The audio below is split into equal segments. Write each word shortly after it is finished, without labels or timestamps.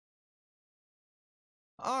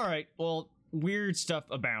Alright, well, weird stuff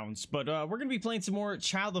abounds, but we're gonna be playing some more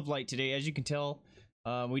Child of Light today. As you can tell,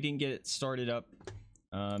 we didn't get it started up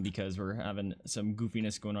because we're having some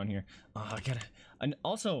goofiness going on here. And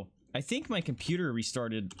also, I think my computer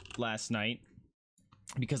restarted last night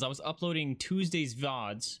because I was uploading Tuesday's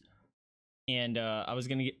VODs, and I was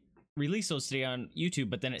gonna release those today on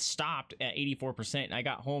YouTube, but then it stopped at 84%, and I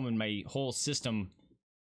got home and my whole system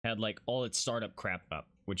had like all its startup crap up,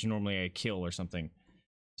 which normally I kill or something.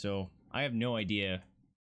 So I have no idea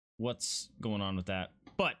what's going on with that,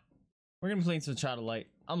 but we're gonna be playing some Child of Light.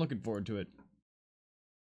 I'm looking forward to it.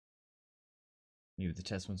 Maybe the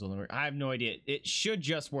test one's only work. I have no idea. It should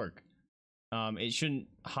just work. It shouldn't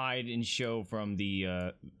hide and show from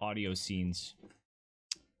the audio scenes,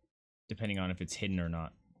 depending on if it's hidden or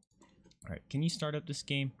not. All right, can you start up this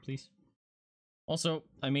game, please? Also,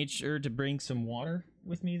 I made sure to bring some water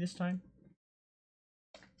with me this time.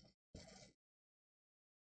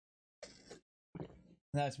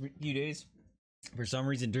 Last few days, for some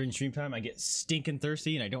reason during stream time, I get stinking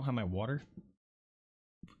thirsty and I don't have my water.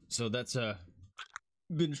 So that's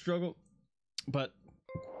been a struggle. But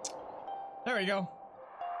there we go.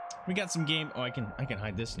 We got some game. Oh, I can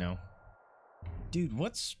hide this now. Dude, why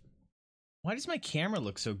does my camera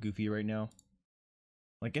look so goofy right now?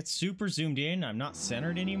 Like, it's super zoomed in. I'm not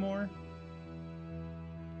centered anymore.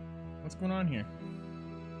 What's going on here?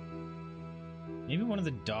 Maybe one of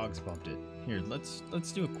the dogs bumped it. Here,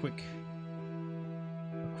 let's do a quick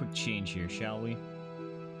change here, shall we? I'm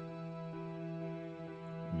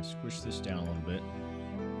gonna squish this down a little bit.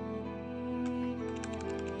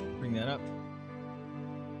 Bring that up.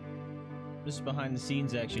 This is behind the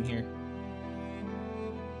scenes action here.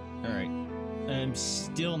 Alright. I'm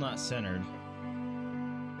still not centered.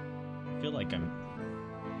 I feel like I'm...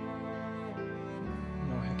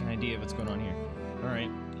 no heckin' idea of what's going on here. Alright,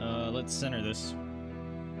 let's center this.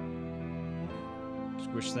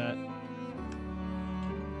 Squish that.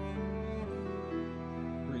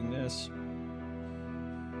 Bring this.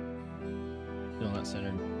 Still not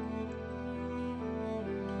centered.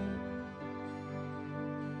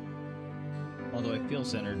 Although I feel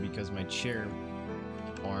centered because my chair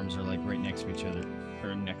arms are like right next to each other,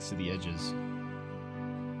 or next to the edges.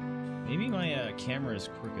 Maybe my camera is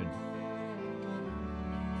crooked.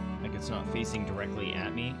 Like it's not facing directly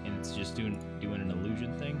at me, and it's just doing an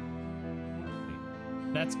illusion thing.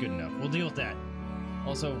 That's good enough. We'll deal with that.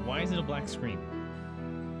 Also, why is it a black screen?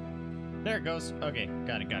 There it goes. Okay,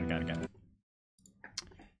 got it.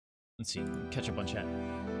 Let's see. Catch up on chat.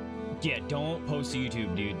 Yeah, don't post to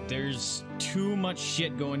YouTube, dude. There's too much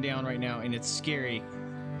shit going down right now, and it's scary.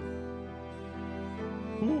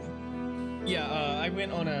 Ooh. Yeah, I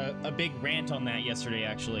went on a big rant on that yesterday,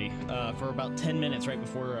 actually, for about 10 minutes right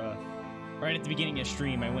before, right at the beginning of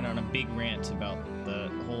stream. I went on a big rant about the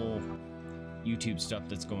whole YouTube stuff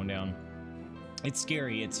that's going down. It's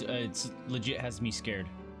scary. It's legit has me scared.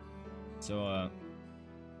 So,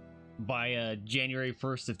 by January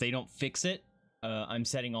 1st, if they don't fix it, I'm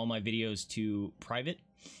setting all my videos to private,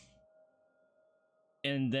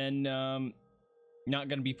 and then not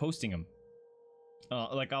gonna be posting them.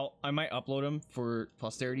 Like I might upload them for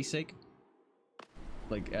posterity's sake,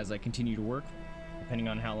 like as I continue to work, depending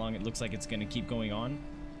on how long it looks like it's gonna keep going on.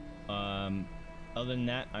 Other than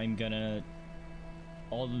that,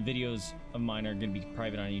 all the videos of mine are gonna be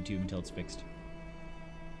private on YouTube until it's fixed.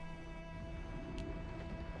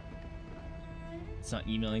 It's not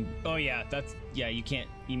emailing. Oh yeah, yeah, you can't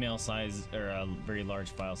email size or very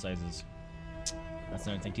large file sizes. That's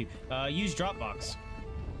another thing too. Use Dropbox.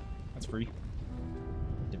 That's free,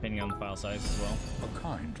 depending on the file size as well. A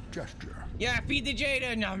kind gesture. Yeah, feed the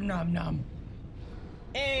Jada. Nom nom nom.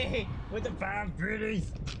 Hey, with the 5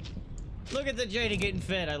 pretties. Look at the Jada getting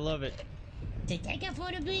fed. I love it. Take it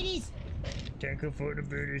for the booties. Take it for the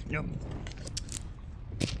booties. No.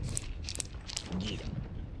 Get them.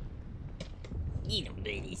 Eat them,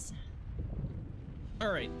 booties.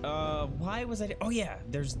 All right. Why was I? Oh yeah,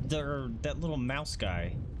 there's that little mouse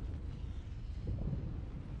guy.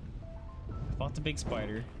 I fought the big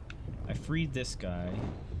spider. I freed this guy.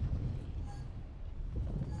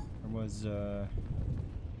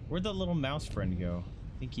 Where'd the little mouse friend go?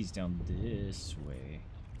 I think he's down this way.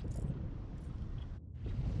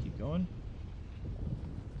 Keep going.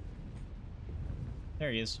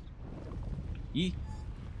 There he is. Yee.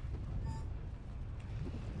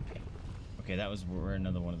 Okay, that was where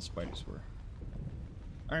another one of the spiders were.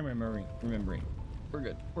 I'm remembering. We're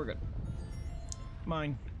good.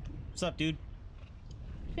 Mine. What's up, dude?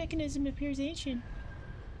 Mechanism appears ancient.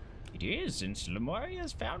 It is since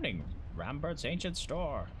Lemuria's founding. Rambert's ancient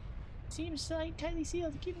store. Seems like tightly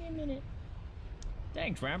sealed. Give me a minute.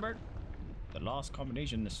 Thanks, Rambert. The lost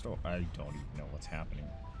combination in the store. I don't even know what's happening.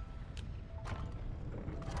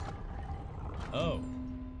 Oh.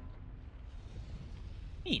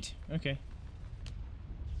 Neat. Okay.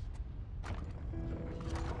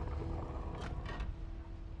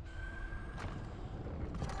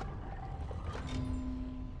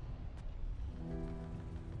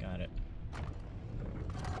 Got it.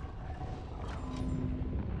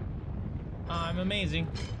 I'm amazing.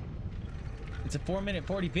 It's a 4-minute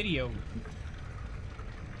 40 video.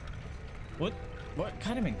 What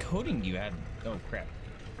kind of encoding do you have? Oh crap.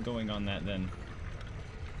 Going on that then.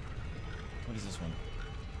 What is this one?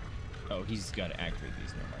 Oh, he's got to activate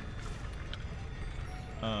these.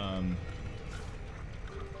 Never mind.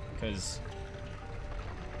 Because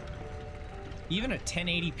even a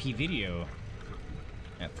 1080p video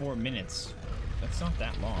at 4 minutes, that's not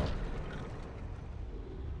that long.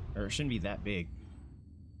 Or it shouldn't be that big.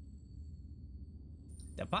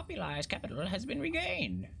 The popularized capital has been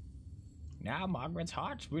regained. Now Margaret's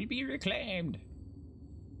heart will be reclaimed.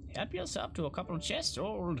 Help yourself to a couple of chests,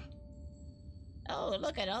 old. Oh,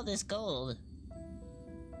 look at all this gold.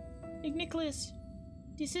 Nicholas,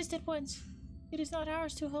 desist at once. It is not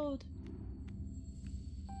ours to hold.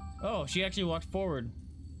 Oh, she actually walked forward.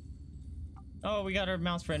 Oh, we got our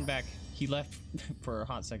mouse friend back. He left for a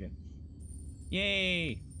hot second.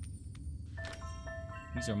 Yay!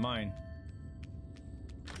 These are mine.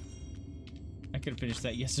 I could have finished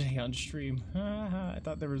that yesterday on stream. I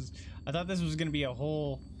thought this was gonna be a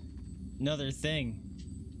whole another thing.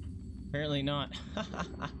 Apparently not.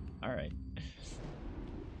 Alright.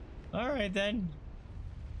 Alright then.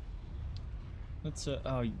 Let's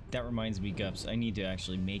oh, that reminds me, Gups. I need to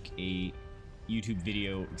actually make a YouTube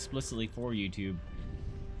video explicitly for YouTube.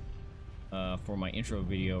 For my intro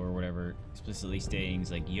video or whatever, explicitly stating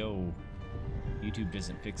like, yo, YouTube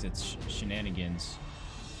doesn't fix its shenanigans.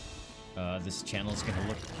 This channel's gonna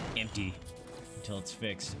look empty until it's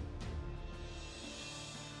fixed.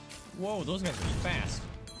 Whoa, those guys are fast.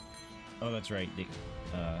 Oh, that's right. They,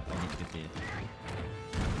 I need to get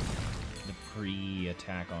the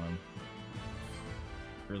pre-attack on them.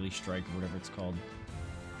 Early strike or whatever it's called.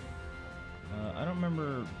 I don't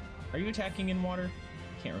remember. Are you attacking in water?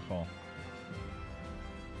 Can't recall.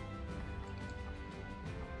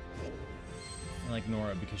 I like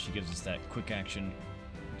Nora because she gives us that quick action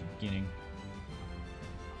at the beginning.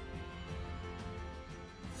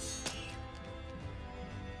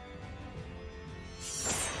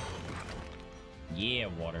 Yeah,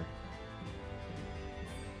 water.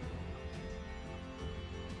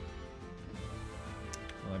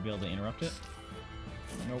 Will I be able to interrupt it?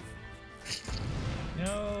 Nope.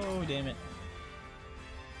 No, damn it.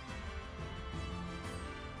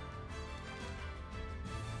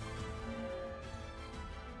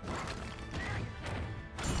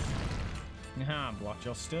 Nah, blocked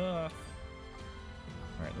your stuff.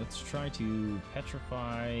 Alright, let's try to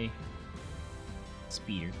petrify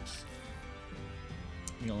Speeder.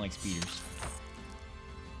 We don't like speeders.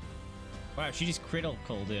 Wow, she just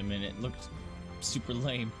criticaled him and it looked super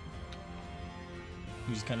lame.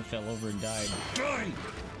 He just kind of fell over and died. Die!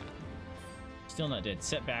 Still not dead.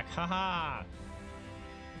 Setback. Haha!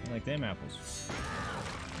 I like them apples.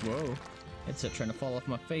 Whoa. Headset trying to fall off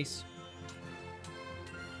my face.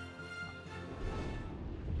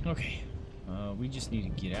 Okay. We just need to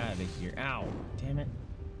get out of here. Ow. Damn it.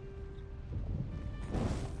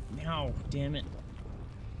 Ow. Damn it.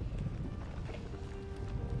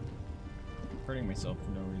 Hurting myself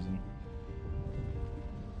for no reason.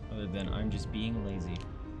 Other than I'm just being lazy.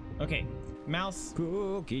 Okay. Mouse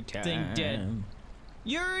Cookie time. thing dead.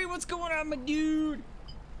 Yuri, what's going on, my dude?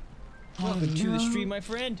 Welcome to the stream, my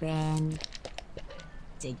friend.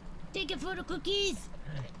 Take a photo, cookies.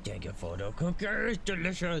 Take a photo, cookies,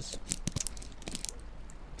 delicious.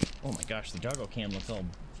 Oh my gosh, the doggo cam looks all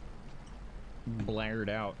blared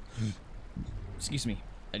out. Excuse me,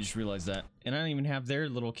 I just realized that, and I don't even have their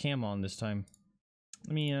little cam on this time.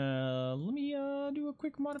 Let me do a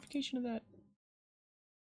quick modification of that.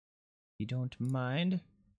 If you don't mind.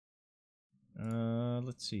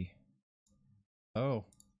 Let's see. Oh,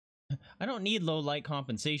 I don't need low light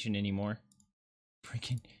compensation anymore.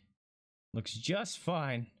 Freaking looks just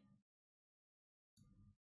fine.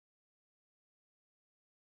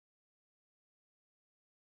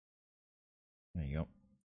 There you go.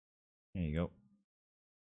 There you go.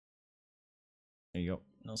 There you go.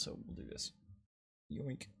 Also, we'll do this.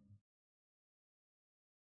 Yoink.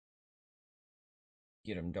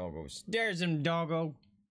 Get him, doggos. There's him, doggo.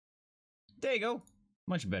 There you go.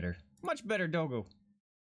 Much better. Much better, doggo.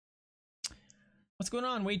 What's going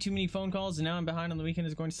on? Way too many phone calls and now I'm behind on the weekend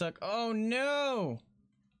is going to suck. Oh no!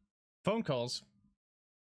 Phone calls.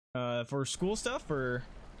 For school stuff or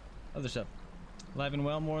other stuff? Alive and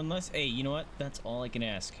well, more and less? Hey, you know what? That's all I can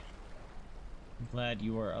ask. I'm glad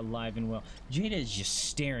you are alive and well. Jada is just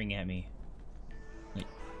staring at me. Like,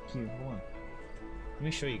 here, hold on. Let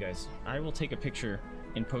me show you guys. I will take a picture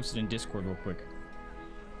and post it in Discord real quick.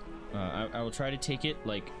 I will try to take it,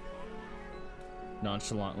 like,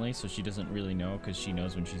 nonchalantly so she doesn't really know, because she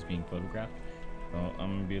knows when she's being photographed. So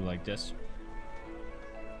I'm gonna be like this.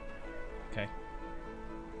 Okay.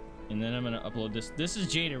 And then I'm gonna upload this. This is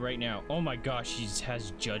Jada right now. Oh my gosh, she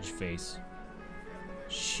has judge face.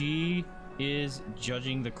 She is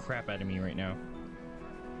judging the crap out of me right now.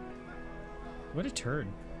 What a turd.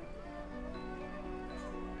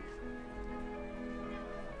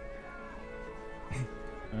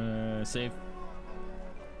 Save.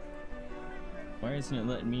 Why isn't it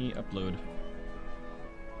letting me upload?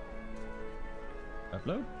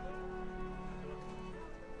 Upload?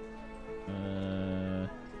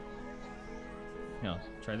 Yeah,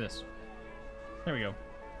 try this. There we go.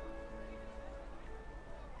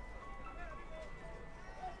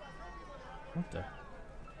 What the?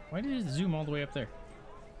 Why did it zoom all the way up there?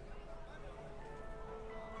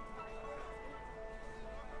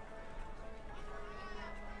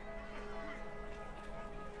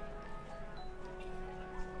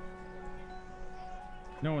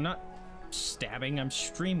 No, not stabbing, I'm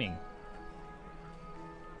streaming.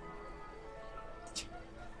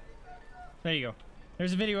 There you go.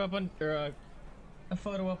 There's a video up on, or a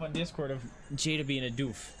photo up on Discord of Jada being a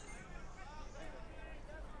doof.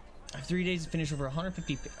 I have 3 days to finish over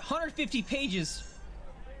 150 pages!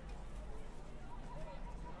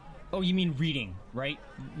 Oh, you mean reading, right?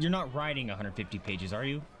 You're not writing 150 pages, are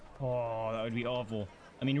you? Oh, that would be awful.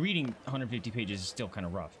 I mean, reading 150 pages is still kind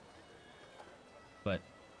of rough. But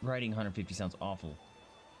writing 150 sounds awful.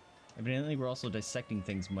 Evidently, we're also dissecting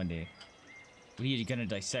things Monday. What are you gonna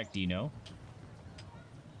dissect, do you know?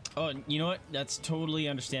 Oh, you know what? That's totally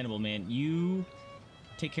understandable, man. You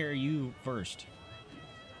take care of you first.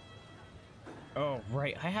 Oh,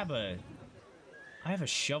 right. I have a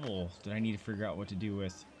shovel that I need to figure out what to do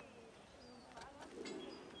with.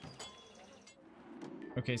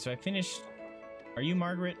 Okay, so I finished. Are you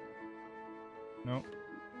Margaret? No.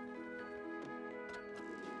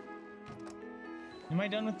 Am I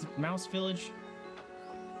done with the Mouse Village?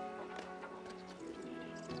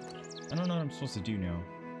 I don't know what I'm supposed to do now,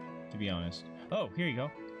 to be honest. Oh, here you go.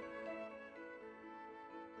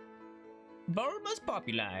 Bulbous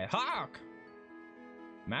populi, hark!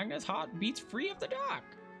 Magnus' heart beats free of the dark,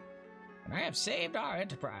 and I have saved our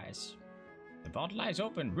enterprise. The vault lies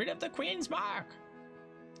open, rid of the Queen's mark.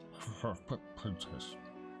 Princess.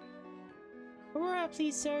 Aurora,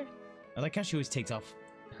 please, sir. I like how she always takes off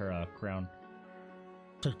her crown.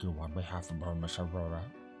 Thank you on behalf of Miss Aurora.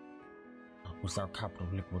 With our capital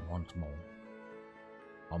liquid once more,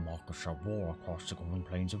 our market shall roar across the golden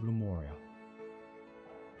plains of Lemuria.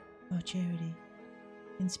 Your charity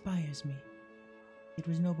inspires me. It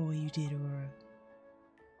was noble what you did, Aurora.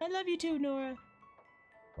 I love you too, Nora.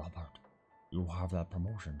 Robert, you have that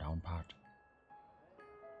promotion down pat.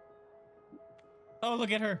 Oh,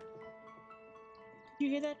 look at her. You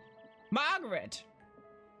hear that? Margaret!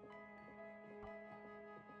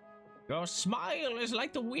 Your smile is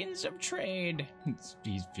like the winds of trade.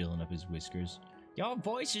 He's filling up his whiskers. Your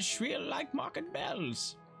voice is shrill like market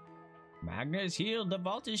bells. Magna is healed, the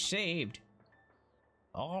vault is saved.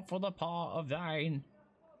 All for the paw of thine.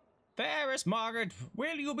 Fairest Margaret,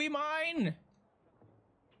 will you be mine?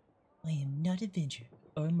 I am not a venture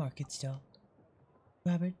or a market stall.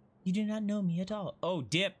 Robert, you do not know me at all. Oh,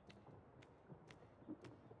 dip.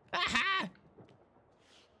 Aha!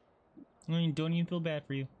 I mean, don't even feel bad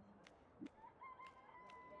for you.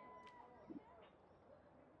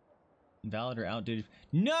 Invalid or outdated.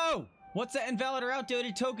 No! What's that invalid or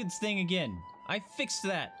outdated tokens thing again? I fixed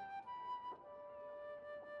that.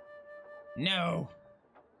 No.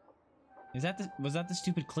 Is that was that the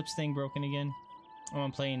stupid clips thing broken again? Oh,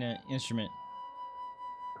 I'm playing an instrument.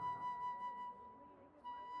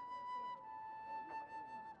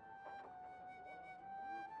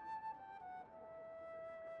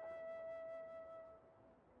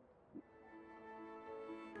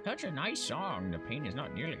 Such a nice song. The pain is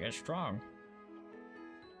not nearly as strong.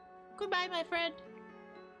 Goodbye, my friend.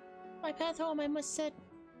 My path home, I must set.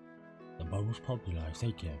 The bonus populi,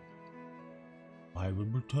 thank you. I will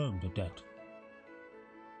return the debt.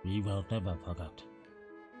 We will never forget.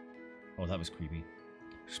 Oh, that was creepy.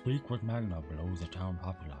 Speak with Magna below the town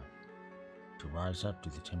populi, to rise up to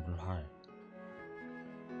the temple high.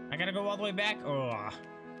 I gotta go all the way back? Oh.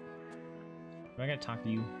 Do I gotta talk to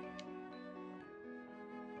you?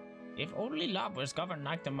 If only love was governed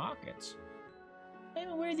like the markets. I'm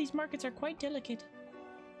aware these markets are quite delicate.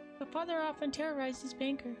 But father often terrorized his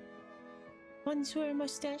banker. Once wore a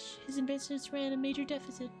mustache, his investments ran a major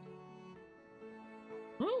deficit.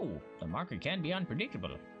 Ooh, the market can be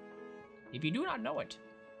unpredictable. If you do not know it.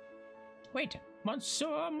 Wait,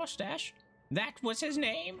 Monsieur Mustache? That was his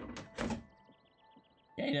name?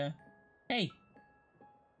 Data. Hey.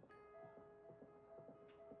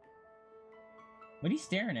 What are you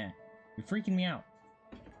staring at? You're freaking me out.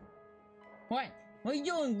 What? What are you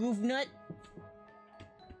doing, goof nut?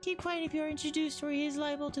 Keep quiet if you are introduced, or he is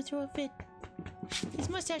liable to throw a fit. His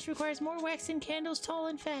mustache requires more wax than candles tall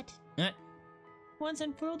and fat. Once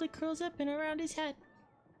unfurled, it curls up and around his hat.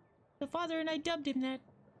 The father and I dubbed him that.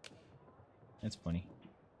 That's funny.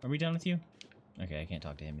 Are we done with you? Okay, I can't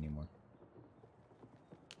talk to him anymore.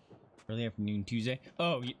 Early afternoon Tuesday?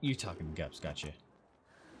 Oh, you're talking to Gups, gotcha.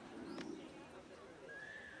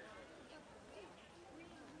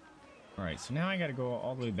 Alright, so now I gotta go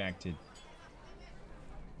all the way back to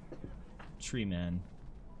Tree Man,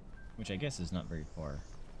 which I guess is not very far.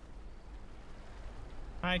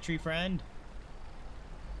 Hi, tree friend!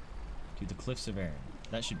 To the Cliffs of Erin.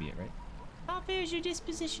 That should be it, right? How fares your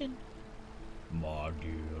disposition? My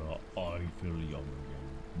dear, I feel young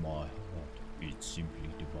again. My heart is simply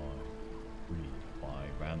divine. Read by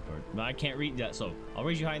Rampart. No, I can't read that, so I'll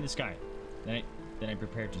raise you high in the sky. Then I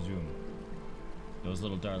prepare to zoom. Those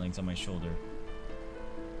little darlings on my shoulder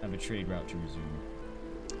have a trade route to resume.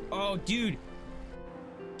 Oh, dude!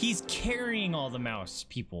 He's carrying all the mouse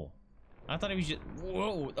people. I thought he was just...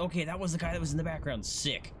 Whoa! Okay, that was the guy that was in the background.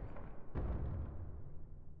 Sick.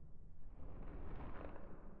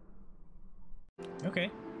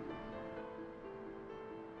 Okay.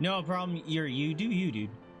 No problem. You do you, dude.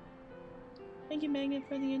 Thank you, Magnet,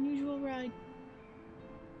 for the unusual ride.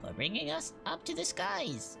 For bringing us up to the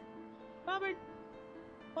skies. Robert,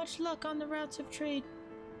 much luck on the routes of trade.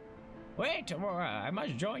 Wait, Aurora, I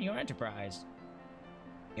must join your enterprise.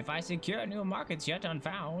 If I secure new markets yet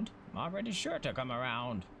unfound, Margaret is sure to come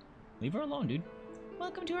around. Leave her alone, dude.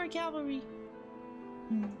 Welcome to our cavalry.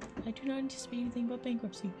 I do not anticipate anything but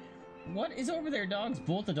bankruptcy. What is over there, dogs?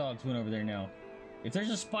 Both the dogs went over there now. If there's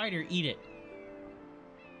a spider, eat it.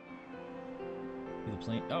 The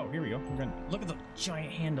plane. Oh, here we go. We're gonna look at the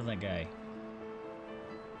giant hand of that guy.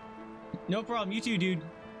 No problem. You too, dude.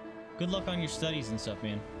 Good luck on your studies and stuff,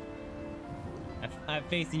 man. I have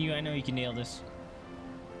faith in you. I know you can nail this.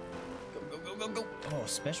 Go, go, go, go, go. Oh,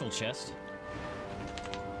 special chest.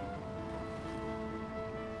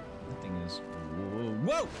 That thing is... Whoa,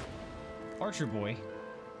 whoa! Archer boy.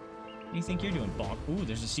 What do you think you're doing, Bonk? Ooh,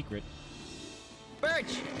 there's a secret.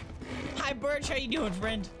 Birch! Hi, Birch. How you doing,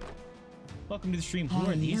 friend? Welcome to the stream.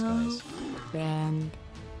 Who are these guys? Friend.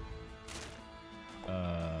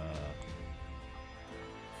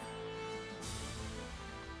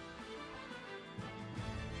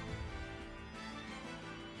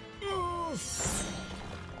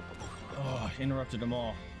 Oh, interrupted them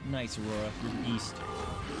all. Nice, Aurora. You're the beast.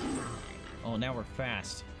 Oh, now we're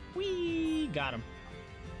fast. Whee! Got him.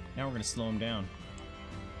 Now we're gonna slow him down.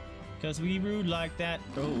 Cause we rude like that.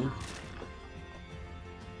 Oh.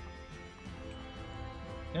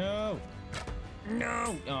 No!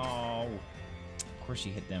 No! Oh! Of course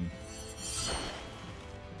you hit them.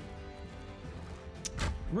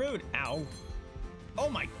 Rude! Ow! Oh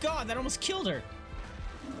my god, that almost killed her!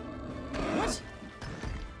 What?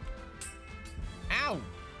 Ow!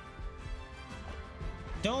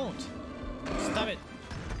 Don't! Stop it!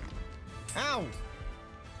 Ow!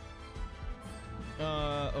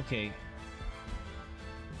 Okay.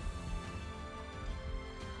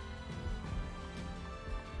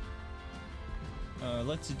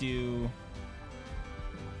 Let's do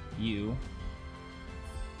you.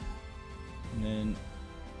 And then,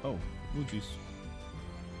 oh, blue juice.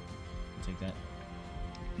 I'll take that.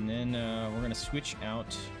 And then we're gonna switch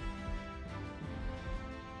out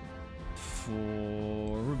for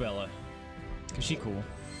Rubella, cause she cool.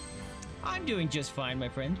 I'm doing just fine, my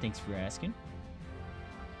friend. Thanks for asking.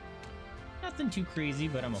 Nothing too crazy,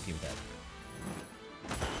 but I'm okay with that.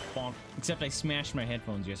 Bonk. Except I smashed my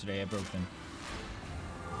headphones yesterday. I broke them.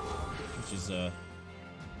 Which is a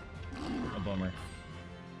bummer.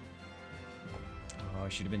 Oh, I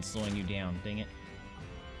should have been slowing you down. Dang it.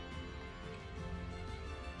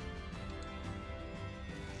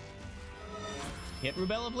 Hit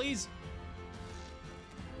Rubella, please.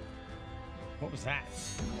 What was that?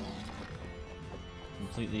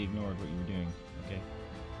 Completely ignored what you were doing. Okay.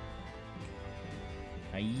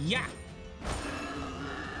 Hi-ya!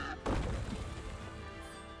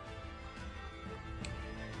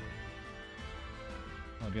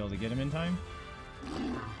 I'll be able to get him in time.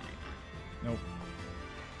 Nope.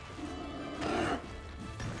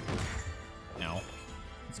 Ow.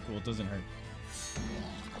 It's cool, it doesn't hurt.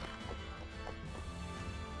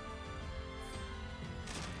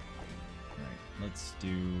 Alright, let's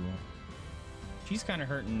do... She's kind of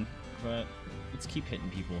hurting, but let's keep hitting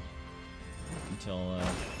people. Until,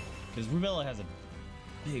 because Rubella has a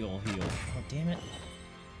big ol' heal. Oh, damn it.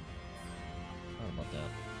 How about that?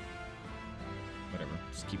 Whatever,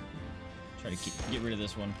 just try to get rid of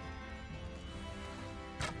this one.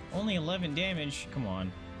 Only 11 damage, come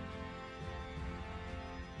on.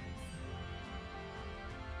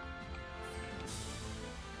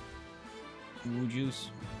 Ooh, juice.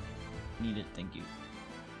 Need it, thank you.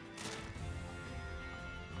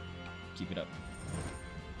 Keep it up.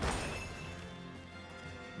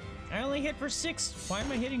 I only hit for 6. Why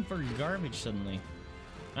am I hitting for garbage suddenly?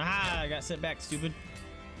 Ah, I got set back, stupid.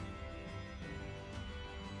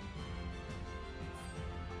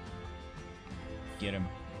 Get him.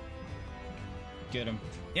 Get him.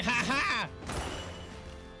 Yeah, ha, ha!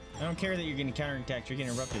 I don't care that you're getting counterattacked, you're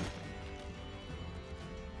getting erupted.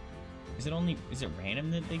 Is it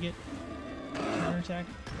random that they get counterattack?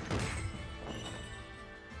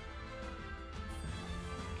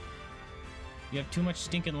 You have too much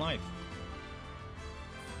stinking life.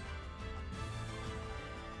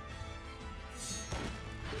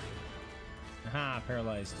 Aha,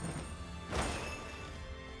 paralyzed.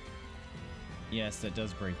 Yes, that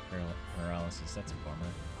does break paralysis. That's a bummer.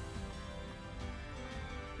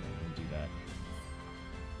 We'll do that.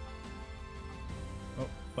 Oh,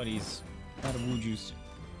 buddies. Out of woo juice.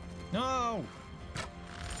 No!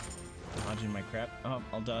 Dodging my crap. Oh,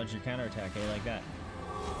 I'll dodge your counterattack. I like that.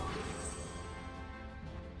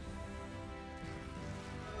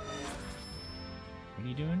 What are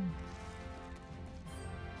you doing?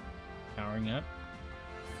 Powering up.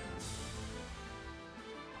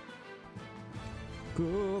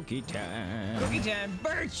 Cookie time. Cookie time,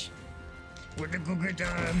 Birch! With the cookie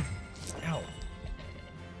time. Ow.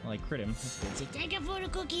 Well, I crit him. That's good. So take a photo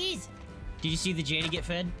cookies. Did you see the Jada get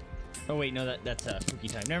fed? Oh wait, no, that's cookie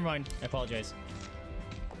time. Never mind. I apologize.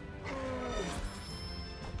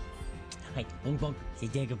 Hi, bonk bonk. Say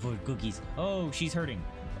take a photo cookies. Oh, she's hurting.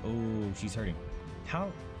 Oh, she's hurting.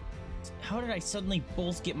 How did I suddenly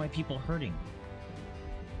both get my people hurting?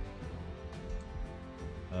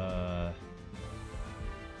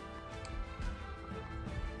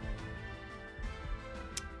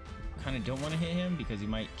 Kind of don't want to hit him because he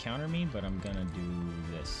might counter me, but I'm gonna do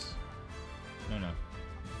this. No, no.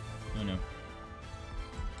 No, no.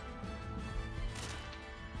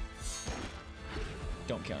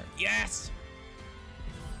 Don't counter. Yes!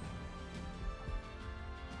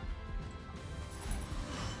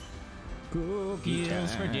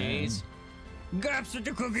 Cookies for days. Gaps with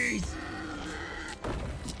the cookies!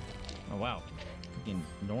 Oh, wow. Freaking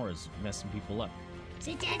Nora's messing people up.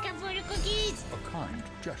 So take a photo cookies. A kind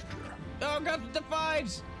gesture. Oh, gaps with the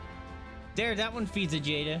 5s! There, that one feeds a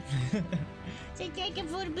Jada. So take a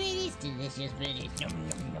photo bitties. Delicious bitties. Yum,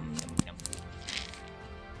 yum, yum, yum, yum.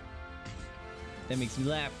 That makes me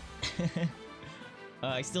laugh.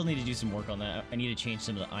 I still need to do some work on that. I need to change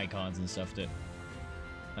some of the icons and stuff to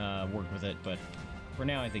work with it, but for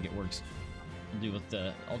now I think it works.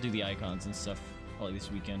 I'll do the icons and stuff probably this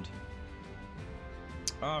weekend.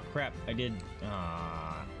 Oh crap, I did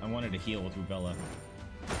I wanted to heal with Rubella.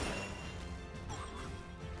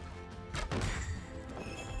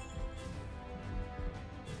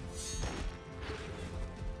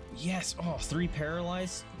 Yes! Oh, 3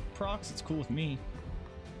 paralyzed procs? It's cool with me.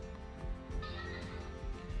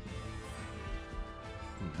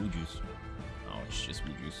 Ooh, woo juice. Oh, it's just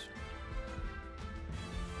woo juice.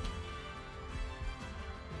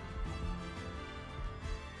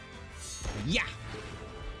 Yeah!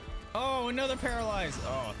 Oh, another paralyzed!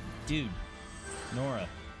 Oh, dude. Nora.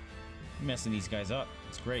 You're messing these guys up.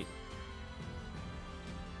 It's great.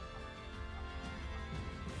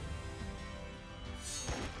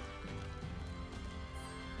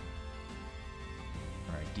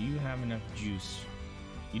 Alright, do you have enough juice?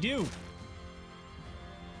 You do!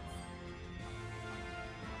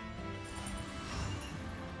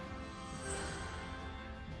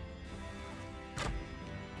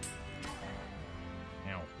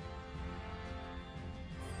 Ow.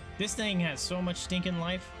 This thing has so much stinking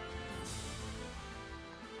life.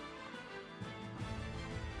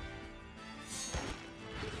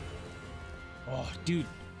 Oh, dude.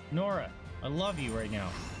 Nora, I love you right now.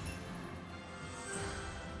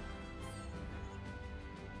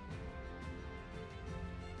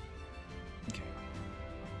 Okay.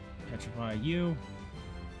 Petrify you.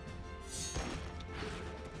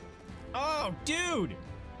 Oh, dude!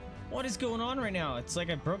 What is going on right now? It's like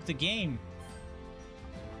I broke the game.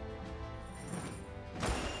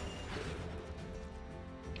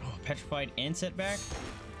 Oh, petrified and setback?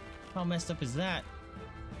 How messed up is that?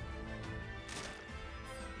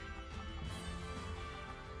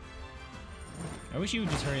 I wish you would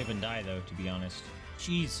just hurry up and die, though, to be honest.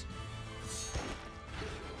 Jeez.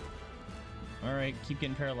 Alright, keep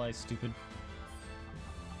getting paralyzed, stupid.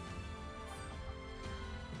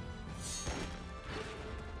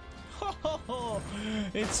 Oh,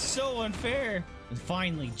 it's so unfair. And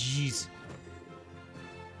finally, jeez.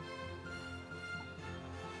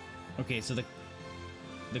 Okay, so the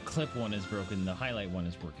clip one is broken, the highlight one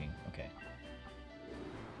is working. Okay.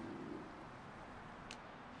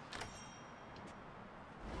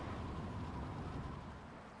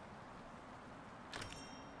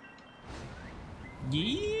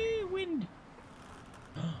 Yeah, wind.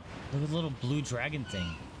 Look at the little blue dragon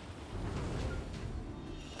thing.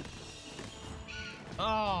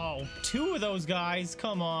 Oh, 2 of those guys.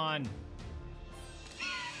 Come on.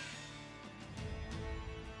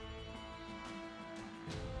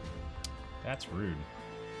 That's rude.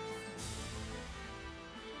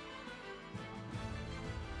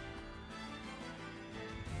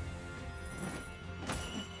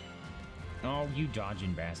 Oh, you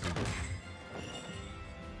dodging bastard.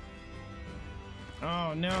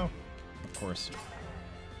 Oh, no. Of course.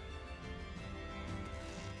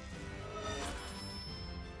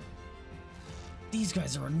 These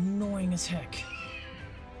guys are annoying as heck.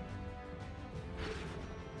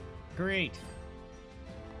 Great.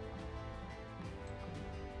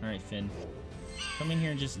 Alright, Finn. Come in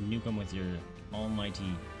here and just nuke them with your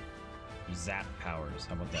almighty zap powers.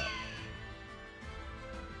 How about that?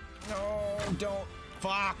 No, don't.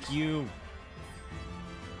 Fuck you.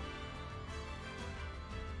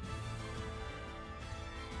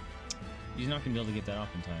 He's not gonna be able to get that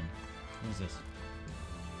off in time. What is this?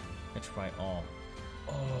 Petrify all.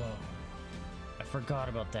 Oh, I forgot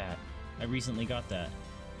about that. I recently got that.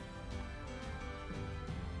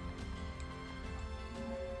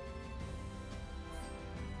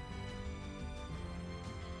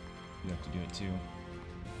 You have to do it too.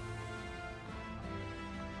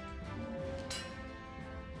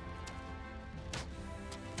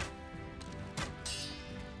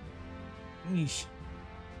 Yeesh.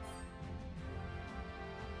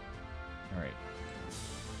 Alright.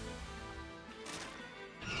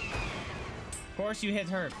 Of course you hit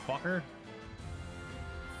her, fucker.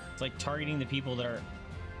 It's like targeting the people that are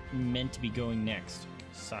meant to be going next.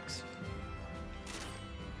 Sucks.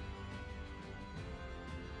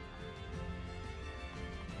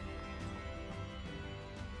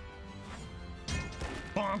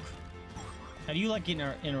 Bonk! How do you like getting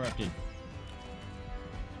interrupted?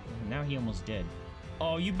 Now he almost dead.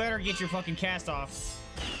 Oh, you better get your fucking cast off.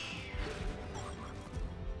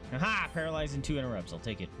 Aha! Paralyzed in 2 interrupts. I'll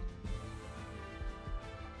take it.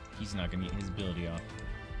 He's not gonna get his ability off.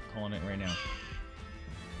 Calling it right now.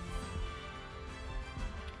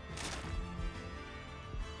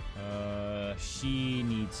 She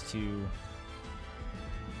needs to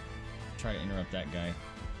try to interrupt that guy.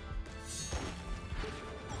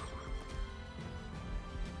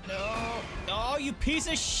 No! Oh, you piece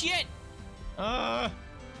of shit! I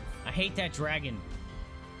hate that dragon.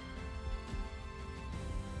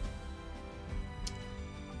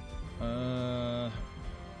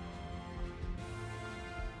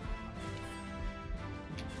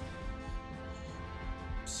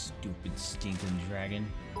 Stupid stinking dragon.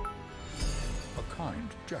 A kind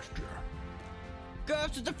gesture.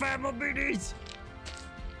 Goes to the family meetings!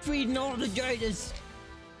 Feeding all the gators!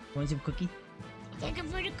 Want some cookie? Thank you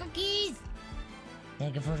for the cookies.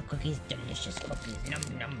 Thank you for the cookies. Delicious cookies. Num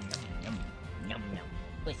num num num num num.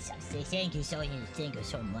 What's up? Say thank you so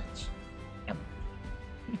much. Num.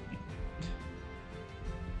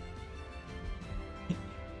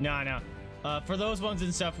 No. For those ones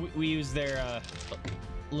and stuff, we use their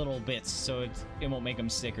little bits, so it won't make them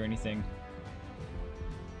sick or anything.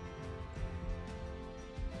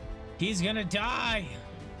 He's gonna die!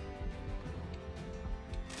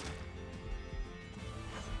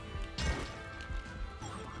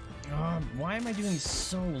 Why am I doing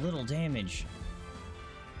so little damage?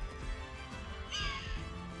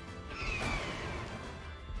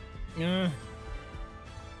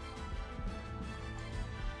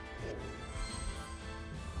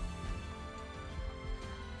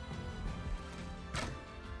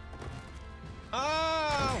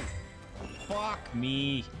 Oh! Fuck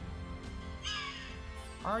me.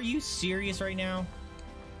 Are you serious right now?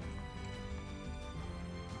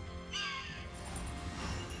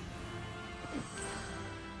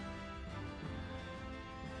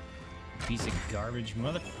 piece of garbage,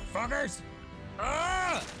 motherfuckers!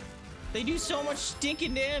 Ah! They do so much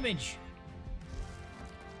stinking damage.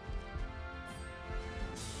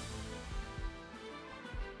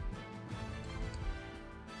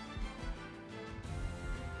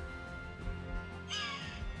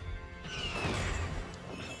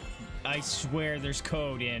 I swear there's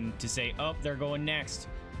code in to say, oh, they're going next.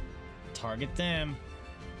 Target them.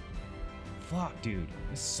 Fuck, dude.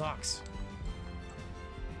 This sucks.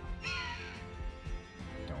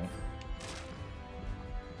 Don't.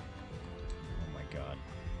 Oh my god.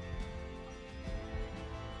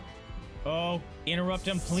 Oh, interrupt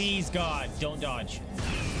him, please, God. Don't dodge.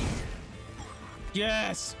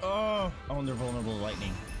 Yes! Oh! Oh, and they're vulnerable to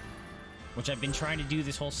lightning. Which I've been trying to do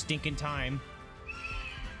this whole stinking time.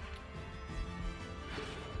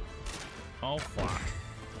 Oh, fuck.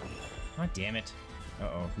 God damn it.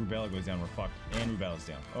 Uh-oh, if Rubella goes down, we're fucked. And Rubella's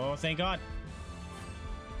down. Oh, thank God.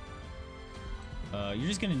 You're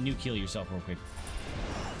just gonna nuke heal yourself real quick.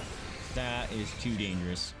 That is too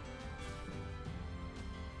dangerous.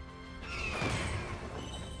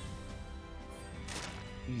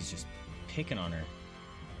 He's just picking on her.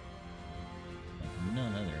 Like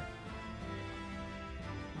none other.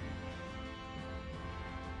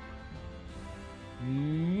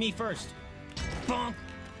 Me first. Bonk.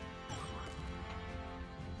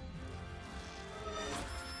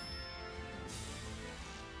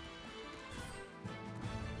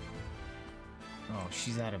 Oh,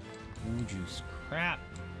 she's out of blue juice. Crap.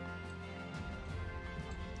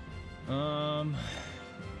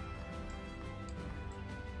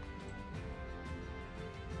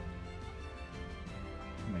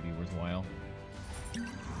 Might be worthwhile.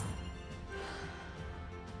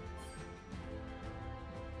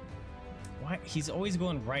 Why? He's always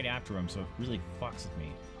going right after him, so it really fucks with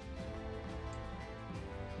me.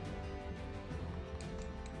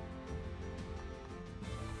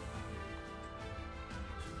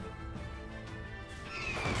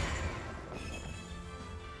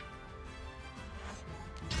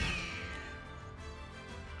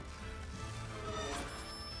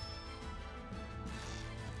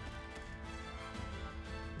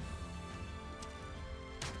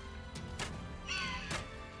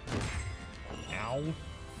 Ow.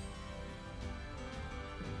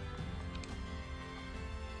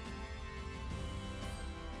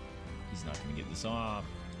 He's not gonna get this off.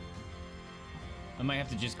 I might have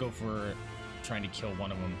to just go for trying to kill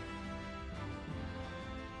one of them.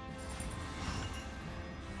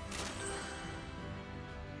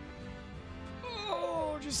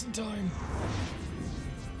 Oh, just in time.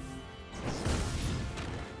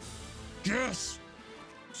 Yes!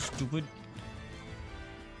 Stupid.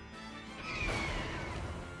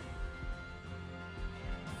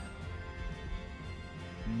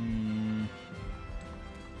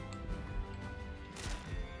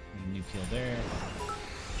 New kill there.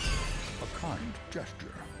 A kind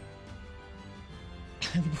gesture.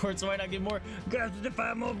 Ports might not get more. Guys, to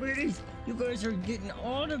 5 more biddies. You guys are getting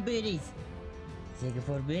all the biddies. Take it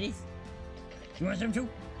for the biddies. You want some too?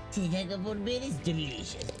 Take it for the biddies.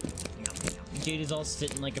 Delicious. Jade is all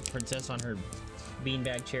sitting like a princess on her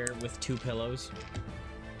beanbag chair with 2 pillows.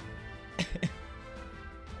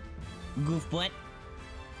 Goof butt.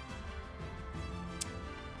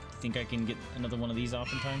 Think I can get another one of these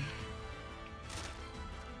off in time?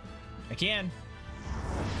 I can.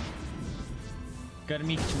 Gotta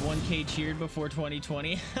meet 1K cheered before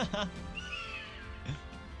 2020. That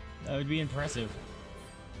would be impressive.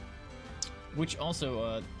 Which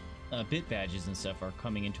also, bit badges and stuff are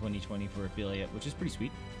coming in 2020 for affiliate, which is pretty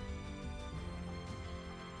sweet.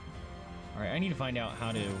 Alright, I need to find out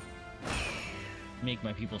how to make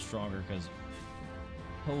my people stronger, because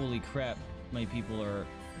holy crap, my people are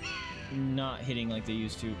not hitting like they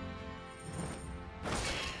used to.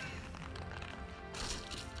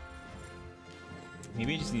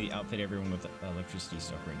 Maybe I just need to outfit everyone with electricity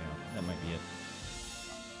stuff right now. That might be it.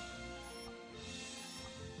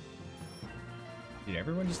 Did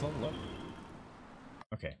everyone just level up?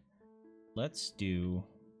 Okay. Let's do...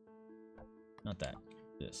 not that.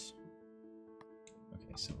 This.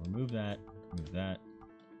 Okay, so remove that. Remove that.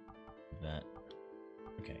 Remove that.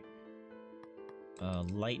 Okay.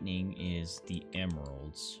 Lightning is the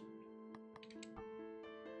emeralds.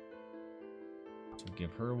 So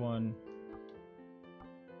give her one.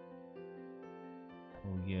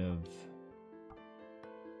 We'll give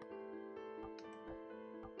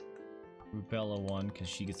Rubella one because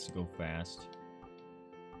she gets to go fast.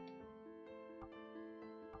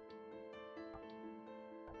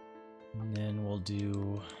 And then we'll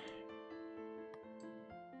do...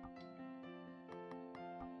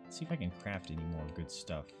 see if I can craft any more good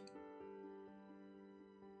stuff.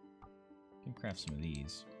 Can craft some of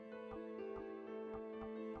these.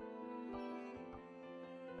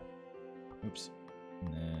 Oops.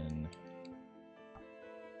 And then...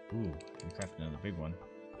 Ooh, can craft another big one.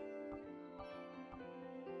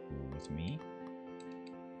 Ooh, with me.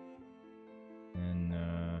 And,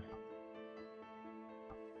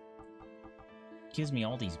 gives me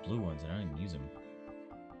all these blue ones and I don't even use them.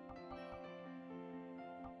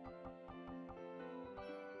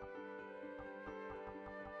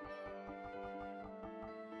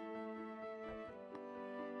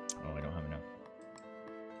 Oh, I don't have enough.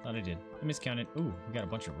 Thought I did. I miscounted. Ooh, we got a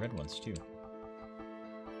bunch of red ones too.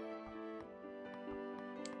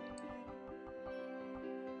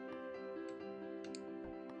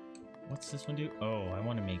 What's this one do? Oh, I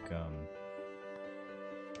want to make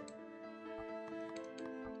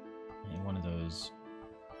one of those,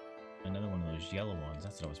 another one of those yellow ones.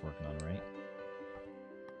 That's what I was working on, right?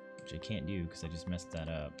 Which I can't do because I just messed that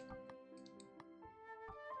up.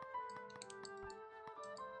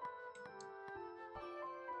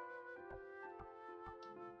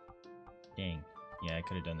 Dang. Yeah, I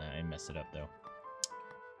could have done that. I messed it up though.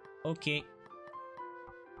 Okay.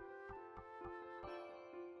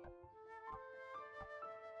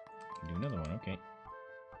 Do another one, okay.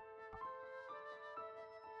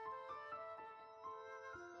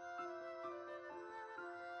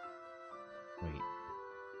 Wait.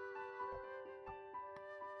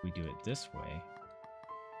 We do it this way.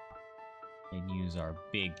 And use our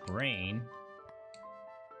big brain.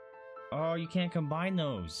 Oh, you can't combine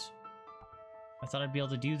those. I thought I'd be able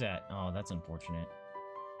to do that. Oh, that's unfortunate.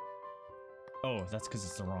 Oh, that's because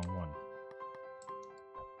it's the wrong one.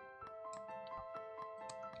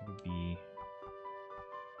 It would be...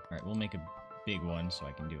 Alright, we'll make a big one so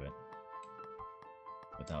I can do it.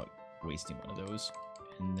 Without wasting one of those.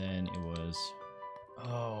 And then it was...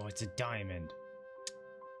 Oh, it's a diamond.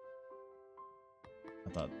 I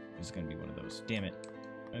thought it was going to be one of those. Damn it.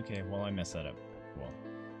 Okay, well, I messed that up. Well.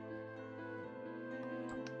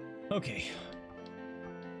 Okay.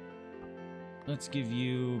 Let's give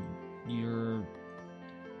you your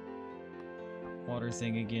water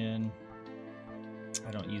thing again.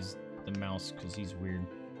 I don't use the mouse because he's weird.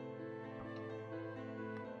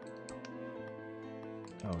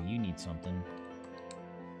 Oh, you need something.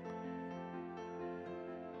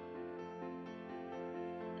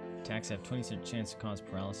 Attacks have 20% chance to cause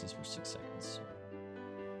paralysis for 6 seconds.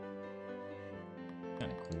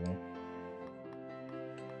 Kinda cool.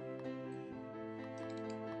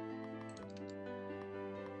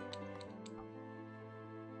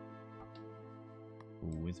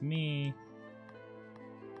 With me.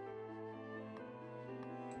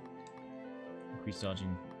 Increase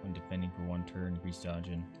dodging when defending for 1 turn. Increase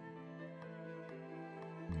dodging.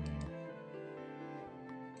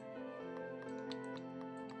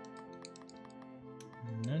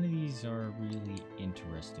 None of these are really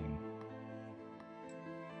interesting.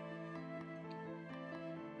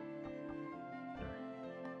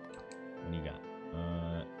 What do you got?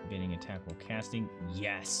 Evading attack while casting.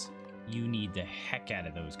 Yes! You need the heck out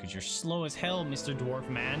of those because you're slow as hell, Mr. Dwarf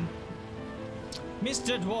Man.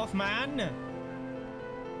 Mr. Dwarf Man!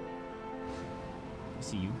 I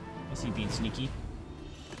see you. I see you being sneaky.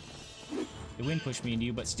 The wind pushed me into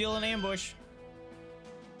you, but still an ambush.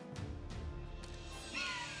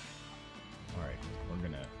 Alright, we're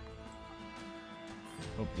gonna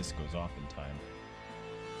hope this goes off in time.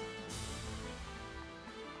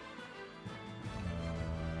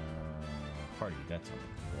 Party, that's what I'm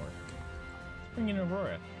for. Bring in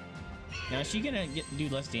Aurora. Now, is she gonna do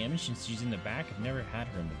less damage since she's in the back? I've never had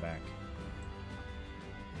her in the back.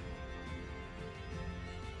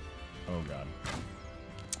 Oh god.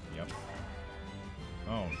 Yep.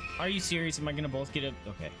 Oh, are you serious? Am I gonna both get it?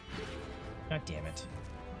 Okay. God damn it.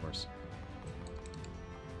 Of course.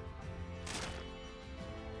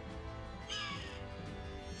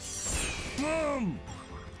 Boom!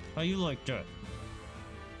 How you like that?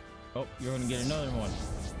 Oh, you're gonna get another one.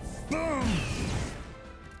 Boom!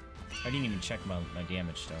 I didn't even check my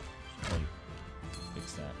damage stuff. Should probably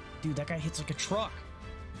fix that. Dude, that guy hits like a truck.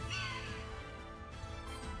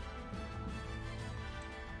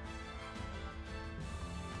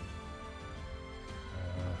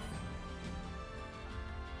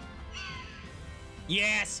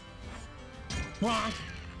 Yes! Wonk!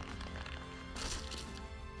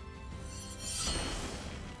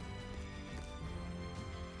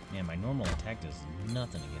 Man, my normal attack does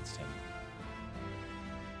nothing against him.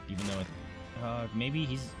 Even though it... maybe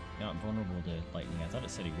he's not vulnerable to lightning. I thought it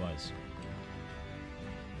said he was.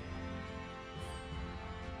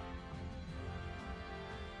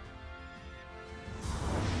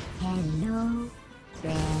 Hello,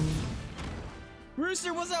 friend.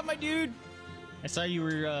 Rooster, what's up, my dude? I saw you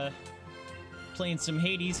were playing some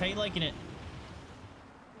Hades. How you liking it?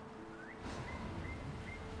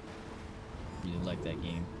 Really like that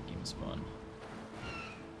game. The game is fun.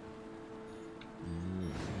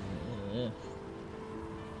 I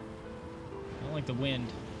don't like the wind.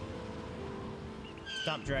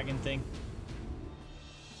 Stop dragon thing.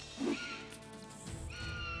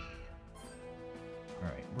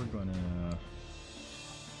 Alright, we're gonna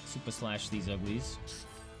super slash these uglies.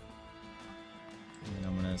 And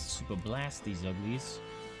I'm gonna super blast these uglies.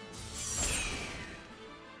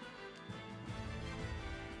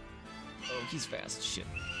 Oh, he's fast. Shit.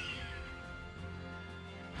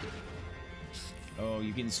 Oh,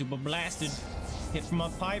 you're getting super blasted. Hit from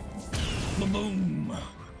up pipe. Boom, boom.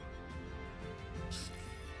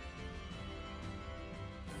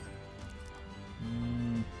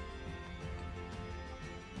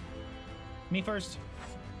 Me first.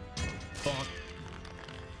 Bonk.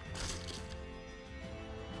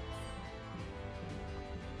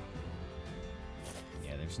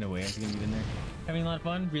 Yeah, there's no way I was gonna get in there. Having a lot of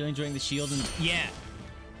fun. Really enjoying the shield and yeah.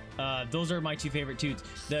 Those are my two favorite toots.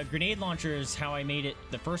 The grenade launcher is how I made it.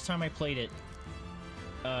 The first time I played it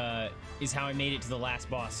is how I made it to the last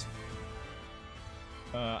boss.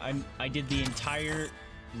 I did the entire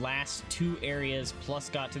last 2 areas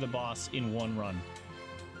plus got to the boss in 1 run.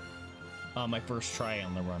 My first try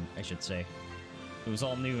on the run, I should say. It was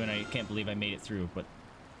all new and I can't believe I made it through, but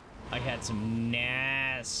I had some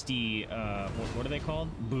nasty, what are they called?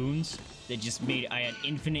 Boons that just made, I had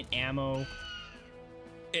infinite ammo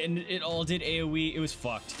and it all did AoE. It was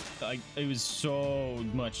fucked. It was so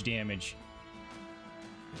much damage.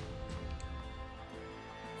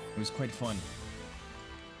 It was quite fun.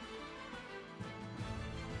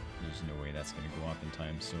 There's no way that's gonna go off in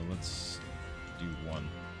time, so let's do 1.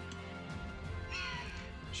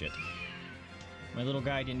 Shit. My little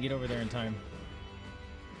guy didn't get over there in time.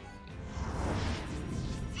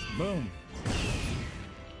 Boom.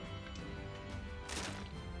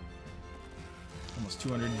 Almost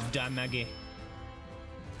 200 damage.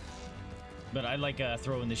 But I like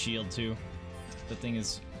throwing the shield too. The thing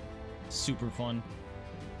is super fun.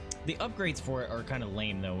 The upgrades for it are kind of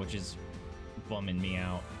lame though, which is bumming me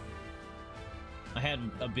out. I had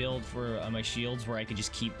a build for my shields where I could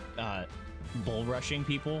just keep bull rushing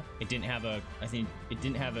people. It didn't have a, I think it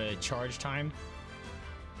didn't have a charge time.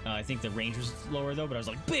 I think the range was lower though, but I was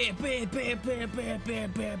like bam, bam, bam, bam, bam,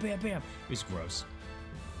 bam, bam, bam, bam. It was gross.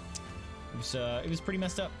 It was pretty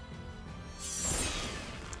messed up.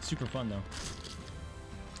 Super fun though.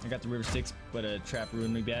 I got the river sticks, but a trap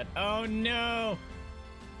ruined me bad. Oh no!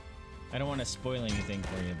 I don't want to spoil anything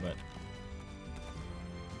for you, but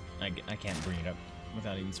I can't bring it up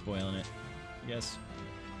without even spoiling it, I guess.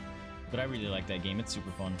 But I really like that game. It's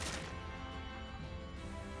super fun.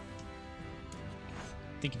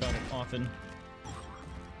 Think about it often.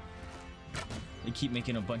 They keep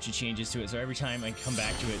making a bunch of changes to it, so every time I come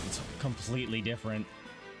back to it, it's completely different.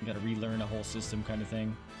 You gotta relearn a whole system kind of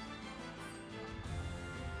thing.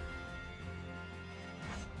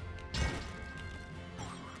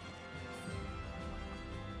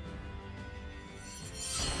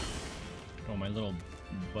 Oh, my little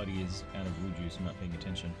buddy is out of blue juice. I'm not paying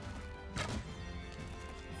attention.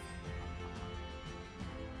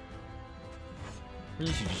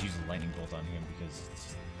 Really should just use a lightning bolt on him because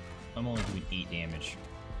I'm only doing 8 damage.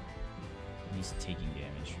 He's taking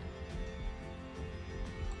damage.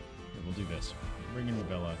 Okay, we'll do this. Bring in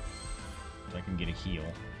Rebella so I can get a heal.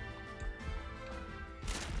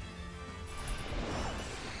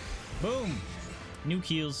 Boom! Nuke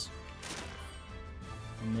heals.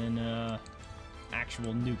 And then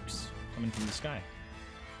actual nukes coming from the sky.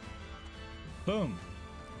 Boom!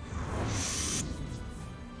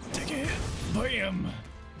 Take it! Bam!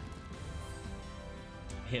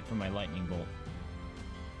 Hit from my lightning bolt.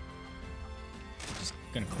 Just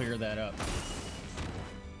gonna clear that up.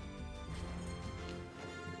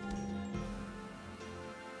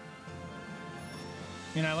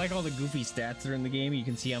 And I like all the goofy stats that are in the game. You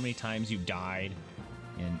can see how many times you've died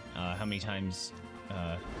and how many times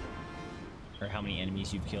or how many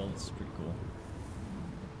enemies you've killed. It's pretty cool.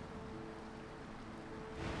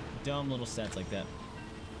 Dumb little stats like that.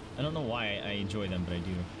 I don't know why I enjoy them, but I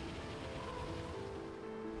do.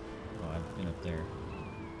 Oh, I've been up there.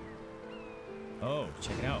 Oh,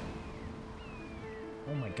 check it out.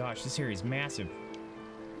 Oh my gosh, this area is massive.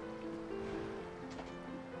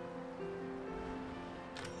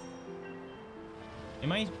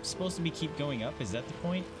 Am I supposed to be keep going up? Is that the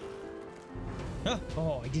point?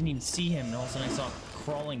 Oh, I didn't even see him, and all of a sudden I saw a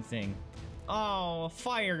crawling thing. Oh, a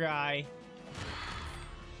fire guy.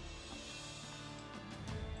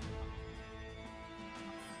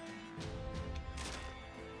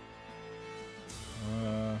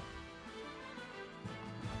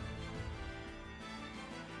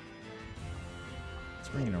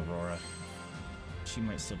 bring in Aurora. She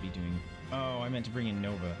might still be doing... Oh, I meant to bring in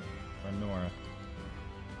Nova. Or Nora.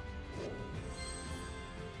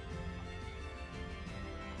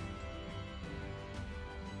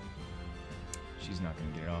 She's not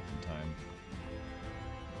going to get it off in time.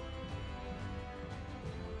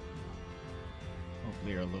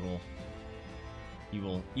 Hopefully our little... He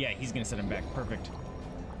will... Yeah, he's going to set him back. Perfect.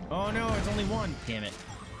 Oh no, it's only one. Damn it.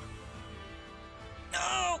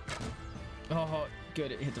 No! Oh,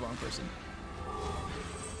 good. It hit the wrong person.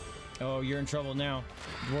 Oh, you're in trouble now.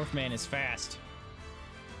 Dwarf Man is fast.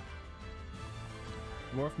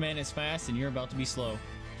 Dwarf Man is fast and you're about to be slow.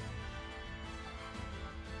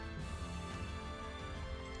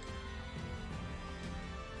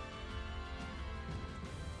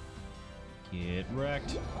 Get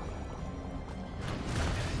wrecked.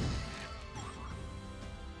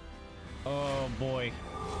 Oh boy.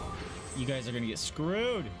 You guys are gonna get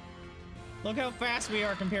screwed. Look how fast we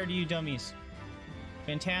are compared to you dummies.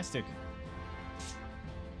 Fantastic.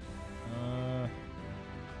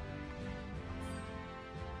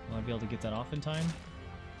 Will I be able to get that off in time?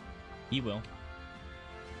 He will.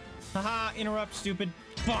 Haha, interrupt, stupid.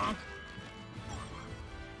 Bonk!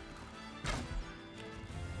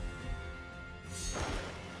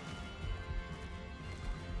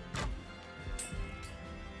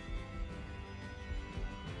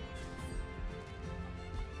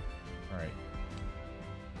 Alright.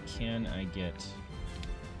 Can I get...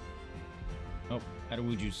 Oh, out of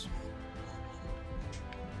Woo Juice.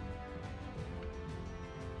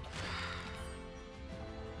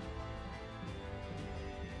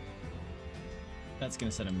 That's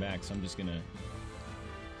gonna set him back, so I'm just gonna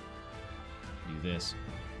do this.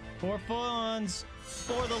 For funds!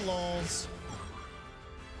 For the lulz!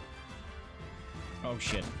 Oh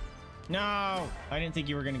shit. No! I didn't think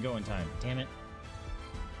you were gonna go in time. Damn it.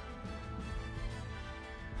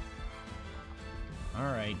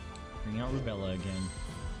 Alright. Bring out Rubella again.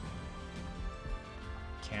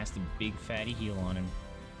 Cast a big fatty heal on him.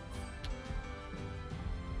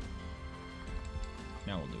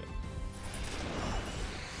 Now we'll do it.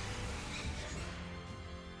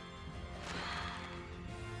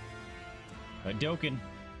 Hadoken.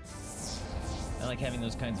 I like having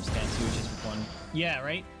those kinds of stat switches for fun. Yeah,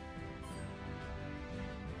 right?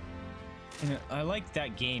 And I like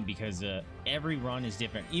that game because every run is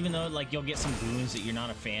different. Even though like you'll get some goons that you're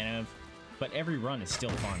not a fan of, but every run is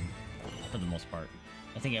still fun for the most part.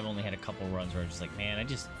 I think I've only had a couple runs where I was just like, man, I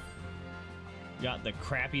just got the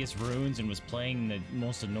crappiest runes and was playing the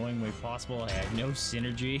most annoying way possible. I had no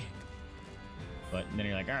synergy. But then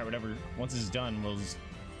you're like, all right, whatever. Once this is done, we'll just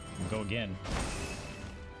go again.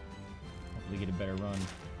 Hopefully get a better run.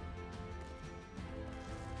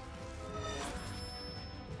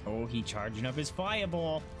 Oh, he charging up his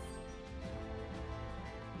fireball.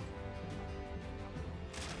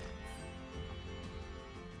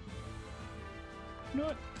 You know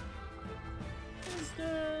what?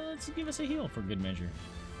 Let's give us a heal for good measure.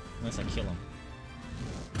 Unless I kill him.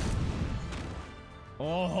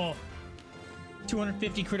 Oh!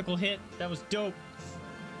 250 critical hit. That was dope.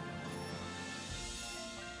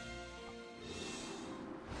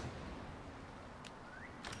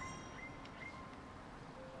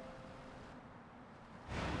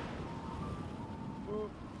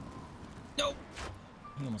 Nope.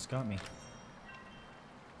 He almost got me.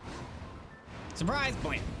 Surprise!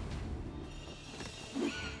 Blam!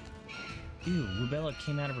 Ew, Rubella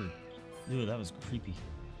came out of her... Ew, that was creepy.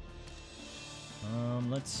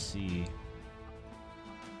 Let's see.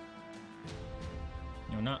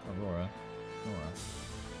 No, not Aurora. Nora.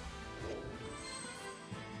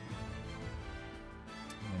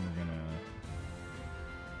 And then we're gonna...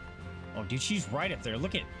 Oh, dude, she's right up there.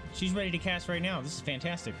 Look at... She's ready to cast right now. This is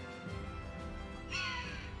fantastic.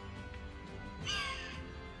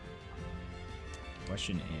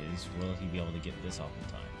 Question is, will he be able to get this off in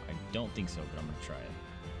time? I don't think so, but I'm gonna try it.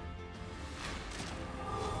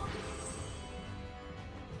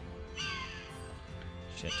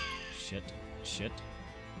 Shit, shit, shit.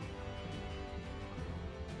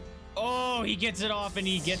 Oh, he gets it off and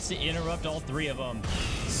he gets to interrupt all three of them.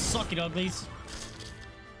 Suck it, uglies.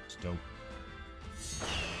 It's dope.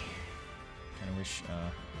 Kinda wish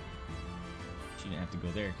she didn't have to go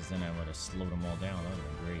there, because then I would have slowed them all down. That would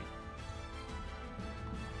have been great.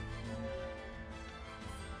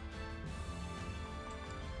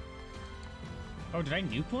 Oh, did I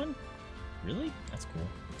nuke one? Really? That's cool.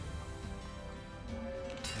 I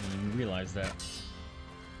didn't even realize that.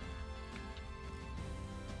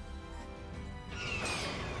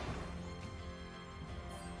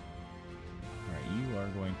 Alright, you are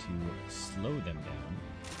going to slow them down.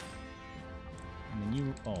 And then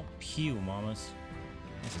you... Oh, pew, mamas.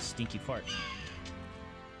 That's a stinky fart.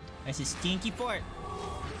 That's a stinky fart.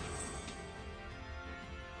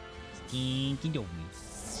 Stinky doggy.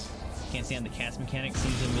 Can't stand the cast mechanic.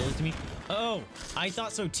 Seems familiar to me. Oh, I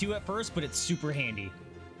thought so too at first, but it's super handy.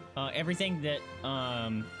 Everything that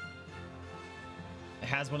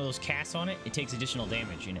has one of those casts on it, it takes additional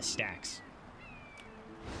damage and it stacks.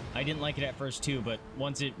 I didn't like it at first too, but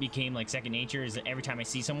once it became like second nature, is that every time I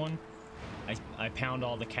see someone, I pound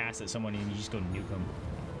all the casts at someone and you just go nuke them.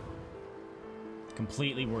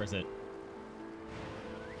 Completely worth it.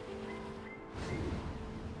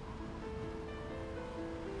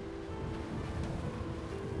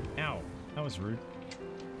 Ow, that was rude.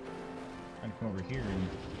 Trying to come over here and...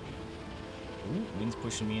 Ooh, wind's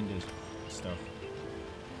pushing me into stuff.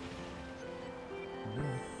 Ooh,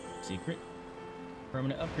 secret.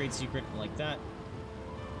 Permanent upgrade secret, I like that.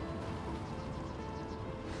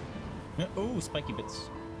 Oh, spiky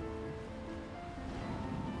bits.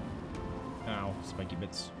 Ow, spiky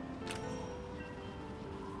bits.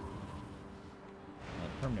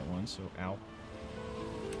 Permanent one, so ow.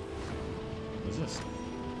 What is this?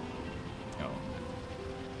 Oh.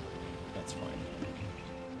 That's fine.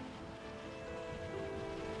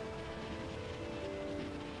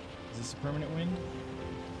 Is this a permanent wind?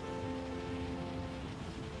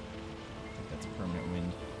 I think that's a permanent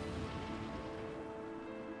wind.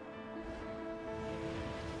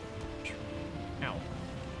 Ow.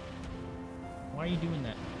 Why are you doing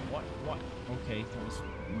that? What? What? Okay, that was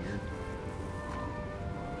weird.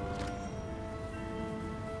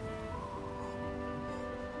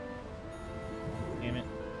 Damn it.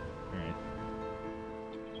 Alright.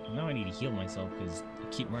 Well, now I need to heal myself because I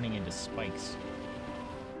keep running into spikes.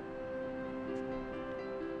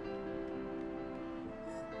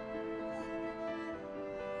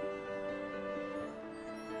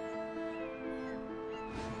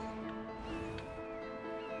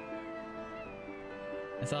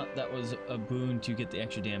 I thought that was a boon to get the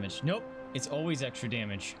extra damage. Nope, it's always extra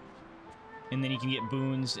damage. And then you can get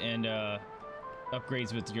boons and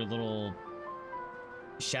upgrades with your little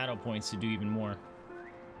shadow points to do even more.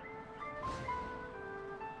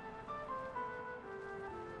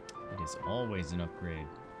 It is always an upgrade.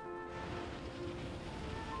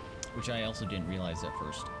 Which I also didn't realize at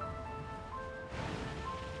first.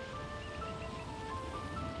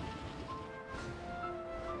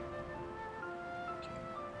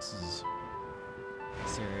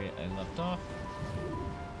 This area I left off.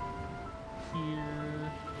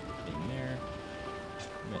 Here. In there.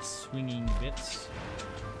 We got swinging bits.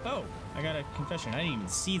 Oh! I got a confession. I didn't even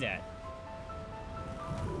see that.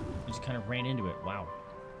 I just kind of ran into it. Wow.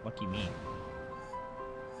 Lucky me.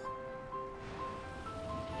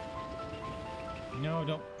 No,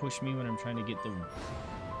 don't push me when I'm trying to get the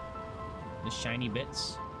shiny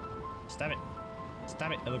bits. Stop it.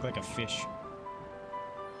 Stop it. I look like a fish.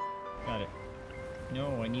 Got it.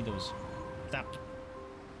 No, I need those. Stop.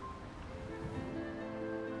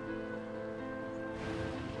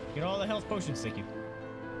 Get all the health potions, thank you.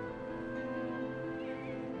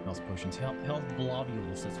 Health potions. Health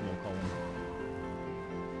blobules, that's what we'll call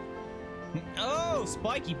them. Oh,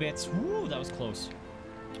 spiky bits. Woo, that was close.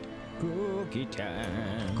 Cookie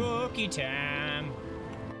time. Cookie time.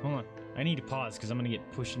 Hold on. I need to pause because I'm going to get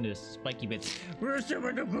pushed into spiky bits. Where's some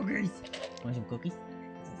of the cookies? Want some cookies?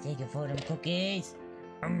 Thank you for them cookies.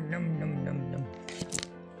 Nom nom nom nom nom.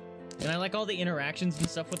 And I like all the interactions and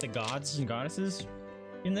stuff with the gods and goddesses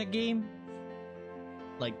in that game.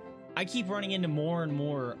 Like, I keep running into more and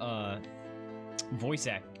more voice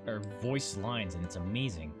lines, and it's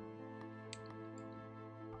amazing.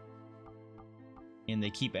 And they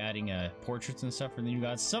keep adding portraits and stuff for the new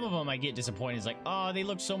gods. Some of them I get disappointed. It's like, oh, they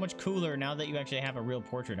look so much cooler now that you actually have a real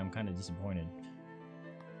portrait. I'm kind of disappointed.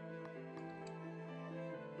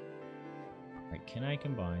 Right, can I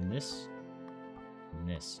combine this and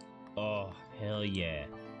this? Oh, hell yeah.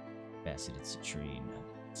 Faceted citrine.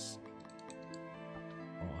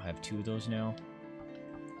 Oh, I'll have 2 of those now.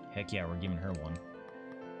 Heck yeah, we're giving her one.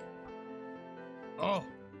 Oh!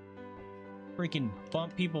 Freaking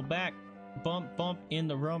bump people back. Bump, bump in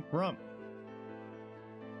the rump, rump.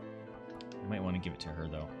 I might want to give it to her,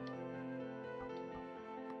 though.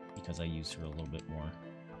 Because I use her a little bit more.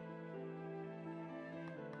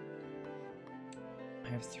 I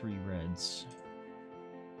have 3 reds.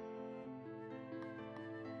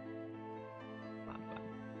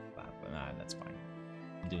 Nah, that's fine.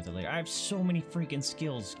 I'll deal with it later. I have so many freaking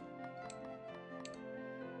skills.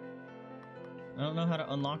 I don't know how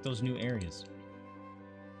to unlock those new areas.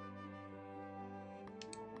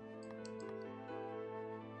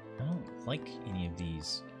 I don't like any of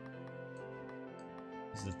these.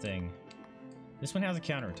 is the thing. This one has a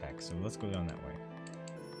counterattack, so let's go down that way.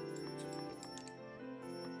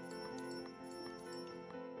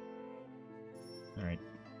 Alright.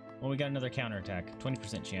 Well, we got another counterattack.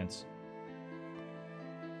 20% chance.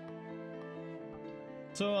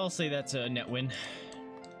 So I'll say that's a net win.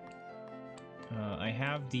 I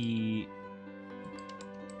have the...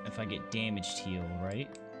 If I get damaged heal, right?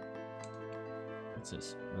 What's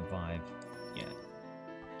this? Revive. Yeah.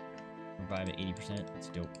 Revive at 80%. That's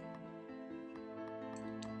dope.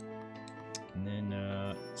 And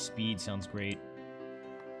then, speed sounds great.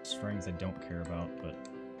 Strength I don't care about, but...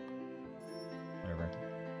 whatever.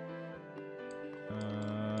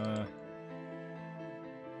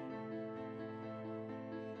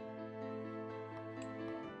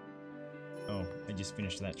 Oh, I just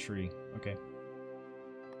finished that tree. Okay.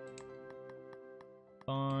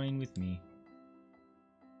 Fine with me.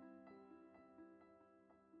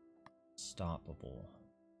 Stoppable.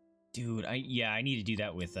 Dude, I need to do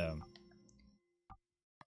that with,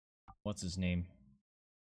 what's his name?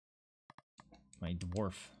 My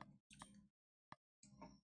dwarf.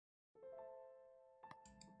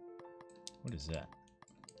 What is that?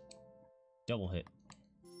 Double hit.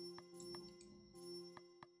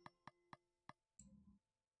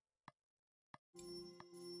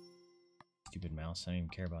 Stupid mouse. I don't even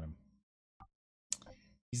care about him.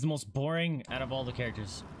 He's the most boring out of all the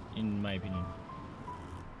characters, in my opinion.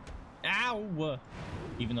 Ow!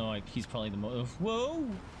 Even though he's probably the most... Whoa!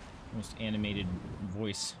 Most animated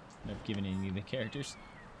voice I've given any of the characters.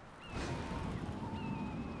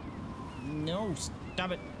 No!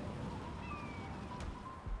 Stop it!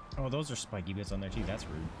 Oh, those are spiky bits on there too. That's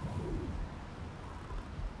rude.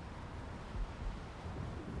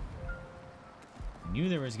 Knew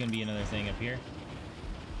there was gonna be another thing up here.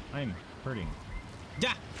 I'm hurting.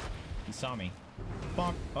 Da! He saw me.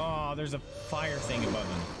 Bonk. Oh, there's a fire thing above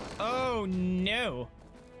him. Oh no!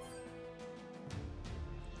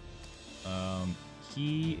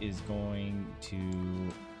 He is going to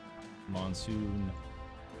monsoon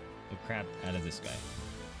the crap out of this guy.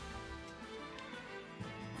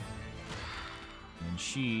 And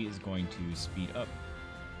she is going to speed up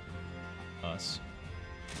us.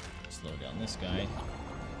 Slow down this guy.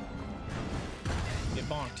 Get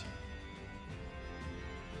bonked.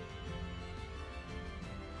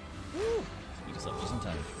 Woo! Speed us up just in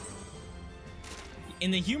time.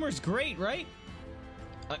 And the humor's great, right?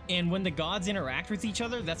 And when the gods interact with each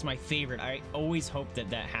other, that's my favorite. I always hope that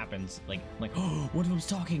that happens. Like, oh, one of them's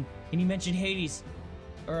talking, and he mentioned Hades.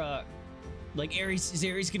 Or, like, Ares, is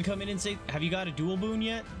Ares gonna come in and say, have you got a dual boon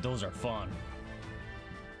yet? Those are fun.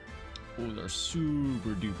 Oh, they're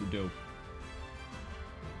super duper dope.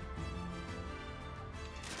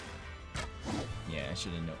 Yeah, I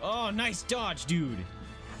should have known. Oh, nice dodge, dude.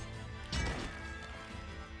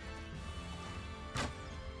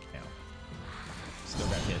 Ow. Still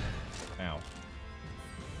got hit. Ow.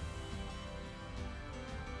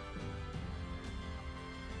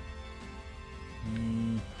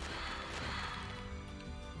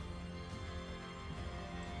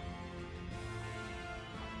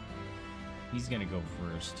 He's gonna go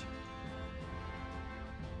first.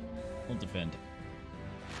 We'll defend.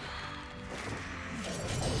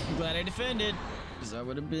 I'm glad I defended, because I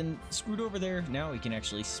would have been screwed over there. Now we can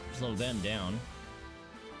actually slow them down.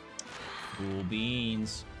 Cool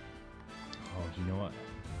beans. Oh, you know what?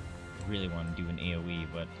 I really want to do an AoE,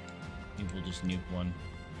 but maybe we'll just nuke one.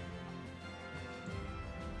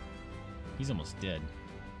 He's almost dead.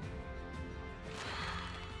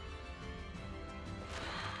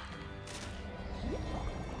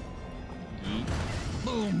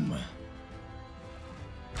 Boom!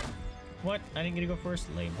 What? I didn't get to go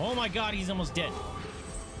first? Lame. Oh my god, he's almost dead.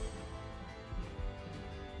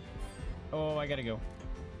 Oh, I gotta go.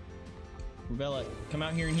 Rubella, come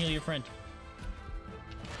out here and heal your friend.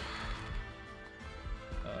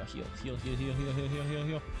 Heal.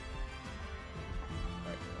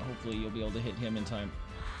 Alright, hopefully you'll be able to hit him in time.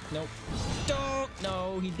 Nope. Don't!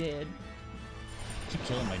 No, he did. Keep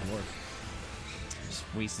killing my dwarf. Just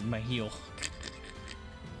wasted my heal.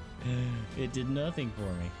 It did nothing for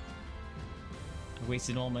me. I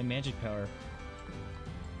wasted all my magic power.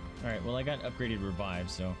 Alright, well I got upgraded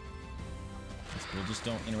revive, so that's cool. Just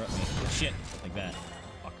don't interrupt me. Shit! Like that.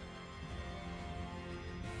 Fuck.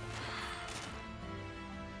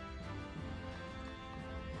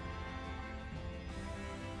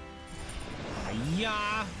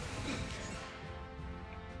 Yeah.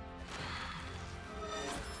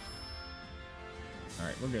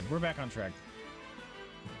 Alright, we're good. We're back on track.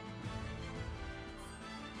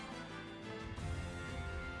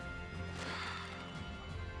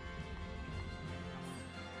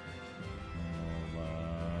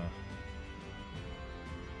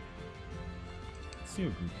 Let's do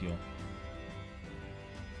a group heal.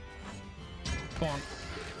 Bonk.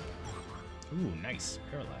 Ooh, nice.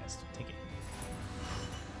 Paralyzed. Take it.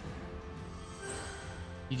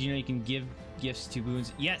 Did you know you can give gifts to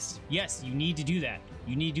boons? Yes, yes, you need to do that.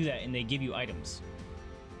 You need to do that, and they give you items.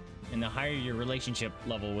 And the higher your relationship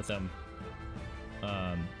level with them,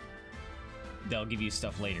 they'll give you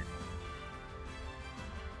stuff later.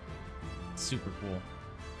 Super cool.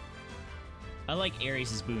 I like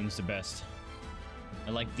Ares' boons the best. I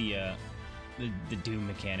like the Doom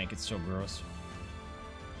mechanic. It's so gross.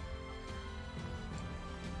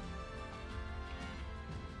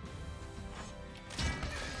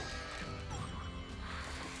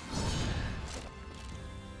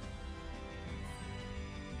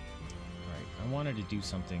 I wanted to do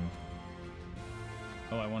something.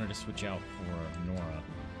 Oh, I wanted to switch out for Nora.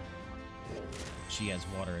 She has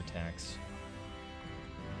water attacks.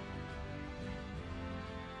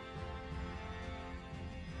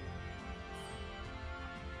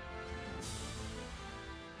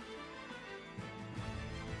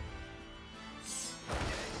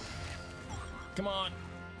 Come on!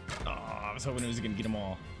 Oh, I was hoping it was gonna get them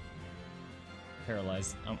all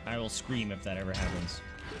paralyzed. I will scream if that ever happens.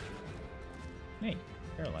 Hey,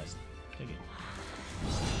 paralyzed. Take it.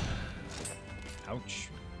 Ouch.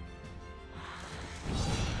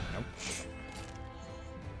 Ouch.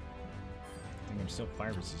 I think I'm still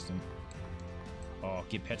fire resistant. Oh,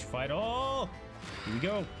 get petrified. Oh! Here we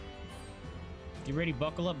go. Get ready,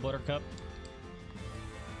 buckle up, Buttercup.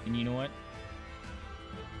 And you know what?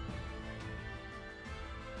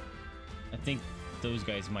 I think those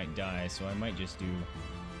guys might die, so I might just do...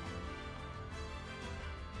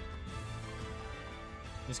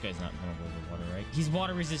 This guy's not vulnerable to water, right? He's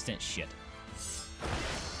water resistant. Shit.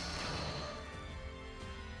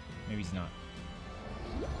 Maybe he's not.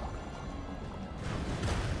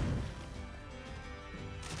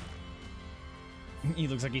 He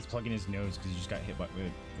looks like he's plugging his nose because he just got hit with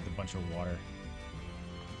a bunch of water.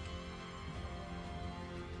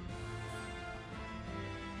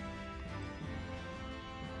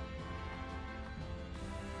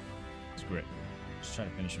 Screw it. Just try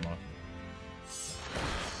to finish him off.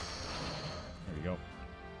 There we go.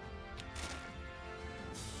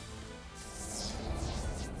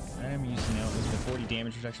 I'm using now is the 40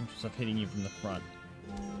 damage reduction for stuff hitting you from the front.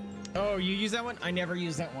 Oh, you use that one? I never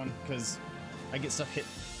use that one because I get stuff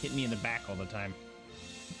hit me in the back all the time.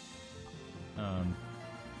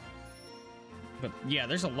 But yeah,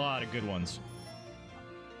 there's a lot of good ones.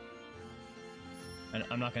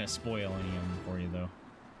 I'm not gonna spoil any of them for you though.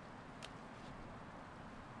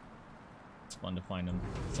 It's fun to find them.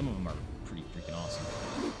 Some of them are pretty freaking awesome.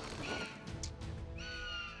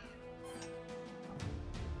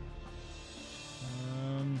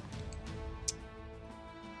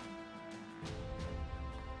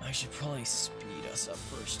 I should probably speed us up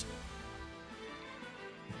first.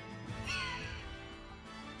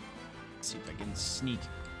 Let's see if I can sneak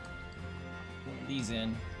one of these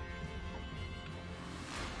in.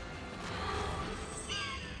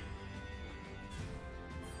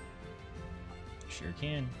 Sure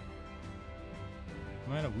can.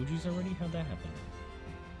 Am I out of Wujus already? How'd that happen?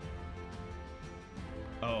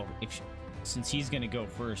 Oh, since he's gonna go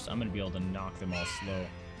first, I'm gonna be able to knock them all slow.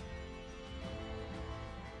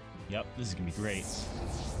 Yep, this is gonna be great.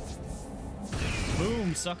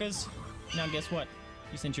 Boom, suckers! Now guess what?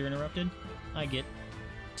 Since you're interrupted, I get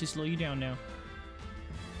to slow you down now.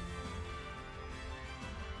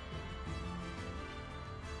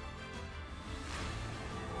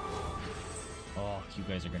 Oh, you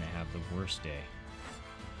guys are gonna have the worst day.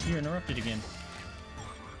 You're interrupted again.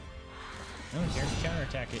 No, here to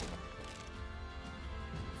counterattack it.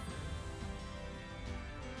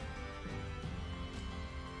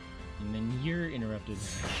 And then you're interrupted.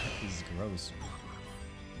 This is gross.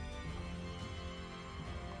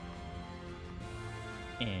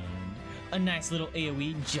 And a nice little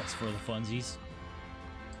AoE just for the funsies.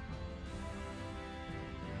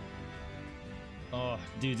 Oh,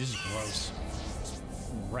 dude, this is gross.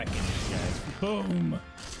 Wrecking these guys. Boom!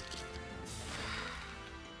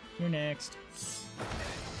 You're next.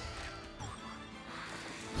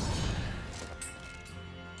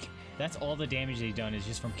 That's all the damage they've done is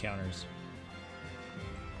just from counters.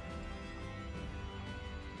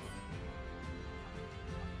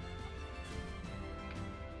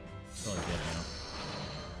 It's all dead now.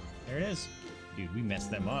 There it is. Dude, we messed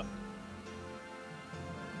them up.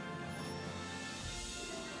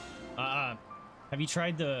 Have you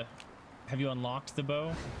tried the... Have you unlocked the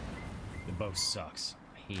bow? The bow sucks.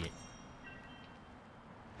 I hate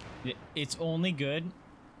it. It's only good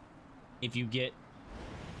if you get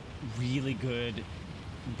really good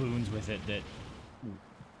boons with it that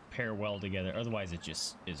pair well together. Otherwise, it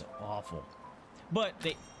just is awful. But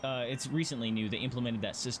they, it's recently new. They implemented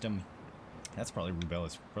that system. That's probably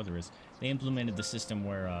Rubella's brother is. They implemented the system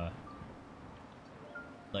where,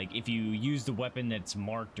 like, if you use the weapon that's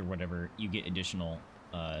marked or whatever, you get additional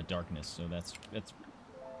darkness. So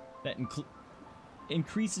that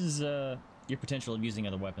increases your potential of using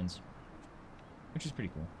other weapons, which is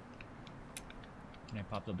pretty cool. Can I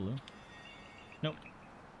pop the blue? Nope.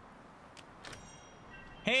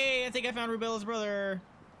 Hey, I think I found Rubella's brother.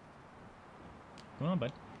 Come on,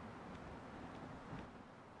 bud.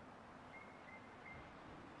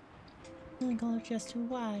 Twinkle Jester,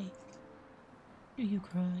 why do you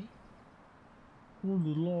cry? For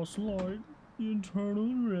the lost light, the eternal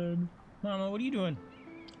red. Mama, what are you doing?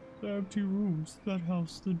 The empty rooms that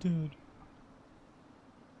house the dead.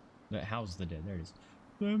 That house the dead. There it is.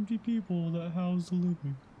 The empty people that house the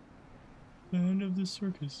living. The end of the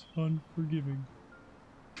circus, unforgiving.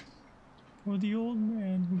 Or the old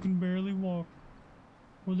man who can barely walk.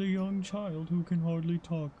 Or the young child who can hardly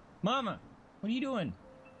talk. Mama, what are you doing?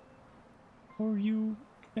 Or you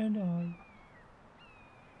and I.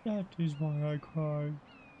 That is why I cry.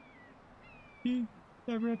 See,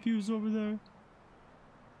 that refuse over there?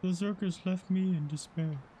 The circus left me in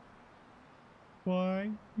despair.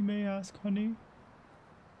 Why, you may ask, honey?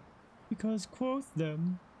 Because, quoth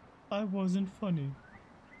them, I wasn't funny.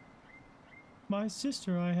 My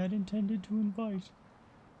sister I had intended to invite.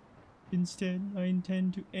 Instead, I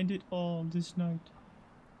intend to end it all this night.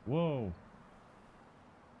 Whoa.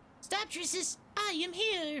 Stop, Tristis! I am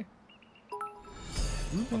here!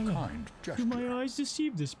 Rubella, Kind do gesture. my eyes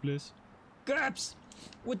deceive this bliss? Gups!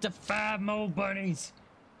 With the 5 mole bunnies!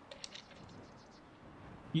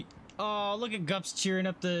 Oh, look at Gups cheering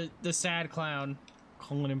up the sad clown.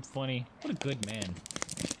 Calling him funny. What a good man.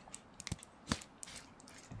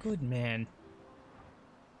 Good man.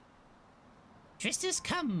 Tristis,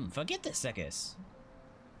 come, forget the circus.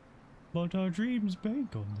 But our dreams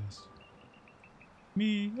bank on this.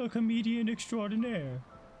 Me, a comedian extraordinaire.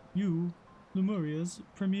 You, Lemuria's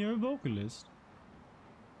premier vocalist.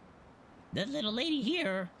 The little lady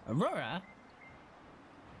here, Aurora,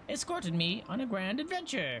 escorted me on a grand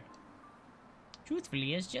adventure.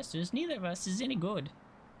 Truthfully, as jesters, neither of us is any good.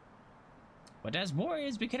 But as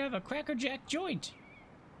warriors, we could have a crackerjack joint.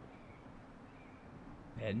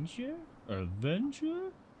 Adventure?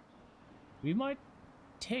 Adventure? We might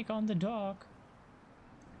take on the dark.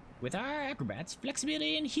 With our acrobats,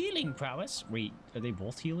 flexibility, and healing prowess. Wait, are they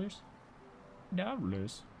both healers?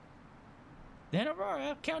 Doubtless. Then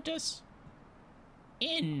Aurora, count us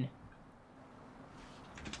in.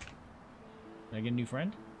 Did I get a new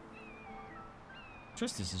friend?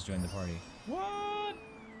 Tristis has joined the party. What?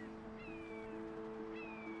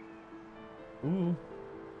 Ooh.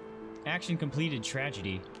 Action completed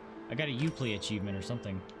tragedy. I got a Uplay achievement or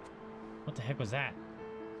something. What the heck was that?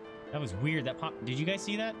 That was weird. That pop. Did you guys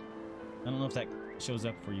see that? I don't know if that shows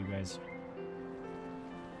up for you guys.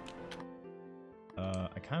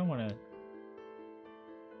 I kind of want to...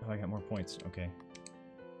 Oh, I got more points. Okay.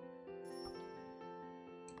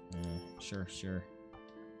 Sure.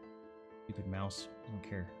 Stupid mouse. I don't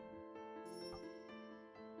care.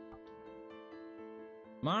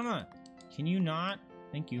 Mama! Can you not?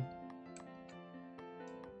 Thank you.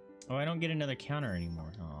 Oh, I don't get another counter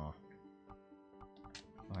anymore. Aw.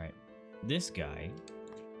 Alright. This guy.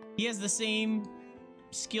 He has the same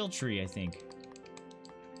skill tree, I think.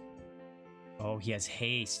 Oh, he has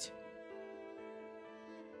haste.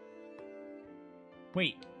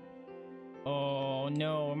 Wait. Oh,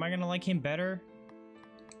 no. Am I gonna like him better?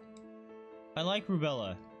 I like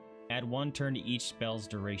Rubella. Add 1 turn to each spell's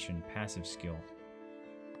duration. Passive skill.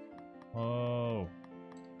 Oh.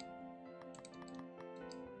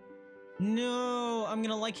 No! I'm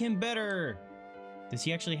gonna like him better! Does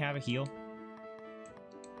he actually have a heal?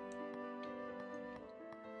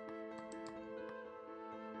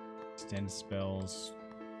 Extend spells.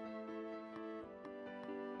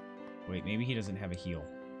 Wait, maybe he doesn't have a heal.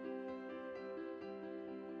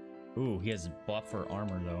 Ooh, he has a buff for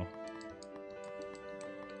armor, though.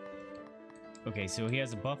 Okay, so he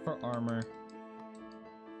has a buff for armor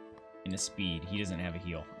and a speed. He doesn't have a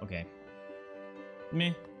heal. Okay.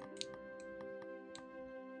 Meh.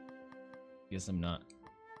 Guess I'm not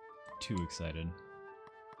too excited.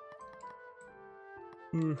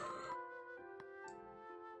 I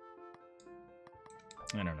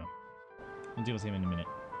don't know. We'll deal with him in a minute.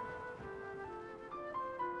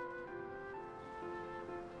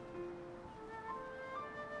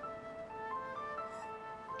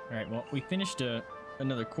 Alright, well, we finished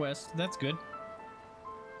another quest. That's good.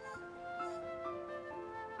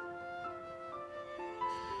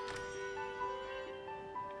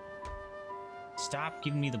 stop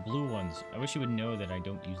giving me the blue ones. I wish you would know that I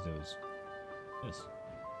don't use those. This.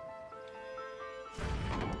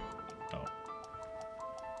 Oh.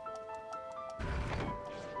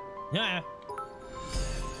 Ah!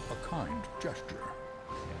 A kind gesture.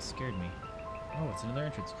 That scared me. Oh, it's another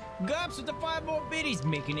entrance. Gops with the 5 more biddies,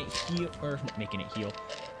 making it heal, or making it heal.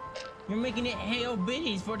 You're making it hail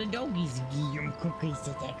biddies for the doggies. Give cookies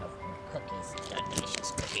to take them. Cookies.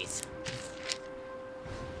 Delicious cookies.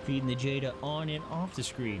 Feeding the Jada on and off the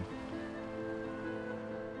screen.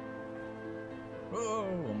 Oh,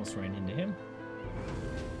 almost ran into him.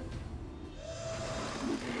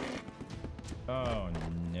 Oh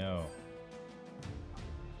no.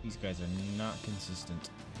 These guys are not consistent.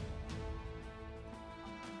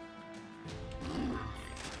 Alright,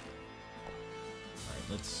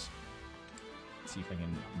 let's see if I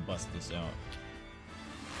can bust this out.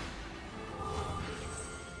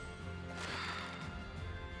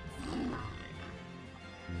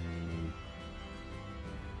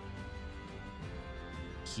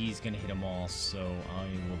 He's gonna hit them all, so I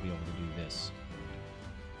will be able to do this.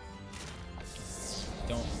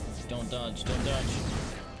 Don't dodge, don't dodge.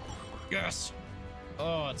 Yes!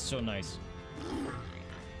 Oh, it's so nice. And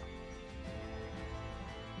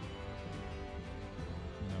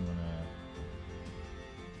I'm gonna...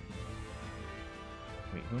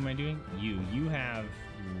 Wait, who am I doing? You. You have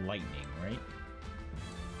lightning, right?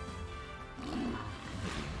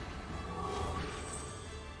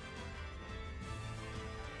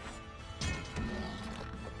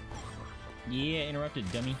 Yeah,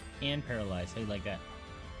 interrupted, dummy. And paralyzed. How you like that?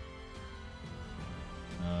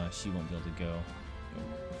 She won't be able to go.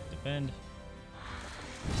 Defend.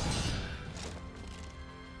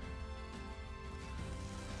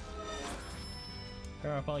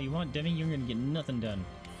 Power up all you want, dummy. You're gonna get nothing done.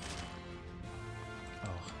 Oh,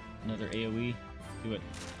 another AoE. Do it.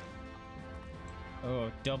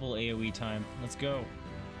 Oh, double AoE time. Let's go.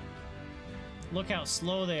 Look how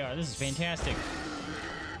slow they are. This is fantastic.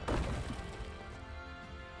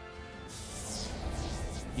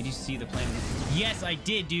 Did you see the plan? Yes, I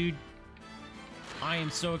did, dude. I am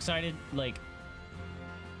so excited. Like,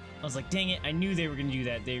 I was like, dang it, I knew they were gonna do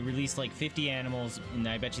that. They released like 50 animals, and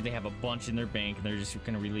I bet you they have a bunch in their bank, and they're just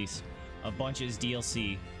gonna release a bunch as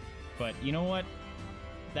DLC. But you know what?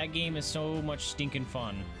 That game is so much stinking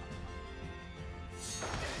fun.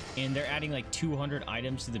 And they're adding like 200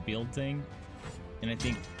 items to the build thing. And I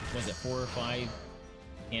think, was it 4 or 5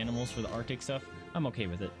 animals for the Arctic stuff? I'm okay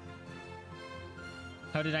with it.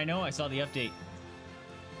 How did I know? I saw the update.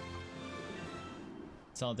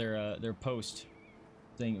 Saw their post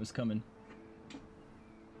saying it was coming.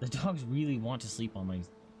 The dogs really want to sleep on my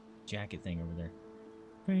jacket thing over there.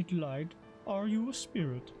 Faint light, are you a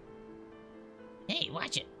spirit? Hey,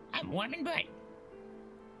 watch it. I'm warm and bright.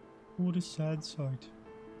 What a sad sight.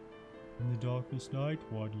 In the darkest night,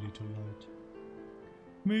 one little light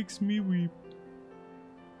makes me weep.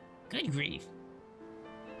 Good grief.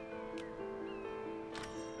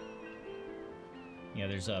 Yeah,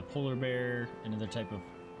 there's a polar bear, another type of,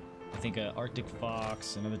 I think, a Arctic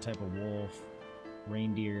fox, another type of wolf,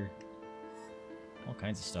 reindeer, all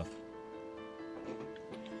kinds of stuff.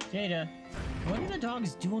 Jada, what are the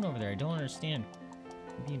dogs doing over there? I don't understand.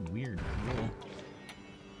 They're being weird. Really.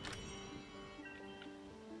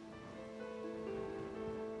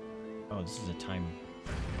 Oh, this is a time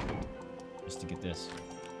just to get this.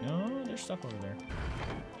 No, there's stuff over there.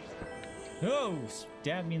 Oh,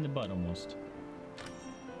 stabbed me in the butt almost.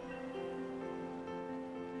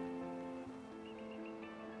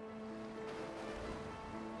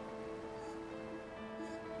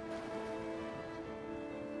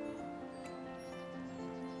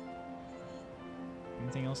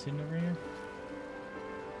 Anything else hidden over here?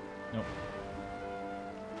 Nope.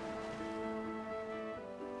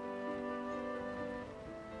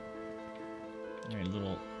 Alright,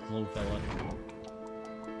 little glow fella.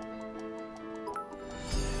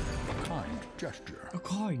 A kind gesture. A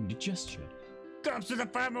kind gesture. Comes to the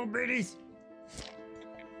 5 more biddies!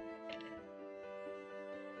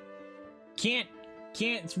 Can't!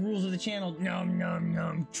 It's rules of the channel. Nom nom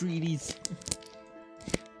nom treaties.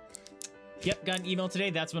 Yep, got an email today.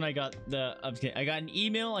 That's when I got the... I got an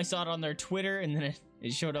email, I saw it on their Twitter, and then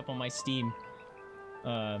it showed up on my Steam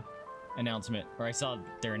announcement. Or I saw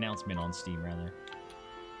their announcement on Steam, rather.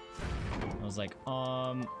 I was like,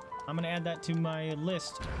 I'm gonna add that to my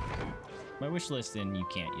list. My wish list, and you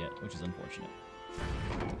can't yet, which is unfortunate.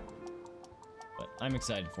 But I'm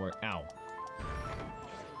excited for it. Ow.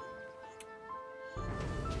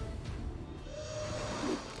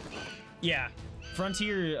 Yeah.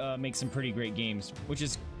 Frontier makes some pretty great games, which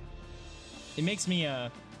is... It makes me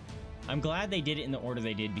I'm glad they did it in the order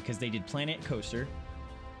they did, because they did Planet Coaster,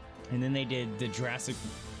 and then they did the Jurassic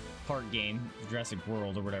Park game, Jurassic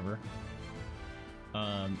World or whatever.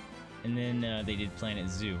 And then they did Planet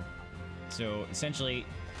Zoo. So essentially,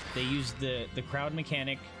 they used the crowd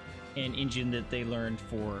mechanic and engine that they learned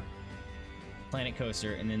for Planet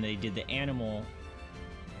Coaster, and then they did the animal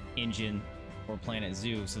engine for Planet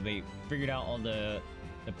Zoo. So they figured out all the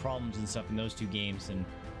problems and stuff in those two games and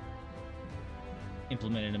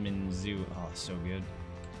implemented them in Zoo. Oh, so good.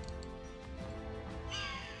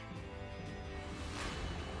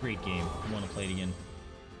 Great game. I want to play it again.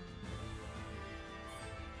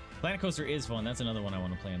 Planet Coaster is fun. That's another one I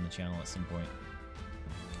want to play on the channel at some point.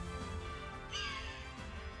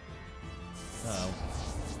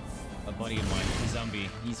 A buddy of mine, Zombie,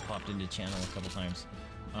 he's popped into the channel a couple times.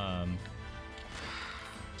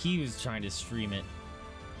 He was trying to stream it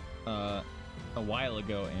a while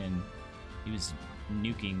ago, and he was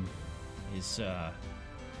nuking his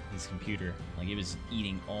computer. Like, it was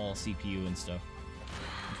eating all CPU and stuff,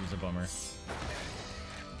 which was a bummer.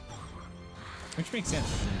 Which makes sense.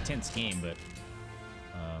 It's an intense game, but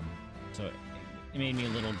so it made me a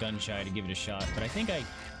little gun shy to give it a shot. But I think I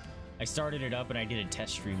started it up and I did a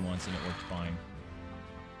test stream once and it worked fine.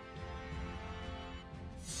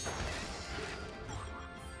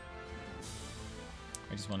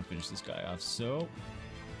 I just want to finish this guy off, so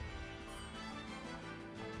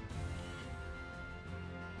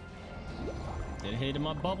did a hit in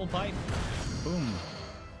my bubble pipe. Boom.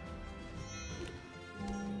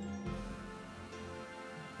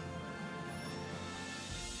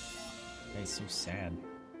 Guy's so sad.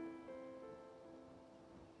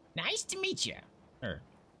 Nice to meet you.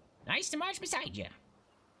 Nice to march beside you.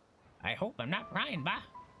 I hope I'm not prying, ba.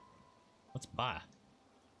 What's ba?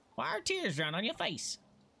 Why are tears round on your face?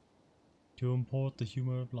 To import the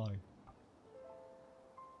humor of life.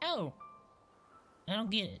 Oh. I don't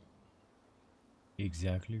get it.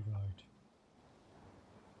 Exactly right.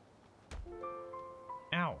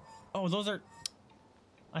 Ow. Oh, those are...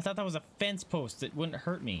 I thought that was a fence post that wouldn't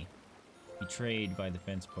hurt me. Betrayed by the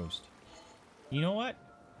fence post. You know what?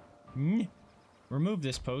 Remove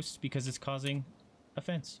this post because it's causing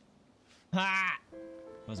offense. Ha!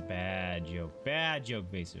 That was a bad joke. Bad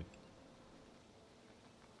joke, Vaesive.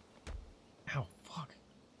 Ow, fuck.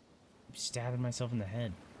 I'm stabbing myself in the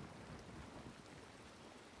head.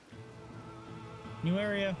 New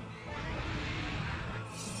area.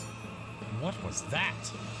 What was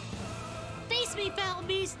that? Face me, foul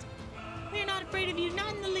beast! We're not afraid of you,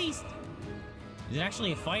 not in the least. Is it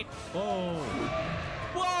actually a fight? Whoa.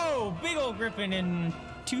 Whoa! Big old griffin and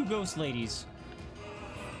two ghost ladies.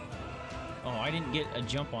 Oh, I didn't get a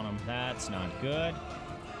jump on them. That's not good.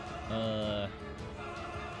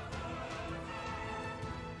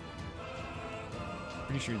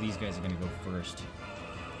 Pretty sure these guys are gonna go first.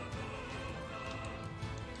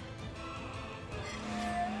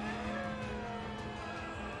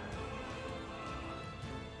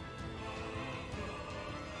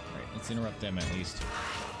 Alright, let's interrupt them at least.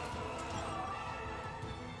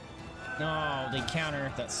 No, they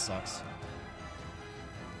counter. That sucks.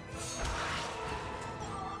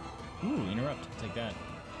 Ooh, interrupt. Take that.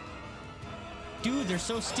 Dude, they're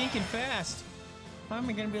so stinking fast. How am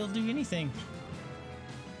I gonna be able to do anything?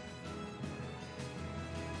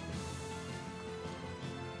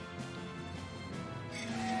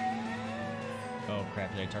 Oh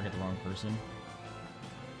crap, did I target the wrong person?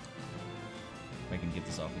 If I can get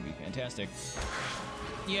this off, it'd be fantastic.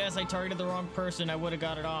 Yes, I targeted the wrong person. I would have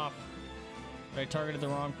got it off. But I targeted the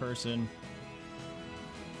wrong person.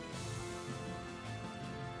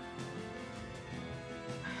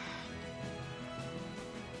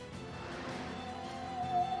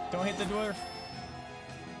 Don't hit the dwarf.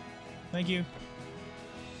 Thank you.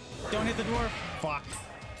 Don't hit the dwarf. Fuck.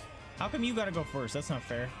 How come you gotta go first? That's not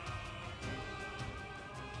fair.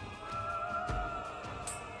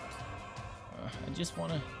 I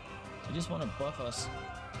just wanna buff us.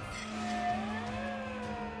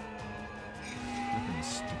 Griffin is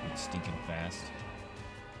stupid, stinking fast.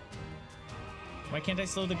 Why can't I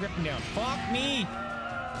slow the Griffin down? Fuck me!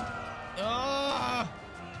 Ah!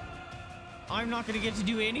 I'm not gonna get to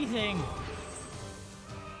do anything.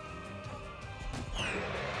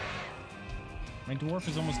 My dwarf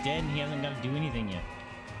is almost dead and he hasn't got to do anything yet.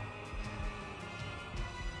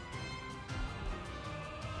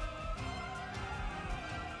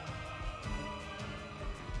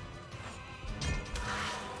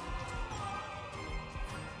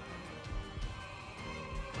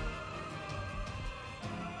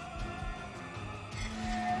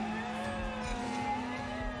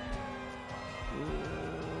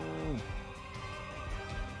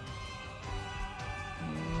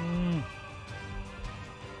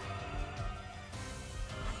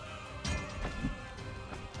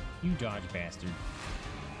 You dodge bastard.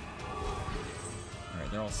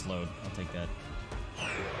 Alright, they're all slowed. I'll take that.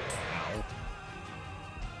 Ow.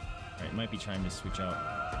 Alright, it might be time to switch out.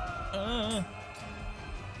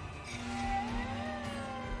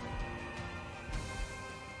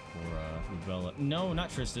 For Rubella. No, not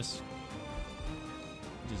Tristus.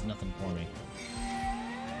 It does nothing for me.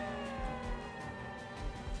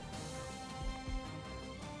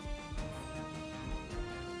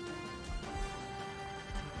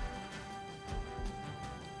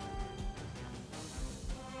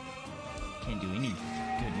 Can't do any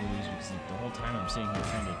good moves because the whole time I'm sitting here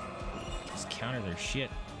trying to just counter their shit.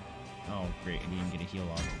 Oh, great. I didn't even get a heal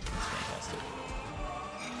off. That's fantastic.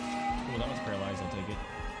 Oh, that one's paralyzed. I'll take it.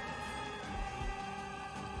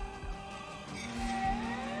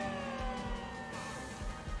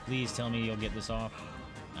 Please tell me you'll get this off.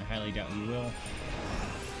 I highly doubt you will.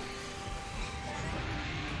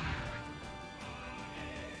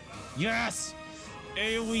 Yes!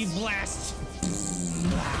 AoE blast!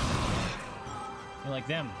 You're like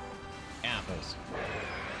them. Apples.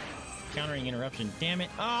 Countering interruption. Damn it.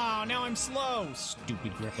 Oh, now I'm slow!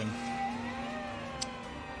 Stupid Griffin.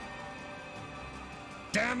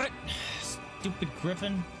 Damn it! Stupid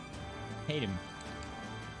Griffin. Hate him.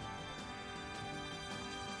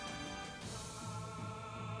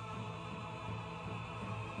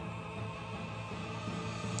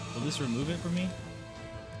 Will this remove it for me?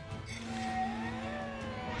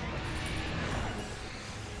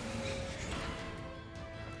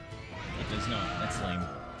 It does not. That's lame.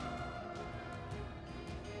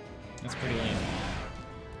 That's pretty lame.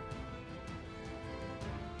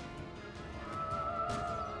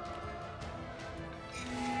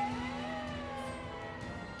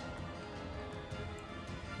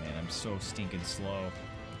 Man, I'm so stinking slow.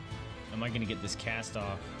 Am I gonna get this cast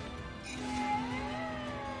off?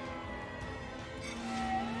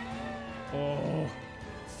 Oh,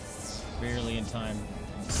 barely in time.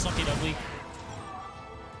 Suck it, ugly.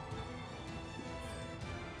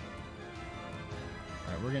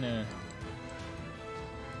 Alright, we're gonna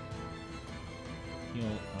heal.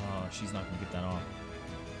 Oh, she's not gonna get that off.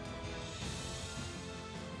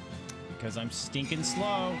 Because I'm stinking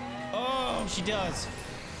slow. Oh, she does.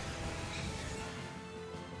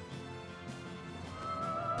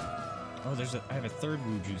 Oh, I have a third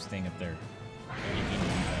Woo Juice thing up there. I didn't mean to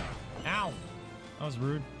do that. Ow! That was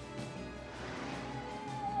rude.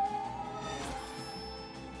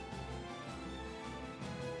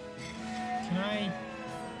 Can I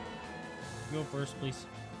go first, please?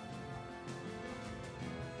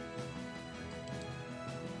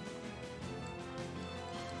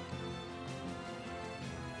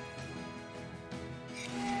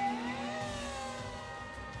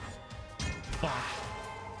 Fuck.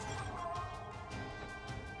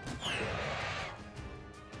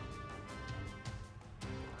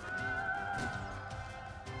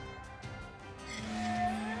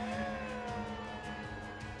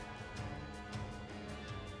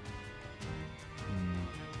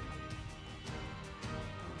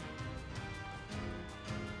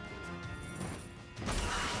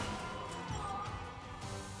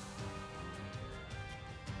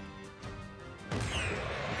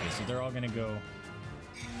 So they're all gonna go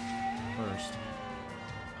first.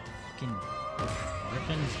 Oh, fucking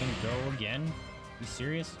Griffin's gonna go again? You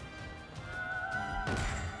serious? Alright,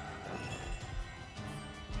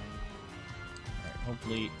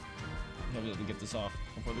 hopefully he'll be able to get this off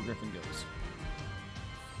before the Griffin goes.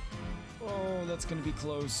 Oh, that's gonna be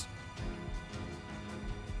close.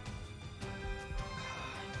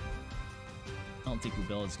 I don't think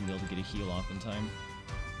Rubella's gonna be able to get a heal off in time.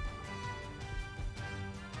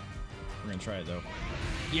 We're gonna try it though.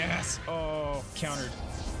 Yes! Oh, countered.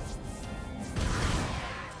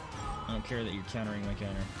 I don't care that you're countering my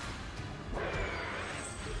counter.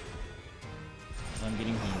 I'm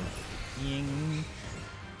getting healed. Ying.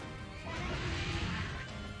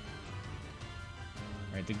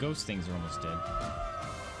 Alright, the ghost things are almost dead.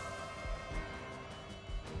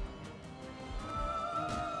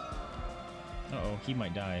 Uh-oh, he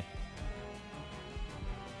might die.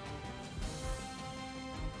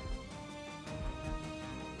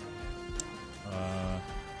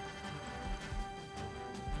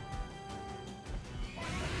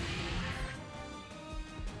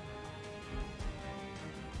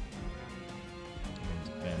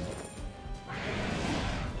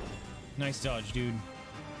 Nice dodge, dude.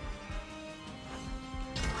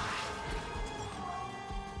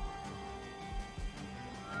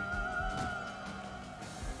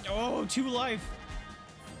 Oh, 2 life.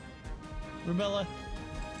 Rubella,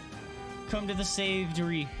 come to the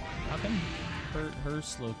savery. How come her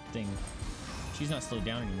slow thing She's not slowed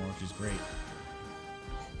down anymore, which is great.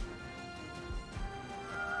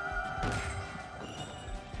 Uh-oh.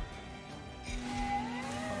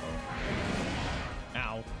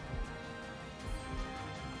 Ow.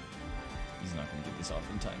 He's not gonna get this off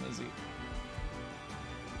in time, is he?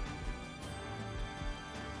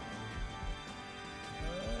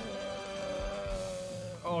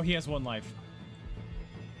 Oh, he has 1 life.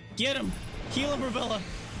 Get him! Heal him, Ravella!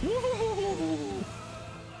 Woo-hoo-hoo-hoo-hoo.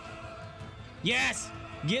 Yes!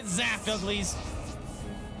 Get zapped, uglies!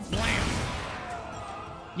 Blam!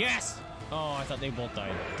 Yes! Oh, I thought they both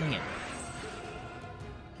died. Dang it.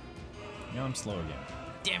 Now I'm slow again.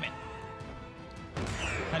 Damn it!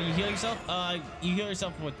 How do you heal yourself? You heal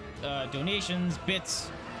yourself with donations,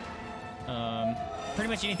 bits. Pretty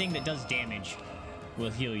much anything that does damage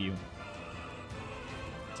will heal you.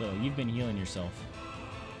 So you've been healing yourself.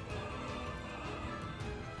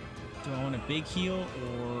 Do I want a big heal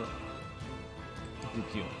or a group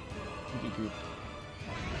heal? Big group.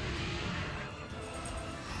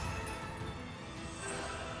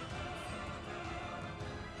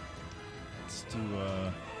 Let's do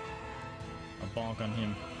a bonk on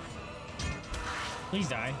him. Please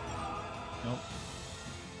die. Nope.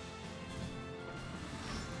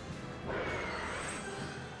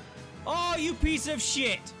 Oh, you piece of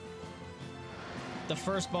shit! The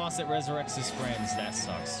first boss that resurrects his friends. That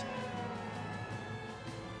sucks.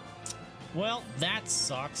 Well, that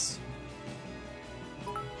sucks.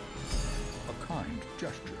 A kind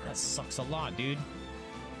gesture. That sucks a lot, dude.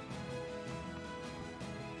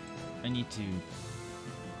 I need to...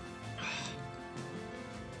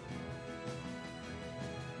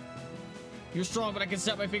 You're strong, but I can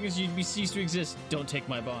snap my fingers and you'd cease to exist. Don't take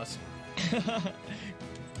my boss.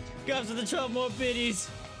 Comes with the 12 more biddies.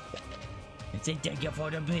 It's a thank you for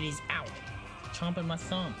the biddies. Ow. Chomping my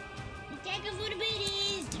thumb. Thank you for the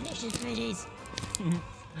biddies! Delicious biddies!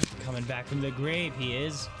 Coming back from the grave, he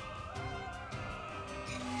is.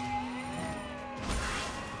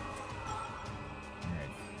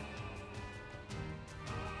 Alright.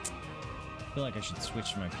 I feel like I should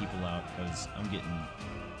switch my people out because I'm getting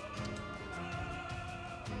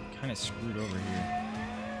kind of screwed over here.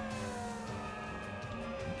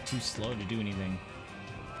 I'm too slow to do anything.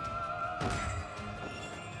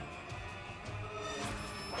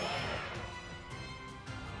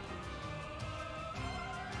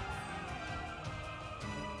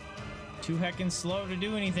 Too heckin' slow to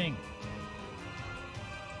do anything.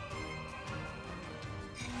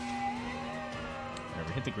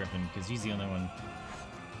 Whatever, hit the Griffin, because he's the only one.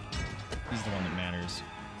 He's the one that matters.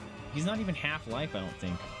 He's not even half life, I don't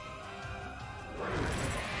think.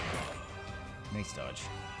 Nice dodge.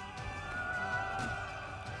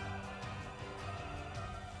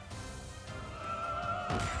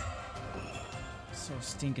 So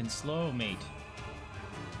stinking slow, mate.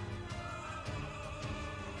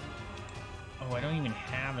 Oh, I don't even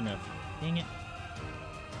have enough. Dang it.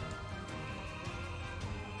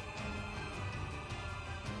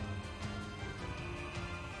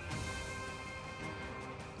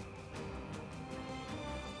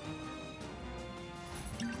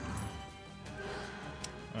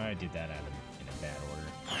 I did that out of in a bad order.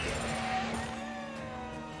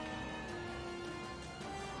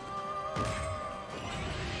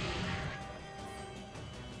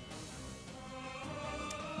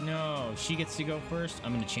 No, she gets to go first.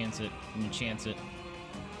 I'm gonna chance it. I'm gonna chance it.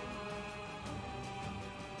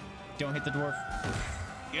 Don't hit the dwarf.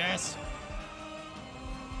 Yes!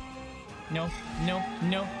 No, no,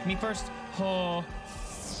 no. Me first. Oh,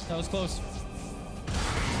 that was close.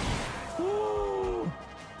 Woo!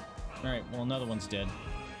 Alright, well, another one's dead.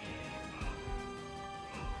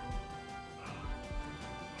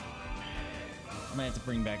 I might have to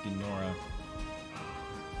bring back Nora.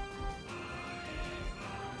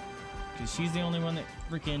 Because she's the only one that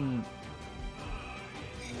freaking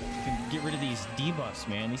can get rid of these debuffs,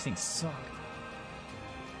 man. These things suck.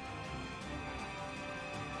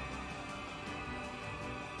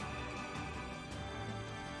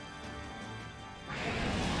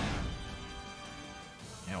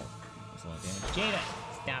 Ow. That's a lot of damage. Jada!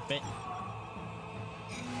 Stop it.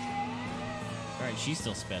 Alright, she's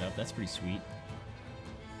still sped up. That's pretty sweet.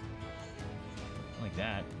 Like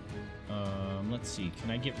that. Let's see.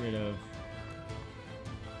 Can I get rid of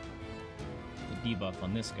the debuff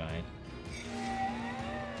on this guy?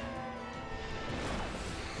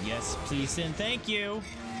 Yes, please and thank you.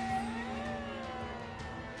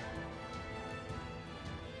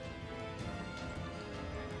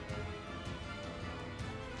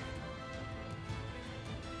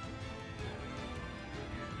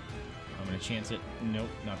 I'm gonna chance it. Nope,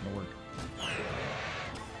 not gonna work.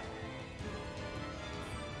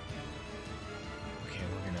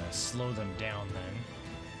 gonna slow them down then.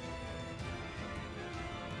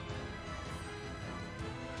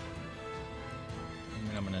 And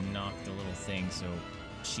then I'm gonna knock the little thing so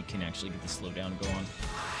she can actually get the slowdown go on.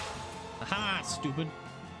 Aha! Stupid!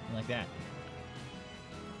 Like that.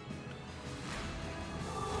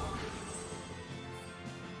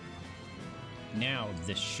 Now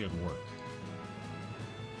this should work.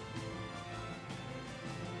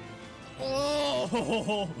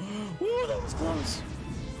 Oh! Ooh, that was close.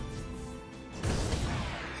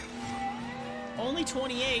 Only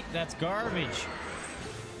 28. That's garbage.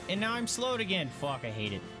 And now I'm slowed again. Fuck, I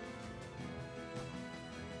hate it.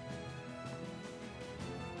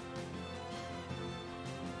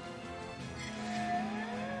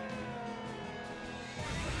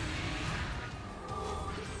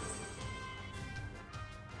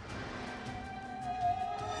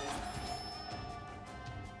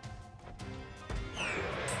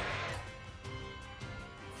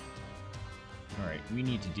 Alright, we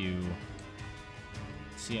need to do...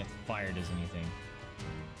 see if fire does anything.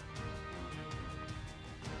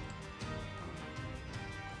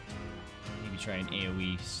 Maybe try an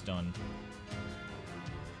AoE stun.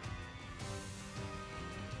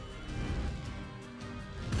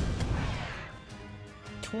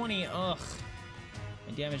 $20, ugh.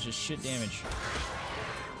 My damage is shit damage.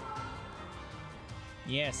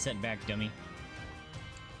 Yeah, setback, dummy.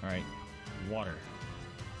 Alright, water.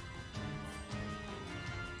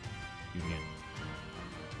 Do it again.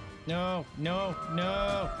 No, no,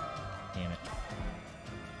 no! Damn it.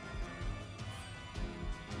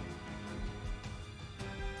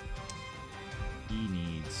 He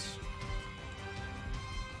needs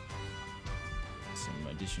some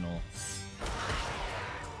additional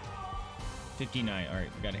 59.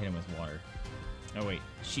 Alright, we gotta hit him with water. Oh wait,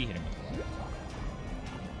 she hit him with water.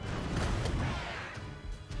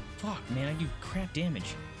 Fuck, man, I do crap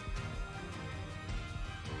damage.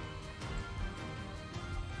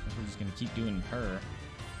 We're just gonna keep doing her.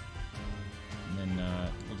 And then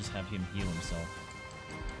we'll just have him heal himself.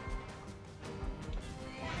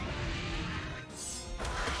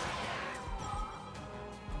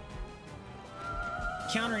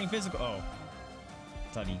 Countering physical. Oh.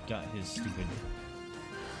 Thought he got his stupid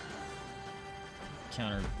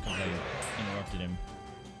counter because I interrupted him.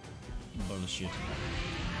 Bullshit.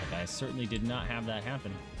 But I certainly did not have that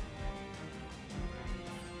happen.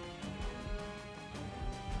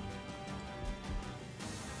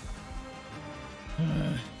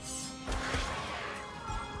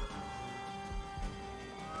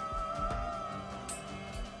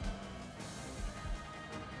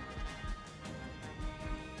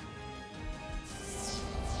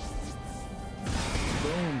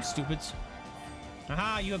 Boom, stupids.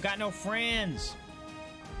 Aha, you have got no friends.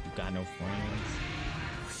 You got no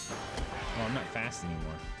friends. Oh, I'm not fast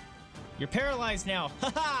anymore. You're paralyzed now.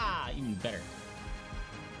 Haha, even better.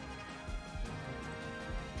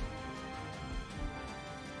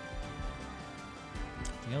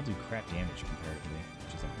 They'll do crap damage comparatively,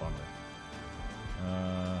 which is a bummer.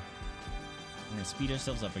 We're gonna speed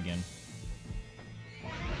ourselves up again.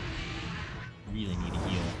 Really need a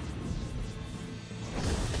heal.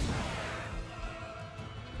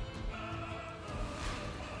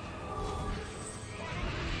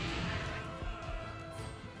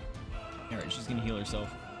 Alright, she's gonna heal herself.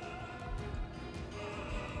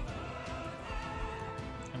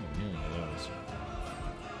 I have a million of those.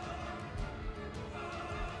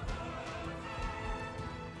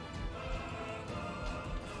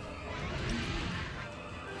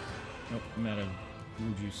 Nope, I'm out of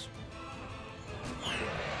blue juice.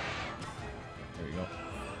 There we go.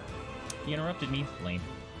 He interrupted me. Lame.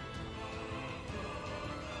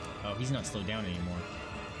 Oh, he's not slowed down anymore.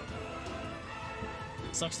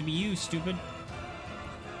 Sucks to be you, stupid.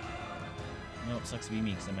 No, it sucks to be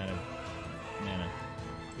me because I'm out of mana.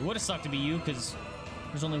 It would have sucked to be you because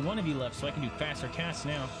there's only one of you left, so I can do faster casts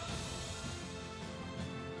now.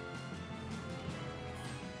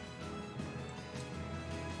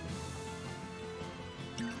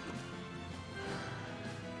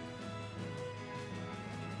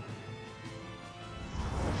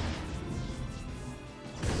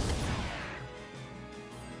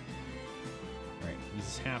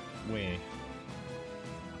 He's halfway.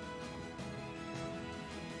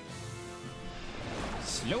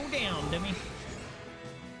 Slow down, dummy.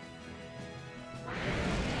 Alright,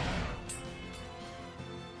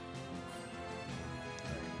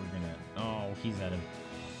 we're gonna... Oh, he's out of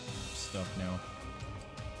stuff now.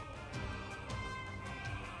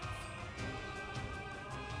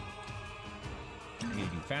 I gotta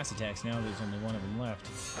do fast attacks now, there's only one of them left.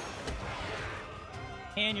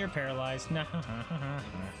 And you're paralyzed. Nah, ha, ha, ha, ha.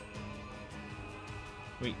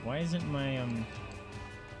 Wait, why isn't my,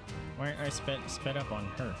 why aren't I sped up on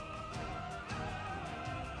her?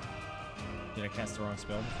 Did I cast the wrong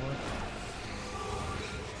spell before?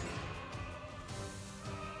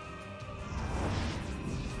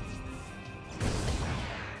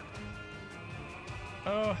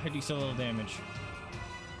 Oh, I do so little damage.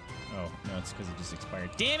 Oh, no, it's because it just expired.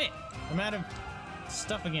 Damn it! I'm out of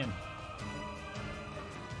stuff again.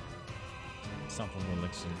 Something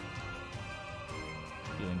elixir.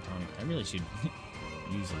 Healing tonic. I really should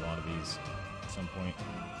use a lot of these at some point.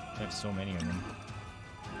 I have so many of them.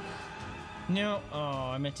 No, oh,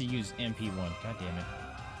 I meant to use MP1. God damn it.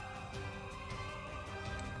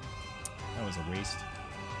 That was a waste.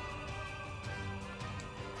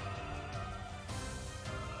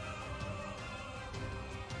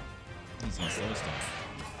 He's gonna slow us down.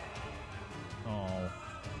 Oh.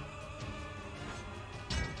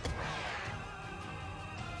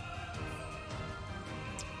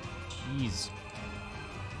 Jeez.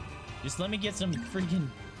 Just let me get some freaking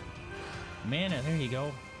mana. There you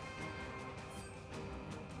go.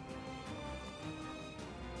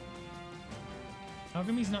 How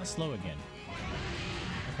come he's not slow again?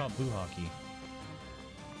 I call Boo Hockey.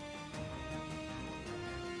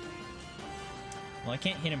 Well, I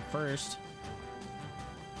can't hit him first,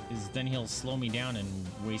 because then he'll slow me down and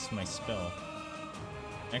waste my spell.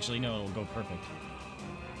 Actually, no, it'll go perfect.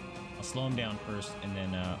 I'll slow him down first, and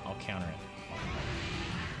then I'll counter it.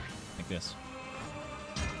 Like this.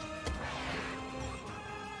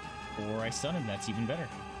 Or I stun him, that's even better.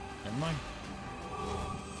 Never mind.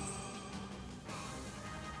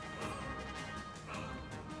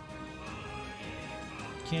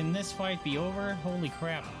 Can this fight be over? Holy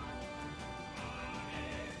crap.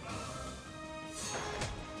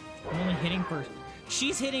 I'm only hitting for...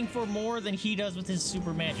 She's hitting for more than he does with his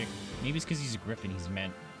super magic. Maybe it's because he's a griffin, he's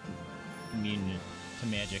immune to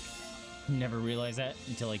magic. Never realized that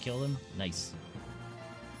until I killed him. Nice.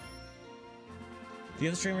 The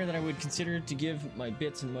other streamer that I would consider to give my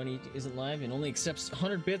bits and money isn't live and only accepts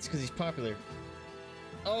 100 bits because he's popular.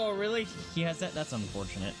 Oh, really? He has that? That's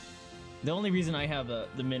unfortunate. The only reason I have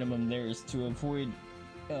the minimum there is to avoid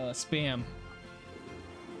spam.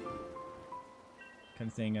 Kind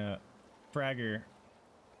of thing. Fragger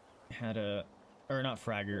had a... Or not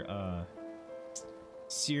Fragger,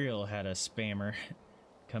 Serial had a spammer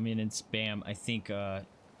come in and spam, I think,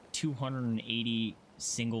 280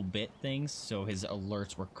 single bit things, so his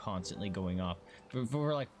alerts were constantly going off.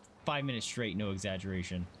 For like 5 minutes straight, no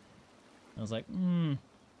exaggeration. I was like, I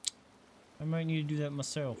might need to do that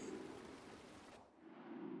myself.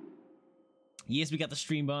 Yes, we got the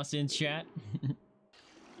stream boss in chat.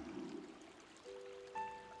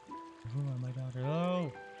 Oh, my daughter.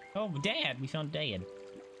 Oh. Oh, Dad. We found Dad.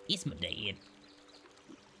 It's my dad.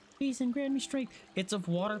 Please and grant me strength. It's a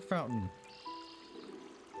water fountain.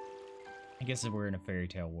 I guess if we're in a fairy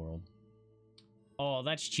tale world. Oh,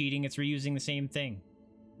 that's cheating. It's reusing the same thing.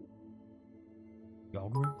 Your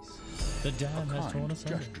Grace, the dam has torn us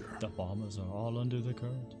out. The farmers are all under the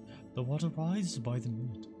current. The water rises by the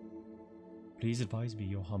minute. Please advise me,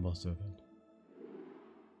 your humble servant.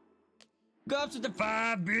 Go up to the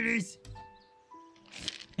fire, beauties!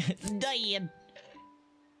 Dying.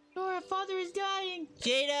 Your father is dying.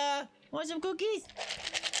 Jada, Want some cookies?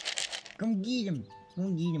 come get him.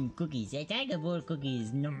 Come get him cookies. I got more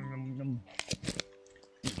cookies. Nom nom nom.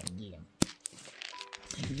 Get him, get him.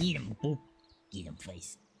 Get him, boop. Get him,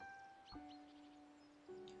 face.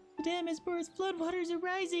 The dam has burst. Floodwaters are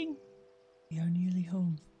rising. We are nearly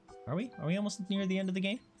home. Are we? Are we almost near the end of the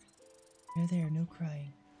game? There, no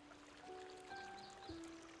crying.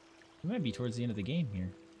 We might be towards the end of the game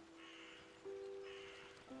here.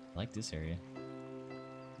 I like this area.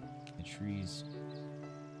 The trees.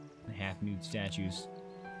 The half-nude statues.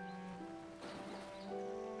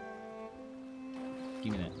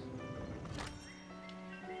 Give me that.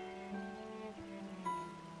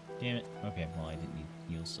 Damn it. Okay, well I didn't need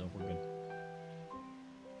heals, so we're good.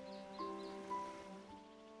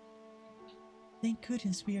 Thank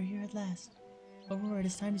goodness we are here at last. Aurora, it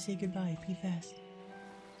is time to say goodbye. Be fast.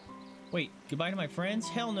 Wait, goodbye to my friends?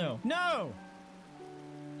 Hell no. No!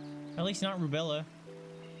 At least not Rubella.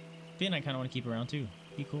 Finn I kinda wanna keep around too.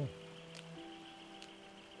 Be cool.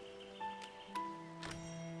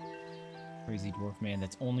 Crazy dwarf man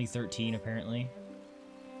that's only 13 apparently.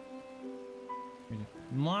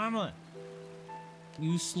 Mama!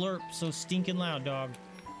 You slurp so stinking loud, dog.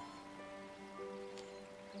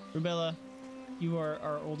 Rubella, you are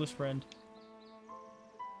our oldest friend.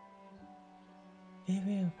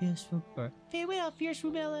 Farewell, fierce Rubella. Farewell, fierce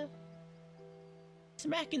Rubella.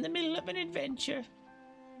 Smack in the middle of an adventure.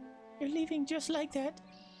 You're leaving just like that?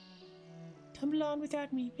 Tumble on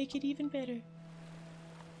without me. Make it even better.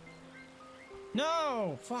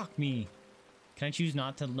 No! Fuck me. Can I choose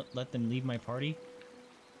not to let them leave my party?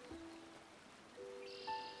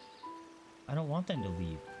 I don't want them to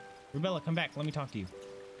leave. Rubella, come back. Let me talk to you.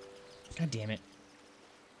 God damn it.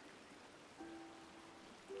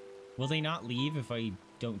 Will they not leave if I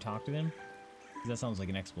don't talk to them? 'Cause that sounds like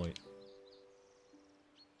an exploit.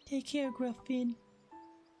 Take care, Gruffin.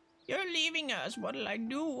 You're leaving us. What'll I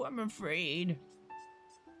do? I'm afraid.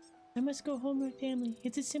 I must go home with family.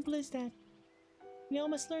 It's as simple as that. We all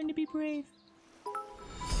must learn to be brave.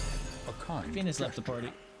 A kind Finn has left the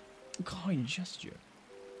party. Kind gesture.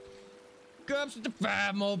 Grubs with the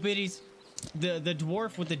 5 more biddies. The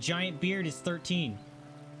dwarf with the giant beard is 13.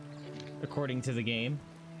 According to the game.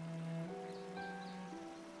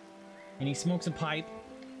 And he smokes a pipe.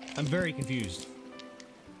 I'm very confused.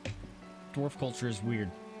 Dwarf culture is weird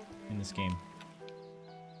in this game.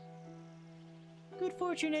 Good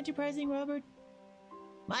fortune, enterprising Robert.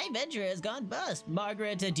 My venture has gone bust.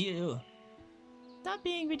 Margaret, adieu. Stop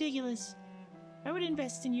being ridiculous. I would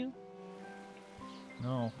invest in you.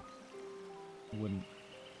 No. I wouldn't.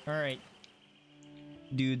 Alright.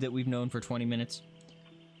 Dude that we've known for 20 minutes.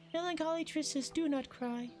 Melancholy Tristis, do not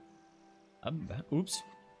cry. Oops.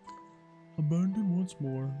 Abandoned once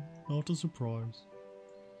more. Not a surprise.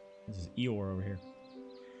 This is Eeyore over here.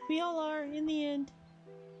 We all are, in the end.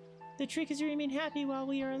 The trick is to remain happy while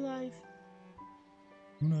we are alive.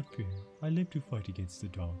 Do not fear. I live to fight against the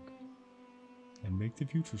dark. And make the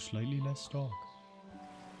future slightly less dark.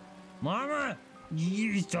 Mama!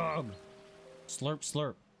 Yeez, dog! Slurp,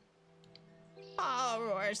 slurp. Oh,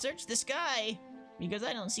 Roar, search the sky. Because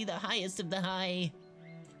I don't see the highest of the high.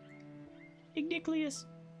 Igniclius,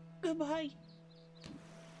 goodbye.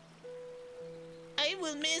 I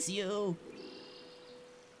will miss you.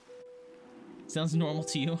 Sounds normal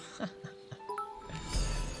to you.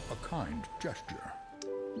 A kind gesture.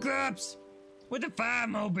 Grubs! With the 5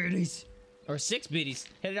 more biddies. Or 6 biddies.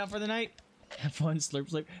 Headed out for the night. Have fun, slurp,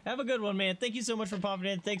 slurp. Have a good one, man. Thank you so much for popping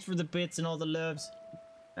in. Thanks for the bits and all the loves.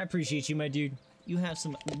 I appreciate you, my dude. You have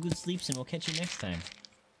some good sleeps, and we'll catch you next time.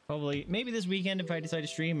 Probably, maybe this weekend if I decide to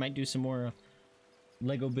stream. Might do some more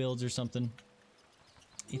Lego builds or something.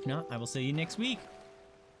 If not, I will see you next week.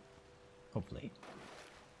 Hopefully.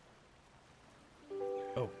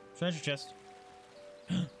 Oh, treasure chest.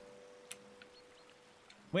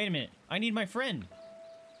 Wait a minute. I need my friend.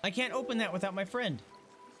 I can't open that without my friend.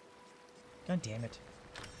 God damn it.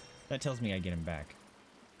 That tells me I get him back.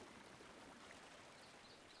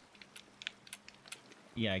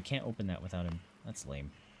 Yeah, I can't open that without him. That's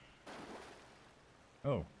lame.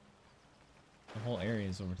 Oh. The whole area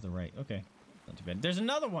is over to the right. Okay. Not too bad. There's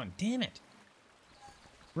another one! Damn it!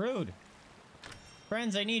 Rude.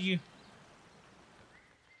 Friends, I need you.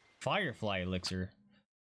 Firefly elixir.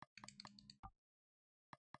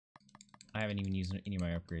 I haven't even used any of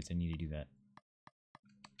my upgrades. I need to do that.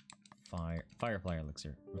 Firefly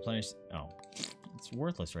elixir. Replenish. Oh. It's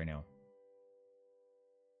worthless right now.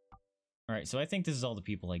 Alright, so I think this is all the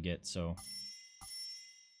people I get, so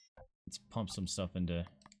let's pump some stuff into...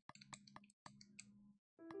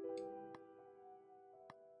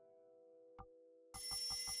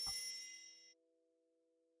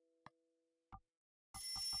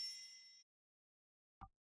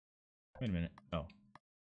 Wait a minute. Oh.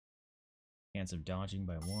 Chance of dodging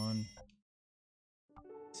by 1.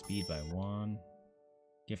 Speed by 1.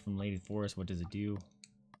 Gift from Lady Forest, what does it do?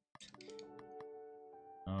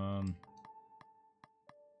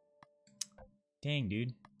 Dang,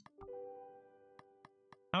 dude.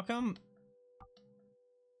 How come?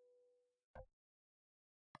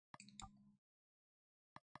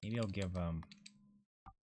 Maybe I'll give,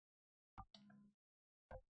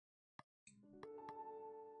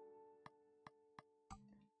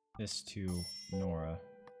 this to Nora.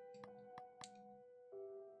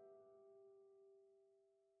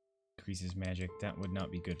 Increases magic. That would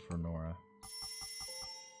not be good for Nora.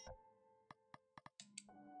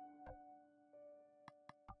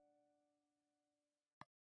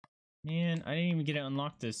 Man, I didn't even get to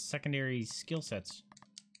unlock the secondary skill sets.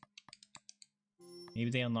 Maybe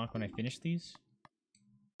they unlock when I finish these?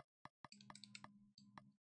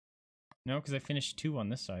 No, because I finished 2 on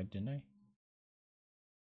this side, didn't I?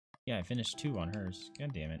 Yeah, I finished 2 on hers.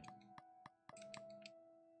 God damn it.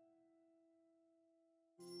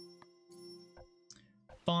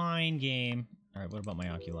 Fine game. Alright, what about my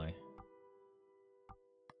oculi?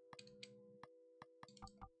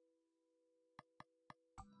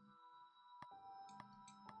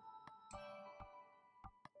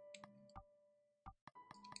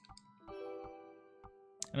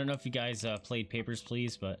 I don't know if you guys played Papers,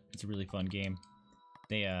 Please, but it's a really fun game.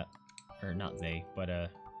 They, or not they, but a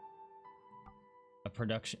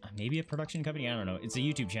production, maybe a production company? I don't know. It's a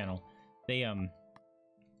YouTube channel. They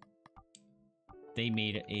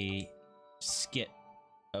made a skit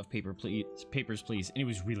of Papers, Please, and it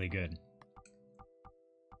was really good.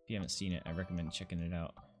 If you haven't seen it, I recommend checking it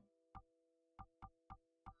out.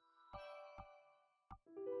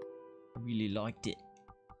 I really liked it.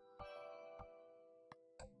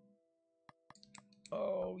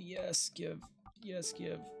 Oh, yes, give. Yes,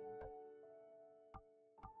 give.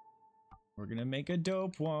 We're gonna make a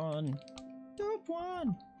dope one. Dope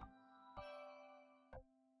one!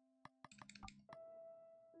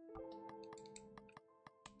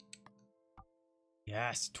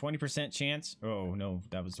 Yes, 20% chance. Oh, no,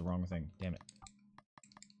 that was the wrong thing. Damn it.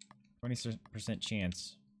 20%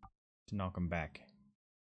 chance to knock him back.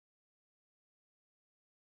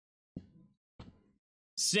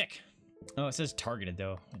 Sick! Oh, it says targeted,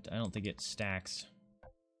 though. I don't think it stacks.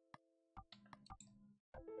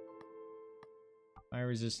 Fire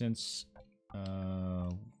resistance.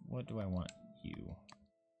 What do I want? You.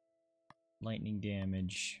 Lightning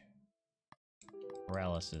damage.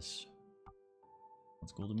 Paralysis.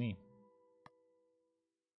 That's cool to me.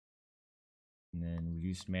 And then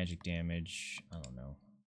reduce magic damage. I don't know.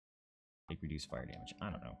 Take reduce fire damage. I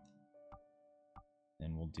don't know.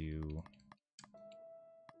 Then we'll do...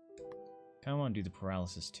 Kinda wanna do the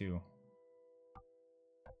paralysis too.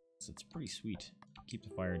 So it's pretty sweet. Keep the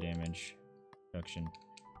fire damage reduction.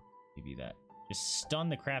 Maybe that. Just stun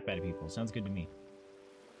the crap out of people. Sounds good to me.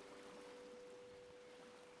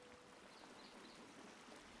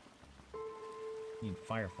 Need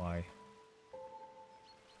Firefly.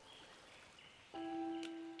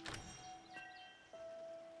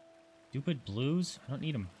 Stupid blues? I don't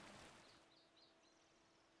need them.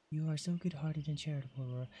 You are so good-hearted and charitable,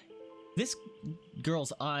 Aurora. This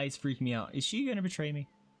girl's eyes freak me out. Is she gonna betray me?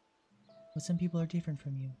 But some people are different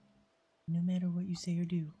from you. No matter what you say or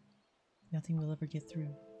do, nothing will ever get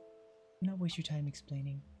through. Do not waste your time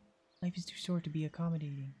explaining. Life is too short to be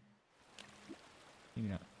accommodating. Maybe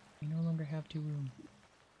not. We no longer have to roam.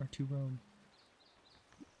 Or to roam.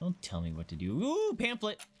 Don't tell me what to do. Ooh,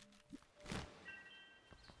 pamphlet!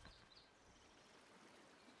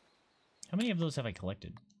 How many of those have I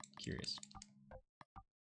collected? Curious.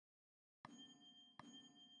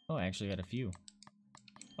 Oh, I actually got a few.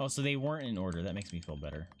 Oh, so they weren't in order. That makes me feel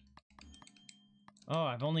better. Oh,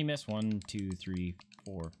 I've only missed 1, 2, 3,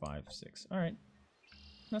 4, 5, 6. Alright.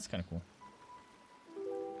 That's kind of cool.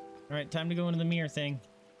 Alright, time to go into the mirror thing.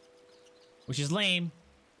 Which is lame.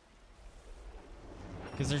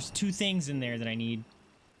 Because there's 2 things in there that I need.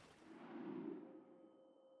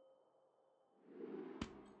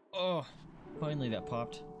 Oh, finally that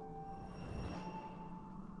popped.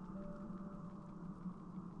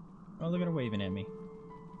 Oh, look at her waving at me.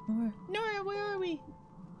 Nora, where are we?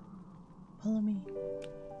 Follow me.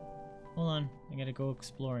 Hold on, I gotta go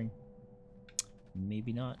exploring.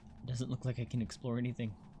 Maybe not. Doesn't look like I can explore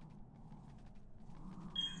anything.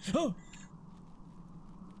 Oh!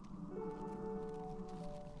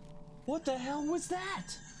 What the hell was that?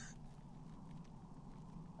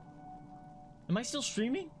 Am I still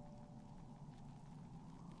streaming?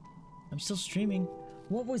 I'm still streaming.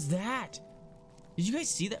 What was that? Did you guys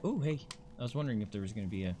see that? Oh, hey. I was wondering if there was gonna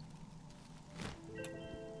be a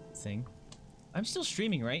thing. I'm still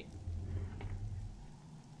streaming, right?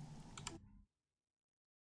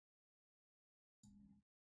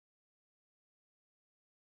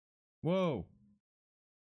 Whoa.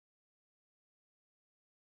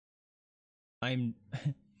 I'm...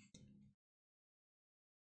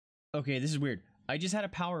 Okay, this is weird. I just had a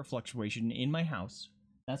power fluctuation in my house.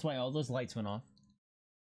 That's why all those lights went off.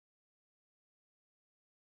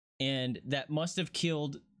 And that must have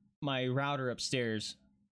killed my router upstairs.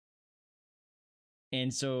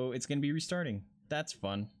 And so it's going to be restarting. That's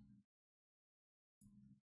fun.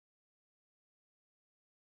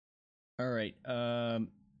 All right. I'm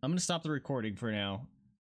going to stop the recording for now.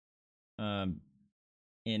 And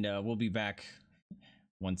we'll be back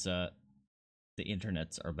once the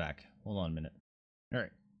internets are back. Hold on a minute. All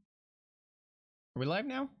right. Are we live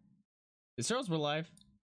now? It shows we're live.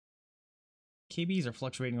 KBs are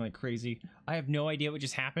fluctuating like crazy. I have no idea what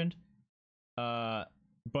just happened. But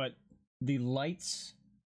the lights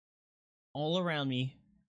all around me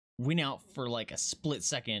went out for like a split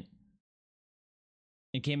second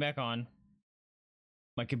and came back on.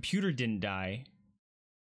 My computer didn't die.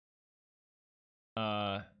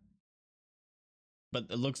 But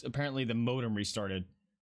it looks, apparently the modem restarted.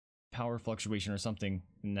 power fluctuation or something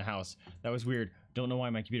in the house. That was weird. Don't know why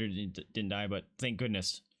my computer didn't die, but thank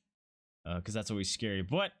goodness. Because that's always scary.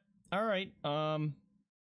 But, alright, I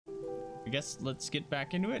guess let's get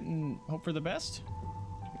back into it and hope for the best.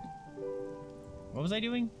 What was I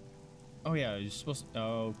doing? Oh yeah, I was supposed to...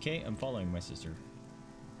 Okay, I'm following my sister.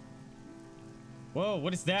 Whoa,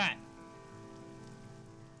 what is that?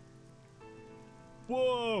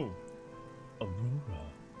 Whoa! Aurora,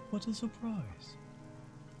 what a surprise.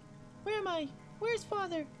 Where am I? Where's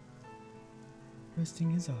father?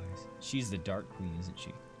 Resting his eyes. She's the Dark Queen, isn't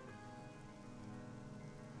she?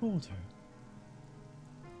 Hold her.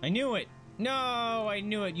 I knew it! No, I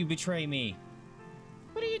knew it, you betray me.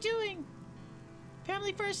 What are you doing?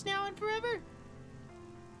 Family first now and forever?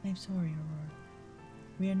 I'm sorry, Aurora.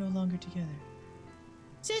 We are no longer together.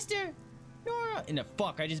 Sister! Nora! And the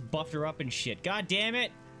fuck, I just buffed her up and shit. God damn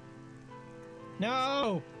it!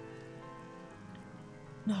 No!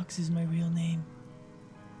 Nox is my real name.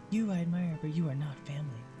 You I admire, but you are not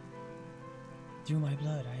family. Through my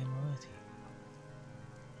blood, I am royalty.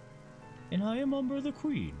 And I am Umber the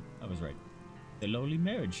Queen. I was right. The lowly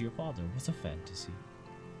marriage to your father was a fantasy.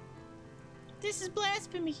 This is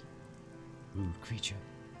blasphemy. Rude creature.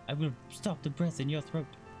 I will stop the breath in your throat.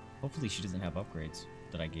 Hopefully she doesn't have upgrades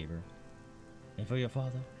that I gave her. And for your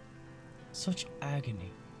father, such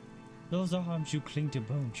agony. Those arms you cling to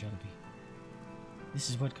bone shall be. This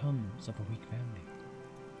is what comes of a weak family.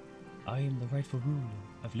 I am the rightful ruler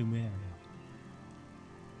of Lumeria.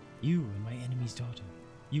 You are my enemy's daughter.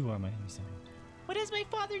 You are my enemy's daughter. What has my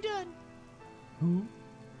father done? Who?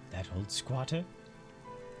 That old squatter?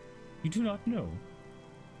 You do not know?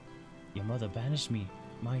 Your mother banished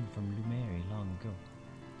mine from Lumeria long ago.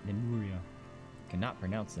 Lemuria. Cannot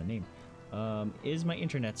pronounce the name. Is my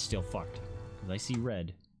internet still fucked? Because I see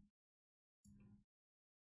red.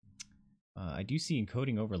 I do see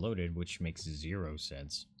encoding overloaded, which makes 0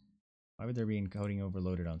 sense. Why would there be encoding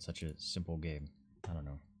overloaded on such a simple game? I don't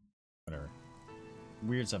know. Whatever.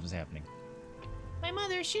 Weird stuff is happening. My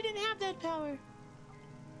mother, she didn't have that power.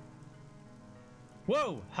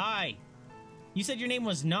 Whoa! Hi! You said your name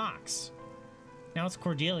was Nox. Now it's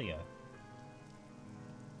Cordelia.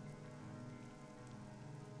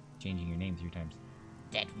 Changing your name 3 times.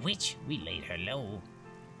 That witch, we laid her low.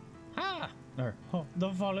 Ha!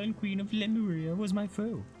 The fallen queen of Lemuria was my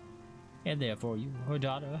foe. And therefore you, her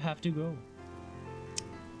daughter, have to go.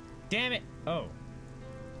 Damn it! Oh.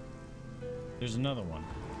 There's another one.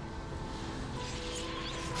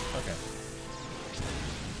 Okay.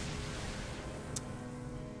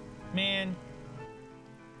 Man.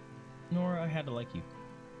 Nora, I had to like you.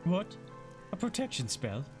 What? A protection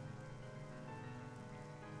spell?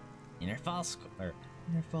 In her false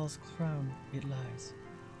crown, it lies.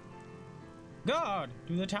 Guard!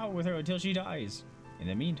 Do the tower with her until she dies. In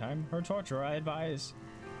the meantime, her torture I advise.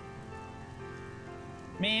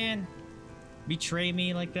 Man. Betray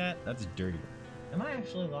me like that? That's dirty. Am I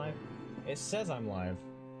actually live? It says I'm live.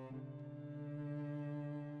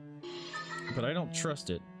 But I don't trust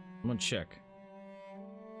it. I'm gonna check.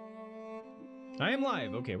 I am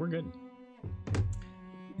live. Okay, we're good.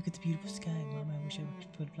 Look at the beautiful sky, Mom. I wish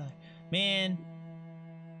I could fly. Man.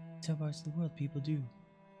 Some parts of the world people do.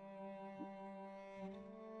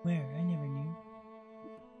 Where? I never knew.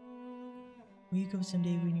 Will you go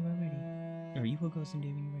someday when you are ready? Or you will go someday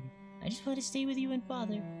when you're ready. I just want to stay with you and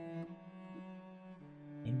Father.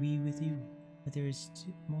 And we with you. But there is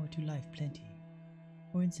more to life, plenty.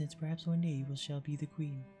 For instance, perhaps one day you shall be the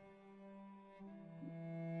queen.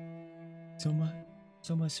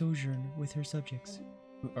 Soma sojourn with her subjects.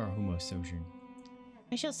 Who must sojourn?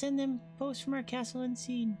 I shall send them posts from our castle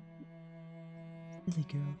unseen. Silly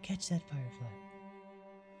girl, catch that firefly.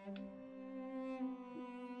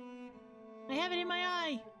 I have it in my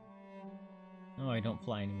eye! Oh, I don't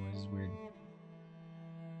fly anymore. This is weird.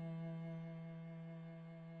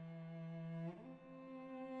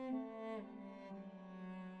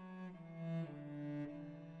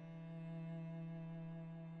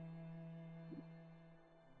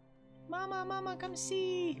 Mama, come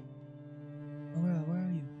see! Aurora, where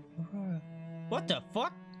are you? Aurora. What the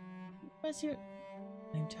fuck? What's your...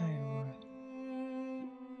 I'm tired, Aurora.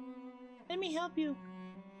 Let me help you.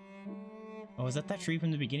 Oh, is that tree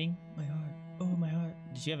from the beginning? My heart. Oh, my heart.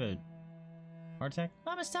 Did she have a heart attack?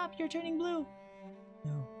 Mama, stop! You're turning blue!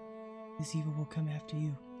 No. This evil will come after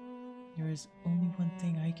you. There is only one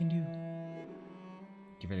thing I can do.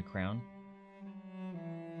 Give her the crown?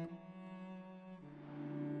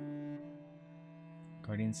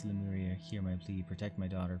 Guardians of Lemuria, hear my plea. Protect my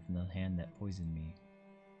daughter from the hand that poisoned me.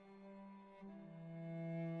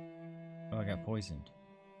 Oh, I got poisoned.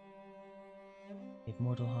 If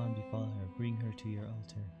mortal harm befall her, bring her to your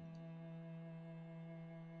altar.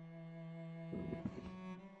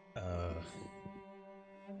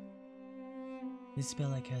 This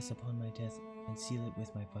spell I cast upon my death and seal it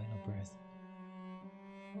with my final breath.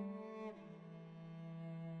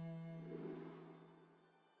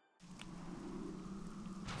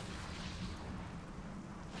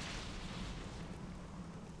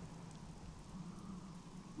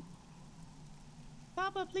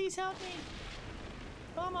 Papa, please help me.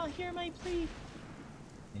 Mama, hear my plea.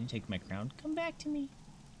 Can you take my crown? Come back to me.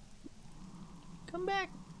 Come back.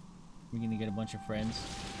 We're gonna get a bunch of friends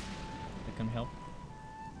that come help.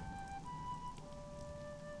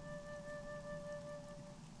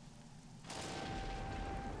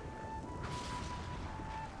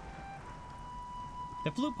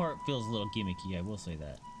 The flute part feels a little gimmicky, I will say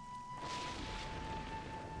that.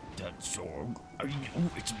 That song, I know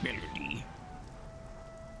its melody.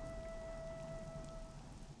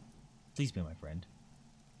 Please be my friend.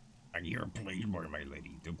 And you're played by my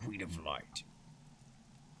lady, the Queen of Light.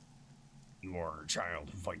 You are a child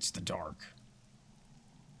who fights the dark.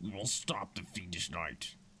 You will stop the fiendish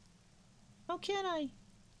night. How can I?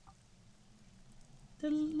 The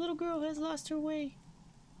little girl has lost her way.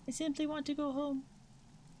 I simply want to go home.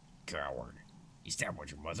 Coward. Is that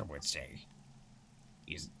what your mother would say?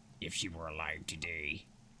 If she were alive today,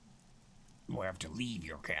 you will have to leave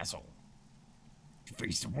your castle to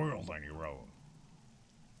face the world on your own.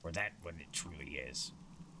 For that what it truly is,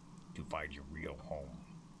 to find your real home.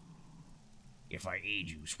 If I aid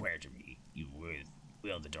you, swear to me, you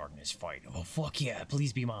will the darkness fight. Oh fuck yeah,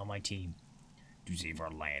 please be on my team. To save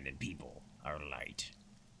our land and people, our light.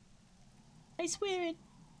 I swear it.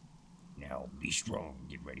 Now be strong,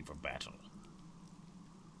 get ready for battle.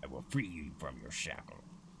 I will free you from your shackle.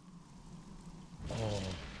 Oh.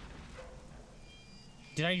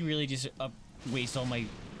 Did I really just waste all my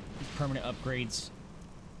permanent upgrades?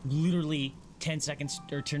 Literally 10 seconds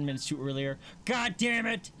or 10 minutes too earlier. God damn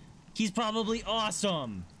it! He's probably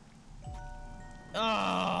awesome! Oh,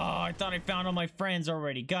 I thought I found all my friends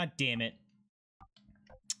already. God damn it.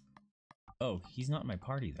 Oh, he's not in my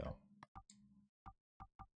party though.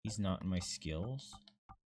 He's not in my skills.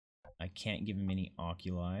 I can't give him any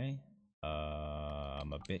oculi.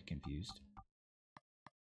 I'm a bit confused.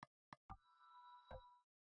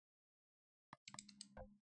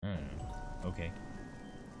 I don't know. Okay.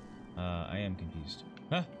 I am confused.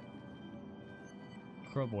 Ah!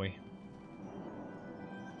 Crow boy.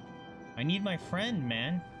 I need my friend,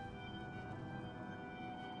 man.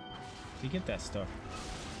 To get that stuff.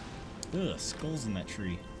 Ugh, skulls in that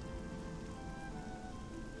tree.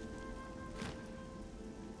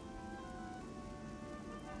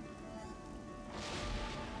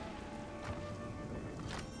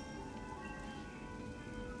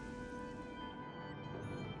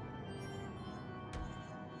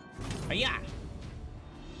 Yeah.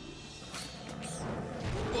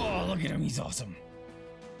 Oh, look at him. He's awesome.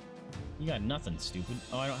 You got nothing, stupid.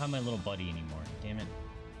 Oh, I don't have my little buddy anymore. Damn it.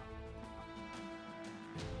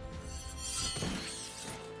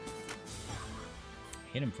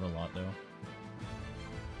 Hit him for a lot, though.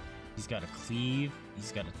 He's got a cleave.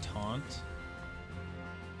 He's got a taunt.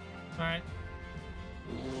 Alright.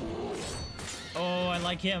 Oh, I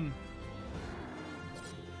like him.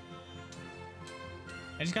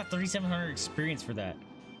 I just got 3,700 experience for that.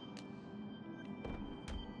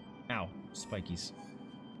 Ow. Spikies.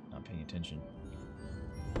 Not paying attention.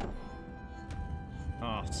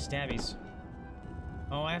 Oh, stabbies.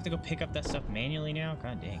 Oh, I have to go pick up that stuff manually now?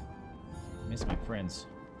 God dang. I miss my friends.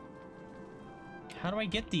 How do I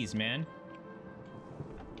get these, man?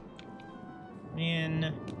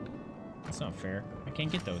 Man. That's not fair. I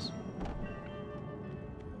can't get those.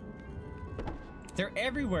 They're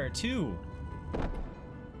everywhere, too.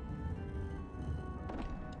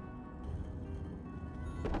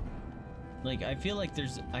 Like, I feel like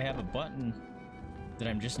I have a button that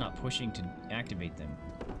I'm just not pushing to activate them.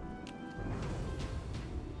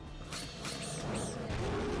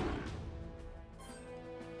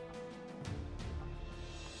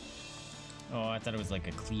 Oh, I thought it was like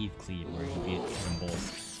a cleave where you could be them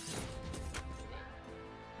both.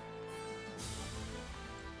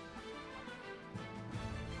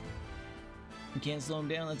 You can't slow him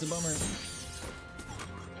down, that's a bummer.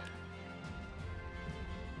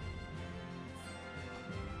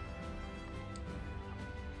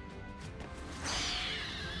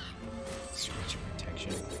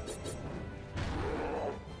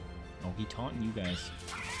 Taunting you guys.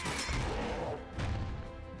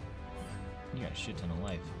 You got a shit ton of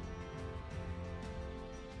life.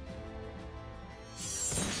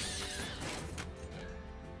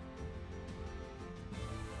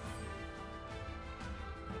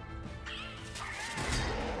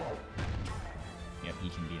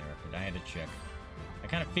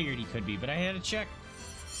 kind of figured he could be, but I had to check.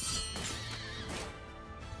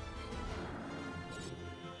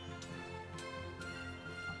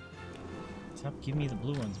 Stop giving me the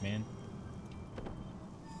blue ones, man.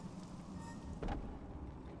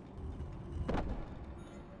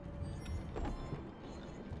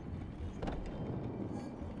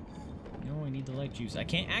 No, I need the light juice. I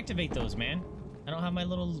can't activate those, man. I don't have my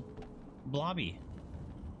little blobby.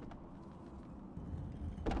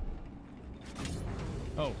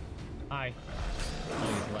 Oh, hi.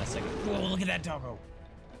 Oh, the last second. Whoa, look at that doggo.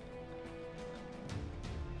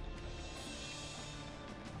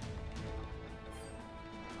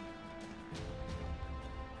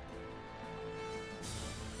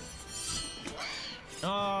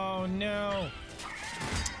 Oh no!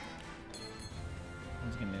 I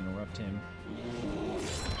was gonna interrupt him.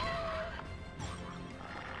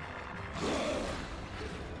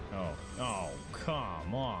 Oh,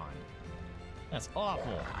 come on. That's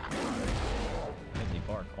awful. Deadly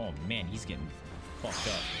bark. Oh man, he's getting fucked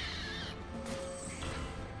up.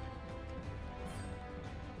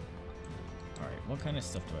 Alright, what kind of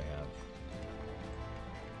stuff do I have?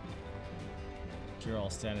 Cure all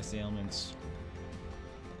status ailments.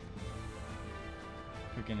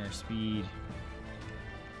 Quicken our speed.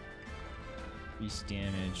 Increase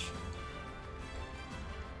damage.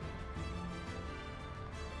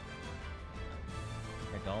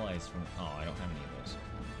 Protect all eyes from. Oh, I don't have any of those.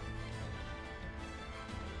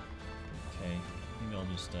 Okay, maybe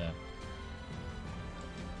I'll just an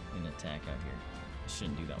attack out here. I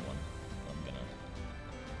shouldn't do that one. I'm gonna.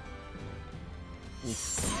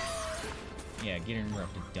 Oof. Yeah, get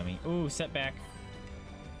interrupted, dummy. Ooh, setback.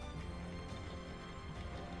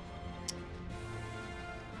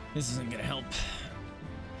 This isn't gonna help.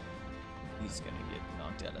 He's gonna get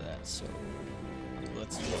knocked out of that, so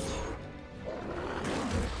let's do it.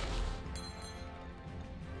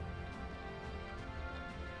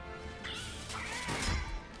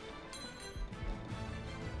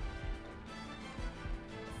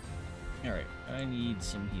 Alright, I need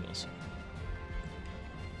some heals.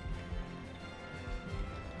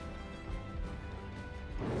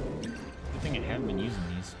 Good thing I haven't been using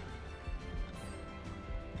these.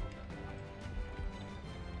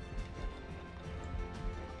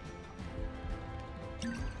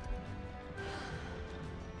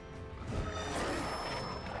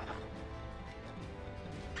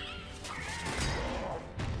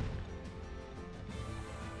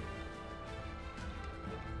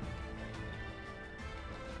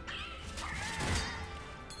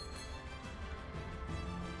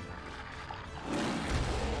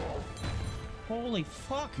 Holy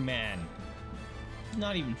fuck, man. It's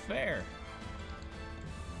not even fair.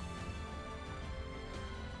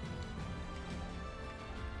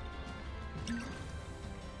 Get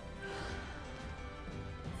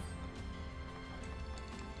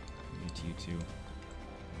to you two.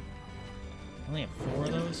 I only have 4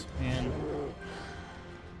 of those? Man.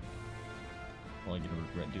 Probably gonna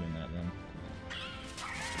regret doing that then.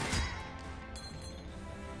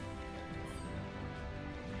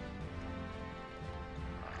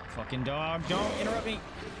 Fucking dog, don't interrupt me.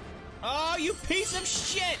 Oh, you piece of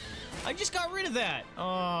shit! I just got rid of that.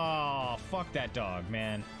 Oh, fuck that dog,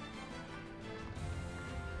 man.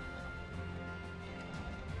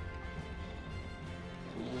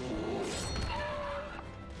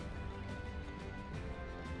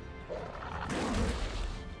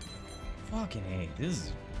 Fucking A, this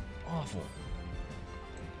is awful.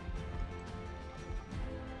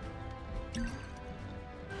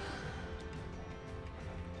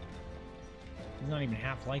 He's not even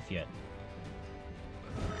half-life yet.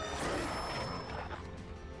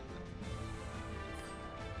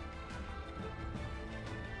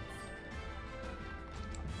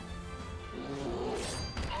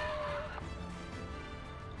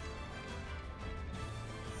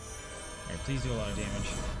 Alright, please do a lot of damage.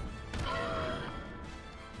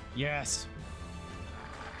 Yes!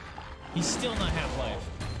 He's still not half-life.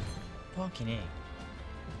 Fucking A.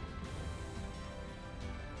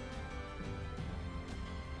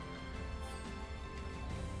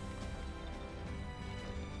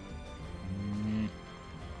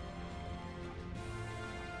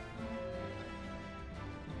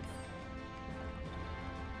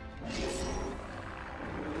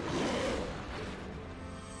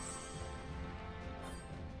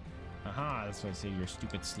 Aha, that's why I say you're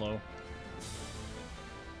stupid slow.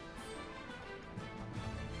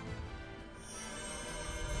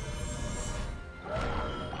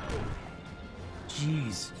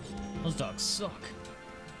 Jeez, those dogs suck.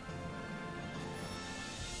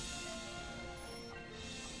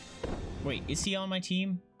 Wait, is he on my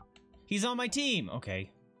team? He's on my team!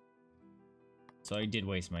 Okay. So I did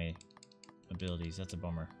waste my abilities. That's a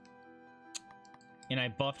bummer. And I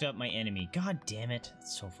buffed up my enemy. God damn it.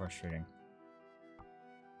 It's so frustrating.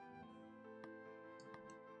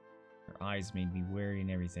 Her eyes made me wary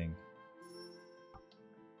and everything.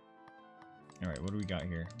 Alright, what do we got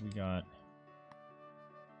here? We got...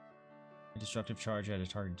 A destructive charge at a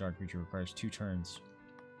target dark creature requires 2 turns.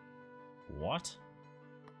 What?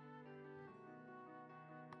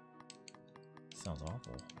 Sounds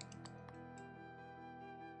awful.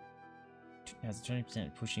 Has a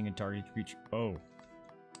 20% pushing a target creature. Oh.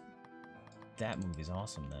 That move is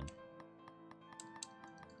awesome then.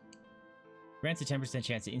 Grants a 10%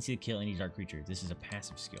 chance to instantly kill any dark creature. This is a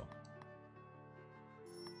passive skill.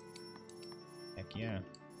 Heck yeah.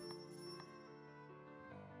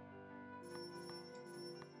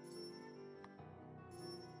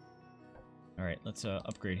 Alright, let's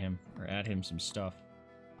upgrade him, or add him some stuff.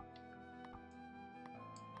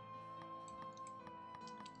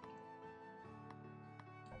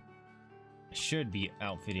 I should be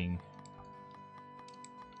outfitting...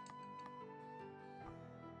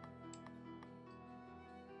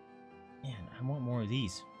 Man, I want more of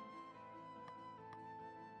these.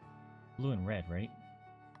 Blue and red, right?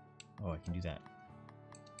 Oh, I can do that.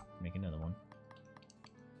 Make another one.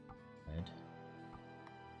 Red.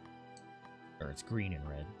 Or it's green and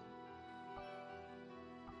red.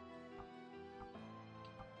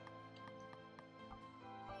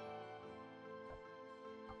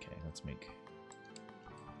 Okay, let's make...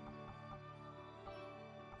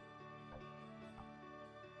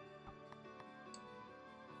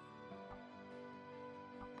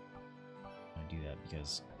 I do that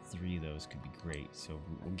because 3 of those could be great, so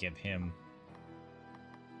we'll give him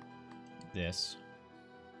this.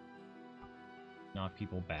 Knock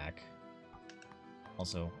people back.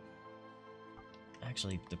 Also,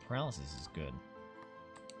 actually, the paralysis is good.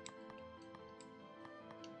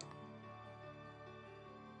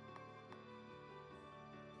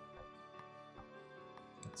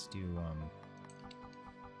 Let's do,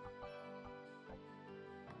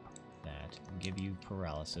 that. We'll give you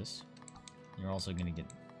paralysis. You're also going to get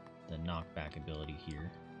the knockback ability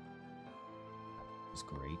here. That's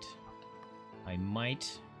great. I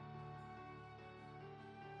might...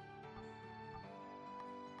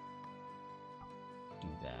 do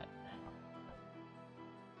that.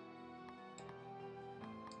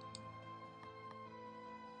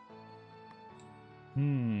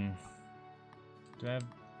 Do I have...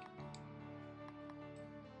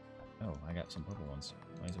 Oh, I got some purple ones.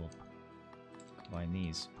 Might as well combine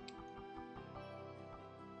these.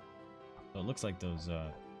 So it looks like those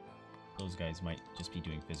guys might just be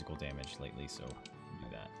doing physical damage lately, so we'll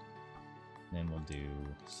do that. And then we'll do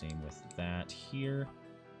same with that here.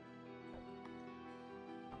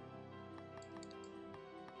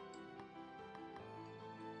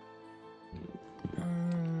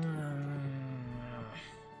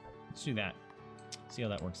 Let's do that. See how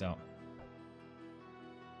that works out.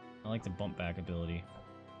 I like the bump back ability.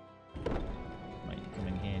 Might come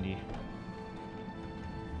in handy.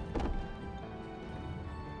 I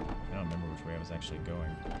don't remember which way I was actually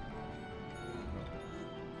going.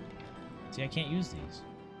 See, I can't use these.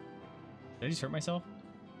 Did I just hurt myself?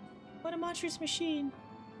 What a monstrous machine.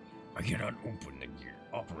 I cannot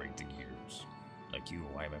operate the gears. Like you,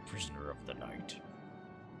 I am a prisoner of the night,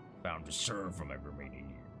 bound to serve for my remaining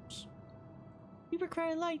years. We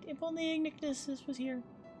require light. If only Ignitus was here.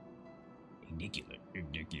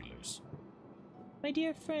 Ridiculous. My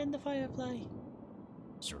dear friend, the Firefly.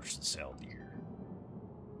 Search the cell, dear.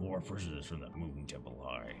 More prisoners from that moving temple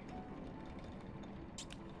high.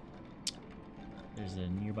 There's a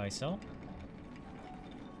nearby cell.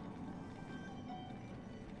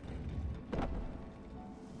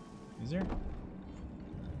 Is there?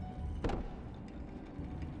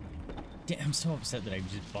 Damn, I'm so upset that I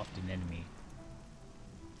just buffed an enemy.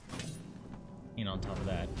 And on top of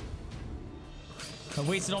that, I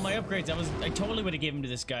wasted all my upgrades. I totally would have given them to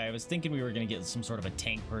this guy. I was thinking we were gonna get some sort of a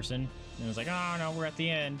tank person. And I was like, oh no, we're at the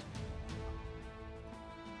end.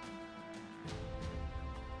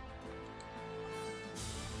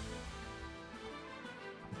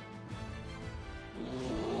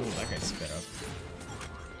 Ooh, that guy sped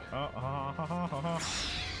up.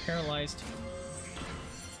 Paralyzed.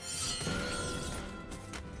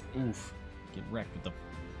 Oof. Get wrecked with the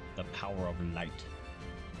power of light.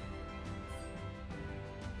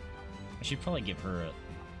 I should probably give her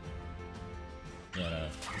the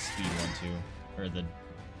speed one too, or the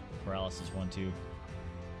paralysis one too.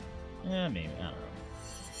 Yeah, maybe, I don't know.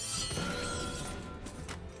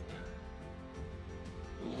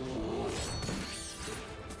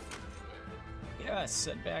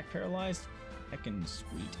 Setback, paralyzed. Heckin'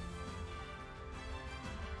 sweet.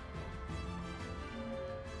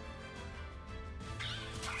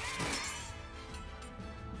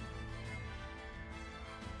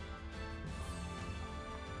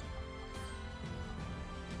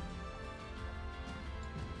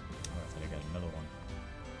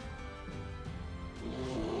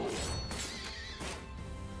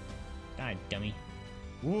 Dummy.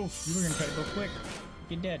 Whoa, you were gonna try to go quick.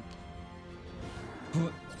 You're dead.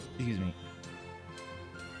 Excuse me.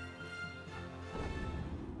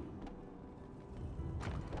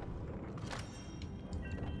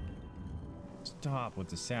 Stop with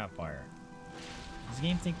the sapphire. Does the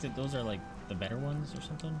game think that those are like the better ones or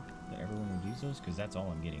something? That everyone would use those? Because that's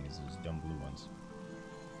all I'm getting is those dumb blue ones.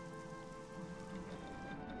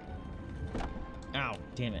 Ow,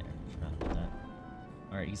 damn it. I forgot about that.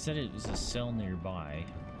 Alright, he said it was a cell nearby.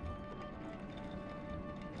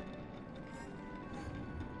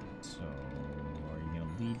 So, are you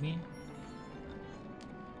gonna leave me?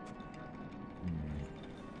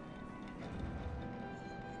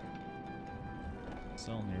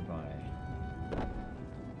 Cell nearby.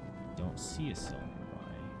 Don't see a cell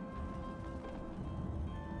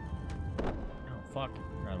nearby. Oh, fuck.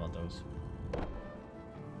 Forgot about those.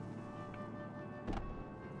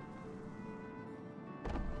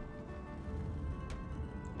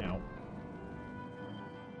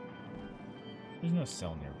 There's no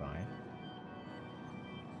cell nearby.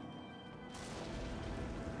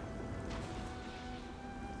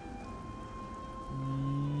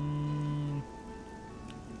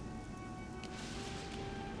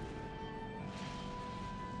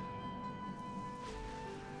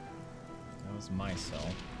 That was my cell.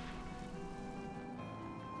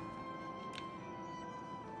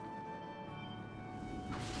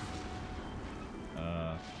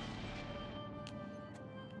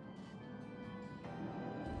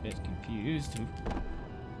 Bit confused.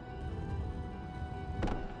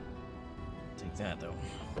 Take that though.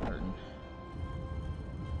 Hurting.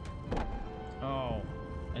 Oh,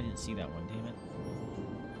 I didn't see that one, damn it.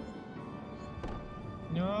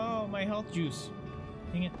 No, my health juice.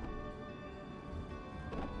 Dang it.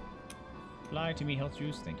 Fly to me, health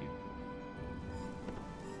juice, thank you.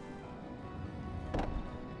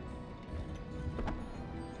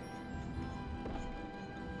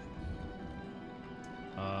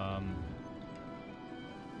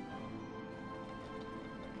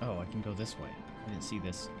 Oh, I can go this way. I didn't see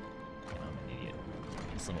this. Oh, I'm an idiot.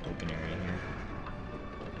 This little open area here.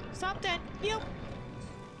 Stop that! Yep!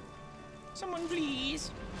 Someone please!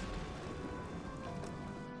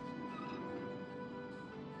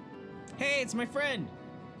 Hey, it's my friend!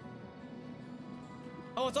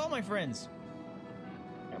 Oh, it's all my friends!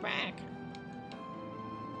 You're back!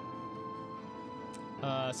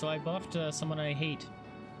 So I buffed someone I hate.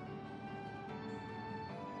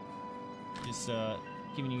 Just,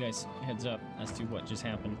 giving you guys a heads up as to what just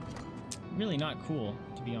happened. Really not cool,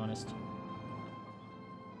 to be honest.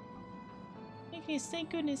 Ignis, thank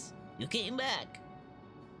goodness. You came back.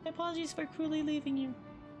 My apologies for cruelly leaving you.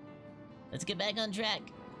 Let's get back on track.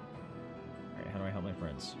 Alright, how do I help my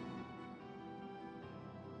friends?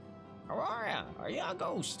 Aurora, are you a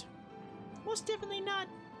ghost? Most definitely not.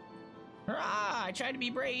 Hurrah! I tried to be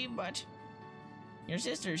brave, but your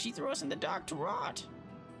sister, she threw us in the dark to rot.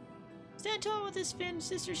 Stand tall with this Finn,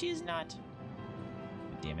 sister, she is not.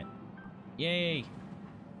 Damn it. Yay!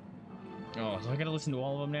 Oh, so I gotta listen to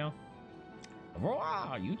all of them now?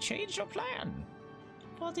 Aurora, you changed your plan.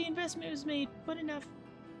 Faulty investment was made, but enough.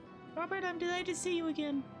 Robert, I'm delighted to see you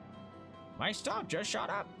again. My stock just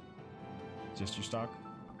shot up. Just your stock?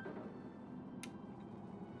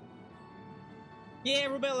 Yeah,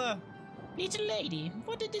 Rubella! Little lady,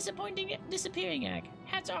 what a disappointing disappearing act.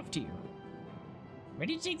 Hats off to you.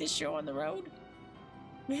 Ready to take this show on the road?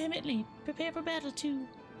 Vehemently, prepare for battle too.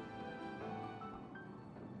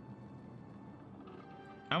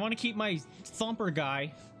 I want to keep my thumper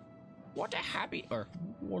guy. What a happy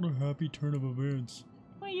What a happy turn of events.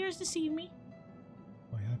 My ears deceive me.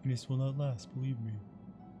 My happiness will not last, believe me.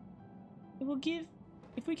 It will give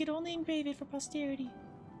if we could only engrave it for posterity.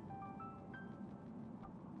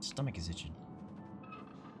 Stomach is itching.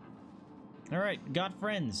 Alright, got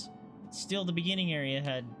friends. Still, the beginning area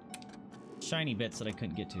had shiny bits that I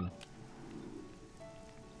couldn't get to.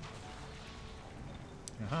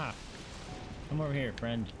 Aha! Come over here,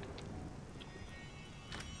 friend.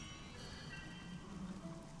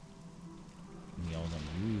 Give me all them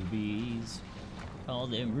rubies. All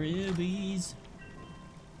them rubies.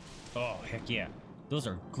 Oh, heck yeah. Those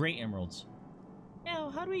are great emeralds. Now,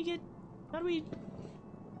 how do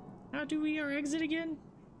we our exit again?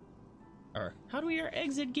 Or how do we our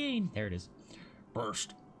exit gain? There it is.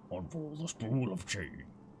 First, unfold the spool of chain.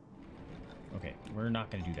 Okay, we're not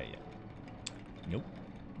gonna do that yet. Nope.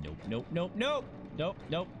 Nope, nope, nope, nope! Nope,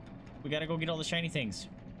 nope. We gotta go get all the shiny things.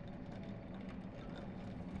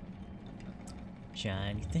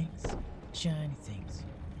 Shiny things, shiny things.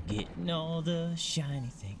 Getting all the shiny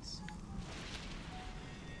things.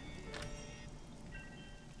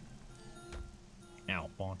 Ow,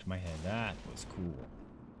 bonked my head. That was cool.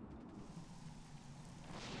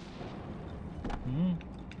 Hmm.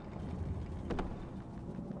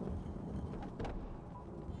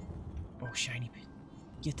 Oh, shiny bit.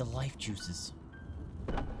 Get the life juices.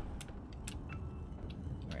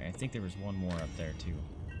 Alright, I think there was one more up there, too.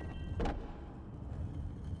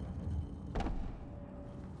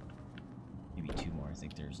 Maybe two more. I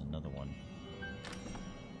think there's another one.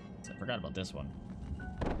 So I forgot about this one.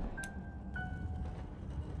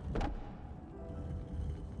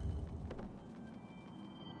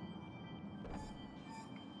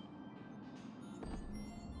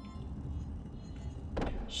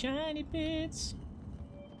 Shiny bits.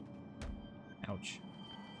 Ouch.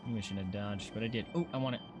 Maybe I shouldn't have dodged, but I did. Oh, I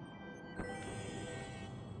want it.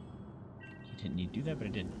 You didn't need to do that, but I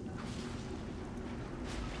did.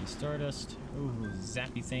 Pea Stardust. Ooh,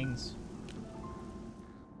 zappy things.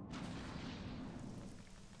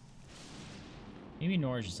 Maybe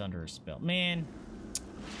Nora's just under a spell. Man,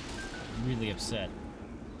 I'm really upset.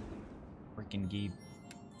 Freaking gave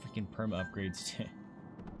freaking perma upgrades to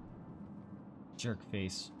jerk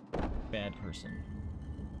face. Bad person.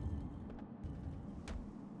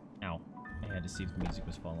 Ow. I had to see if the music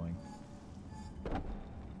was following.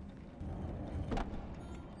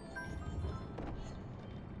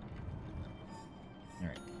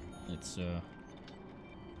 Alright. Let's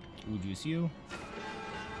juice you.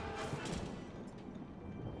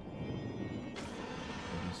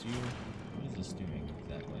 Juice you. What is this doing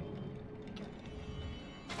exactly?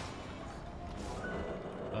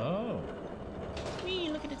 Oh. Wee,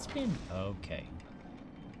 look at it spin. Okay.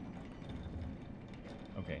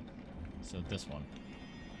 Okay. So this one.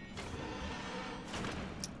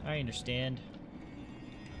 I understand.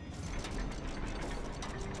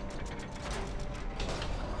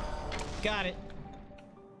 Got it.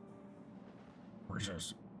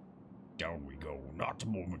 Princess, down we go. Not a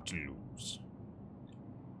moment to lose.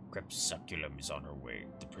 Crepusculum is on her way.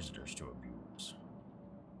 The prisoners to abuse.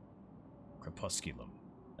 Crepusculum.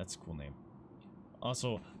 That's a cool name.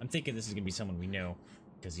 Also, I'm thinking this is gonna be someone we know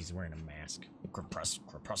because he's wearing a mask.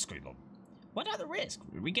 Crepusculum. What are the risks?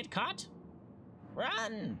 Will we get caught?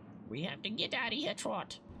 Run! We have to get out of here,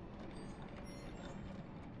 Trot.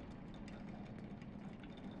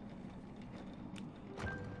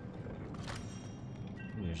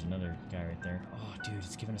 Ooh, there's another guy right there. Oh, dude,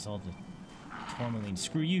 it's giving us all the tourmaline.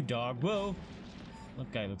 Screw you, dog. Whoa!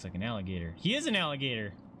 That guy looks like an alligator. He is an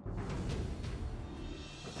alligator!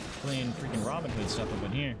 Playing freaking Robin Hood stuff up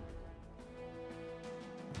in here.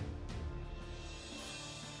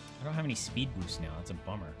 I don't have any speed boosts now. That's a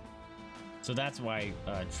bummer. So that's why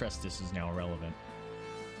Trestus is now irrelevant.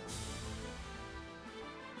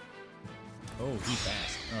 Oh, he's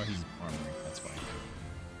fast. Oh, he's armory. That's fine.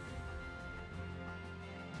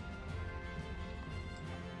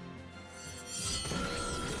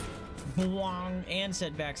 Bwong! And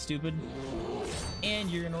setback, stupid.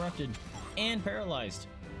 And you're interrupted. And paralyzed.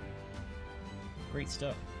 Great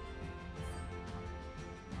stuff.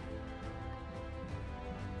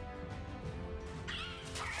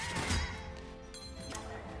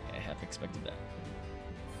 I half expected that.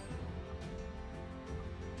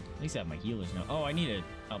 At least I have my healers now. Oh, I need to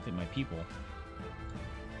outfit my people.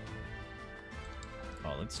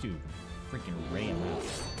 Oh, let's do freaking ray him out.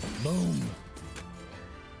 Boom!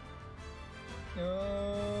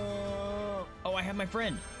 Oh, I have my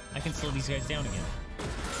friend. I can slow these guys down again.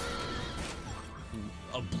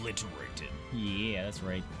 Obliterated. Yeah, that's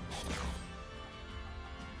right.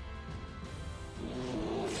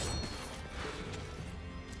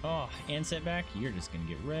 Oh, and setback? You're just gonna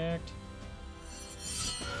get wrecked.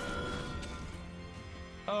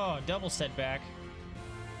 Oh, double setback.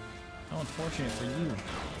 How unfortunate for you.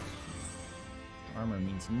 Armor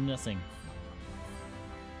means nothing.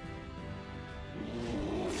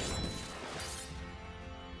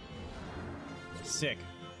 Sick.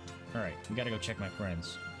 Alright, we gotta go check my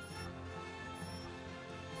friends.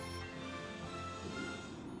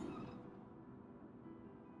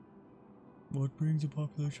 What brings a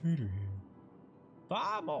popular trader here?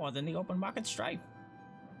 Far more than the open market strife.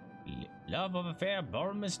 Love of a fair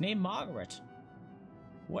Boromist named Margaret,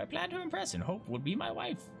 who I plan to impress and hope would be my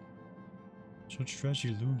wife. Such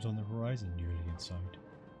tragedy looms on the horizon nearly in sight.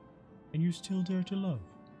 And you still dare to love.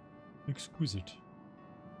 Exquisite.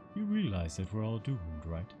 You realize that we're all doomed,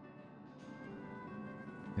 right?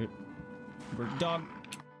 Bird dog.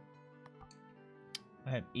 I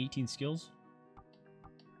have 18 skills.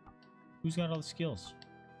 Who's got all the skills?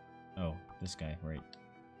 Oh, this guy, right.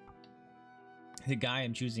 The guy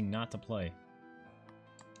I'm choosing not to play.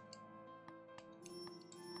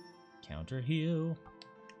 Counter heal.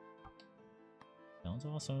 Sounds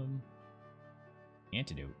awesome.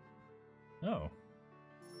 Antidote. Oh.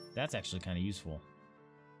 That's actually kind of useful.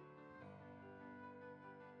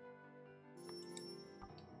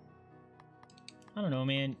 I don't know,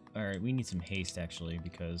 man. Alright, we need some haste, actually,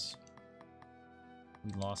 because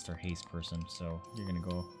we lost our haste person, so you're gonna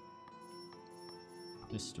go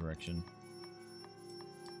this direction.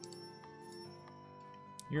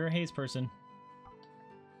 You're a haste person.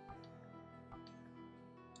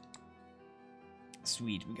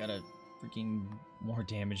 Sweet, we got a freaking more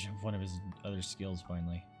damage of one of his other skills,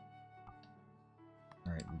 finally.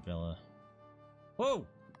 Alright, Rubella. Whoa!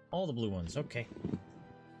 All the blue ones, okay.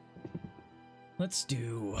 Let's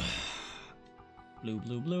do blue,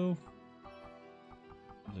 blue, blue.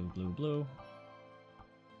 Blue, blue, blue.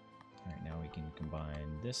 Alright, now we can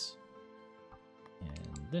combine this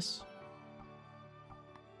and this.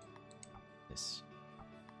 This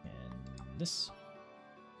and this.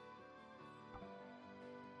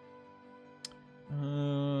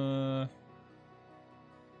 Then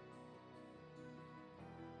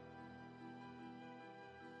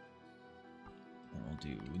we'll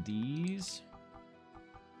do these.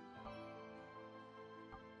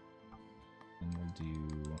 And we'll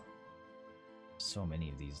do so many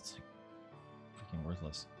of these. It's like freaking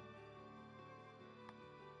worthless.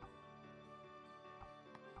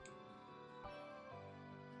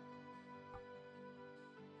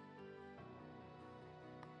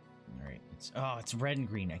 Alright, it's red and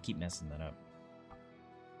green. I keep messing that up.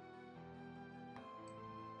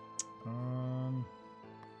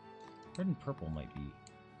 Red and purple might be,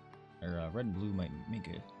 or red and blue might make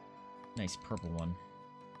a nice purple one.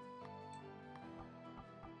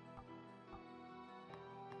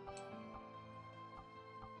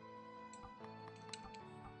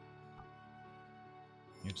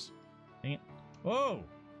 Oops. Dang it. Whoa!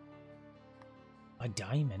 A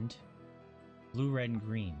diamond? Blue, red, and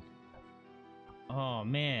green. Oh,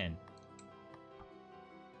 man.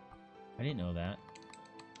 I didn't know that.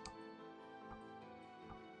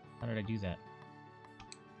 How did I do that?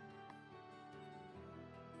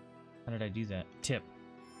 How did I do that? Tip.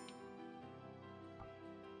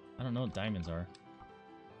 I don't know what diamonds are.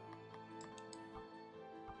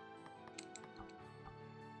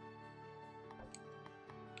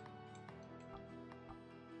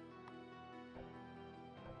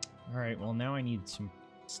 Alright, well now I need some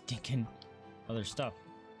stinking other stuff.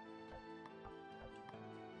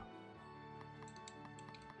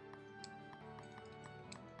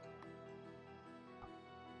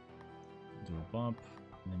 Do a bump,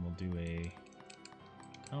 and then we'll do a...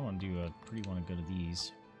 I don't want to do a pretty one good of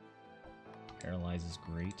these. Paralyze is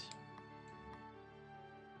great.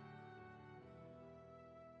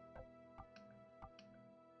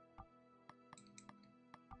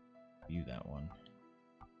 View that one.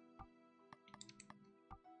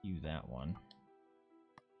 View that one.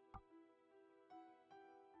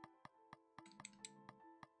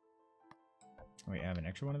 Wait, I have an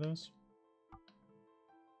extra one of those?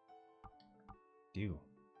 Do.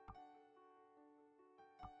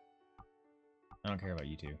 I don't care about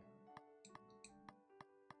you two.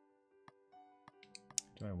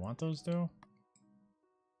 Do I want those though?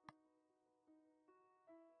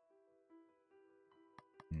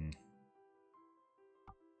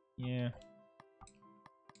 Yeah.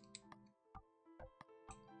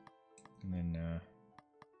 And then,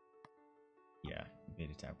 yeah,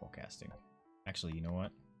 evade attack while casting. Actually, you know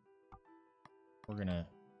what? We're gonna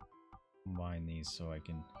combine these so I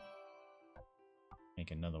can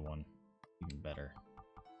make another one even better.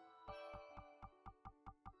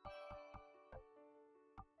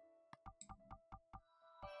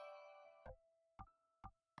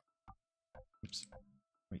 Oops.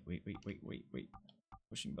 Wait.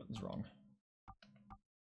 Pushing buttons wrong.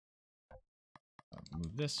 I'll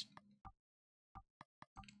remove this.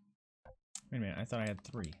 Wait a minute, I thought I had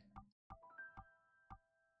 3.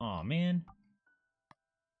 Aw, man.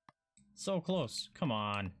 So close. Come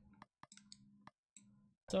on.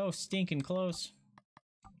 So stinking close.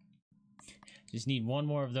 Just need one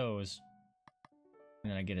more of those.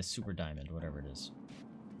 And then I get a super diamond, whatever it is.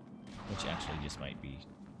 Which actually just might be...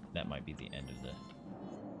 That might be the end of the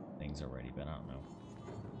things already, but I don't know.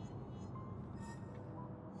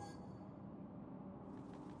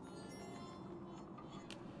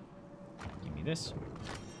 me this.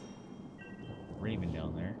 Raven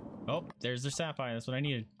down there. Oh, there's the sapphire. That's what I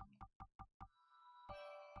needed.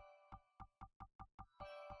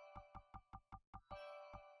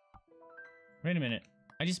 Wait a minute.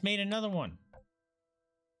 I just made another one.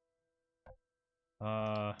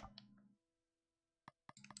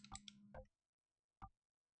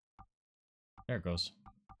 There it goes.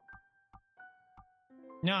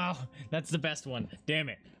 No, that's the best one. Damn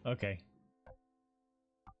it. Okay.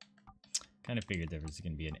 Kind of figured there was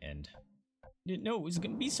going to be an end. Didn't know it was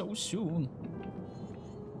going to be so soon.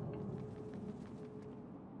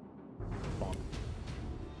 Bonk.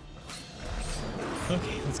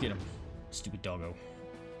 Okay, let's get him. Stupid doggo.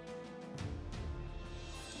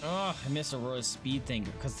 Oh, I missed Aurora's speed thing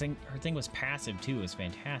because her thing was passive too. It was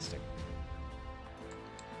fantastic.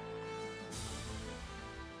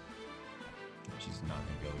 She's not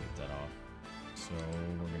gonna be able to get that off. So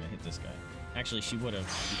we're gonna hit this guy. Actually, she would have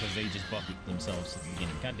because they just buffed themselves at the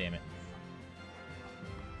beginning. God damn it.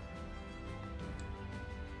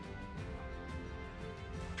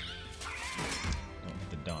 Don't hit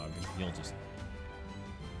the dog. You'll just...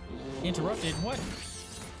 Interrupted? What?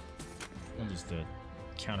 I'll just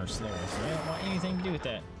counter slow. So I don't want anything to do with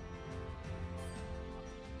that.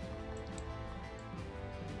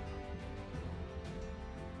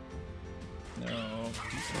 No.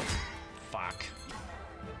 Fuck.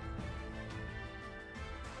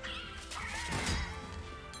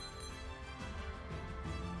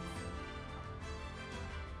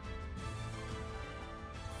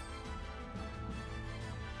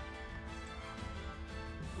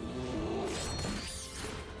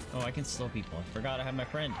 Oh, I can slow people. I forgot I have my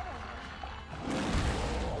friend.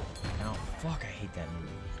 Now, fuck, I hate that move.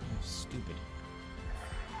 I'm stupid.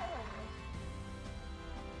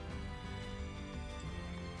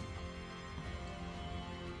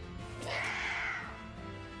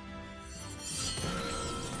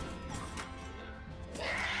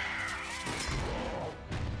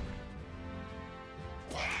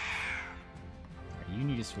 You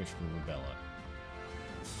need to switch for Rubella.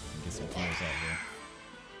 Get some kills out here.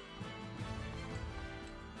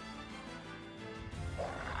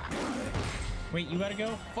 Wait, you gotta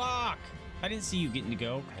go? Fuck! I didn't see you getting to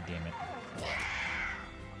go. God damn it.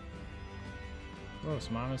 Gross,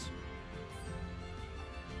 mamas.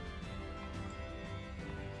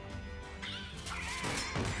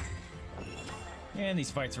 And these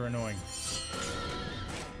fights are annoying.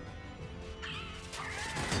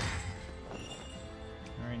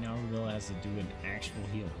 Alright, now Rubella has to do an actual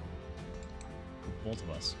heal. For both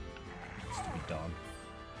of us. Stupid dog.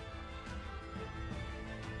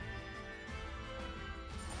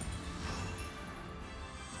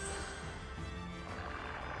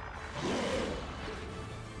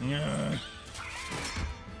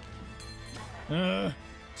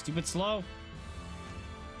 Stupid slow.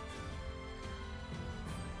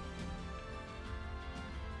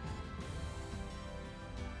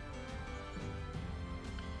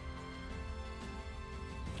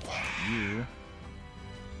 You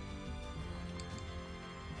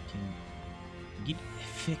can get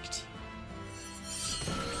effect.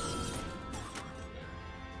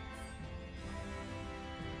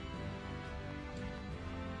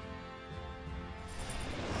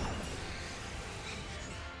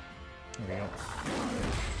 There we go.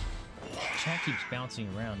 Chat keeps bouncing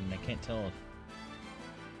around and I can't tell if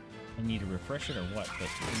I need to refresh it or what, but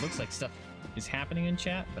it looks like stuff is happening in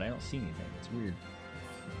chat, but I don't see anything. It's weird.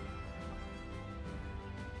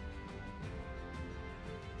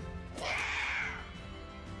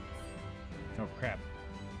 Oh crap.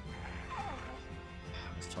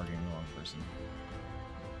 I was targeting the wrong person.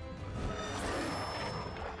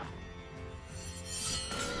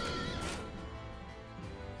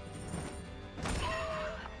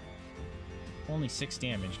 Only 6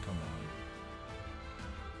 damage, come on.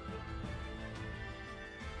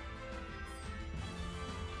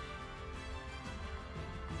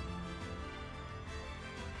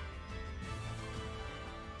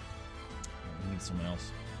 We need someone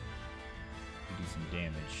else to do some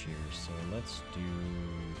damage here, so let's do...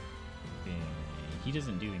 He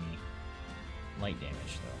doesn't do any light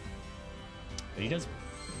damage, though. But he does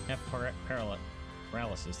have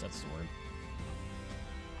paralysis, that's the word.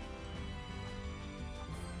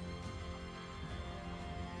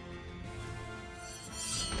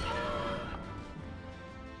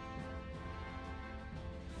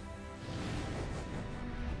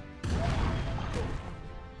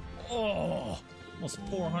 Oh, almost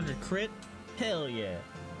 400 crit. Hell yeah.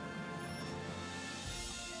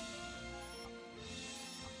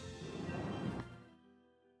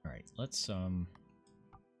 All right, let's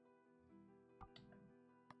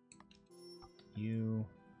You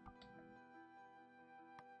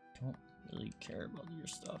don't really care about your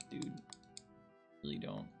stuff, dude. Really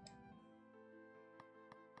don't.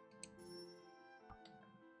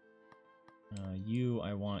 You,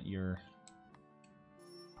 I want your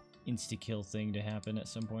insta-kill thing to happen at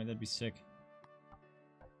some point. That'd be sick.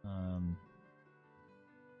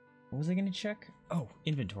 What was I gonna check? Oh,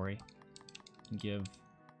 inventory. And give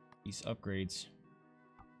these upgrades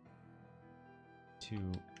to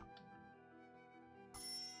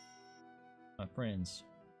my friends.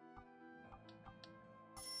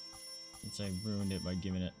 Since I ruined it by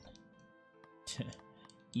giving it to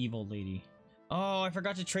evil lady. Oh, I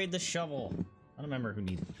forgot to trade the shovel. I don't remember who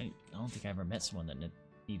needed. I don't think I ever met someone that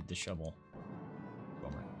needed the shovel.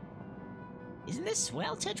 Bummer. Isn't this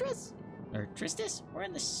swell, Tetris? Or Tristis? We're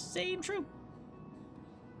in the same troop.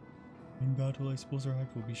 In battle, I suppose our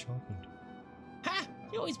act will be sharpened. Ha!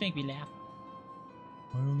 You always make me laugh.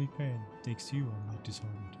 My only fan, thanks to you, I'm not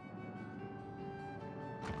disheartened.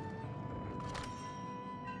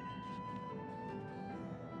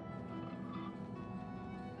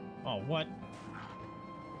 Oh, what?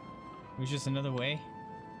 It was just another way?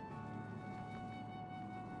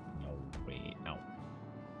 No way. No.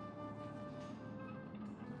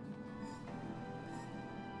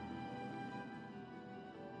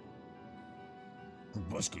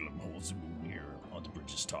 Crepusculum holds a moon here on the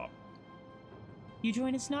bridge's top. You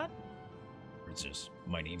join us not? Princess,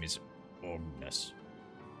 my name is Ognus.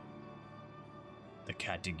 The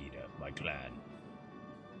Katagita, my clan.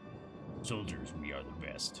 Soldiers, we are the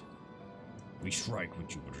best. We strike with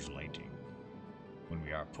Jupiter's lightning when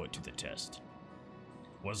we are put to the test.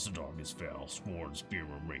 Once the darkness fell, sworn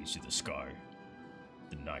spearmen raised to the sky.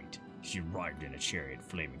 The night, she arrived in a chariot,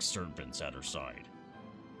 flaming serpents at her side.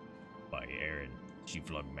 By Aaron, she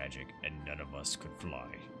flung magic, and none of us could fly.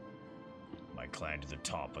 My clan to the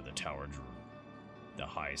top of the tower drew, the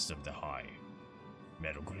highest of the high.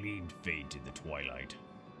 Metal gleamed fade to the twilight.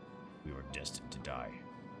 We were destined to die.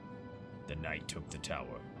 The night took the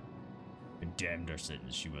tower, condemned our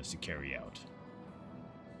sentence she was to carry out.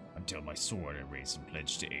 Until my sword and Raisin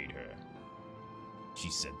pledged to aid her.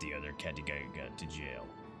 She sent the other Katagaga to jail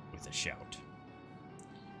with a shout.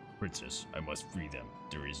 Princess, I must free them,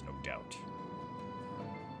 there is no doubt.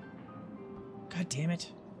 God damn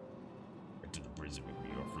it. To the prison with me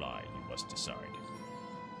or fly, you must decide.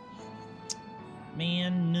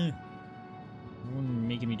 Man. You're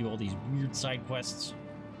making me do all these weird side quests.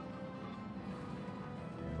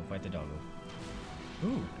 Go fight the doggo.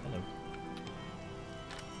 Ooh, hello.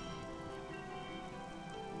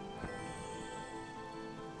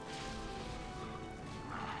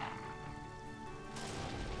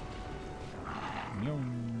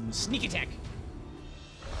 Sneak attack!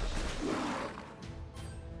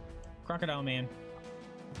 Crocodile man.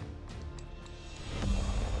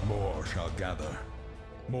 More shall gather.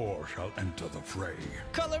 More shall enter the fray.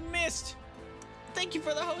 Color mist! Thank you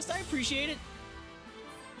for the host, I appreciate it.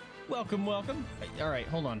 Welcome, welcome. Alright,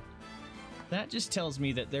 hold on. That just tells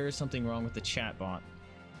me that there is something wrong with the chat bot.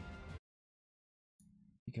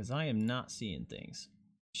 Because I am not seeing things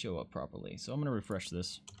show up properly. So I'm gonna refresh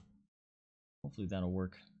this. Hopefully that'll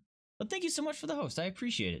work. But thank you so much for the host, I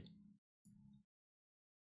appreciate it.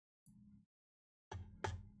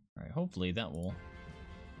 Alright, hopefully that will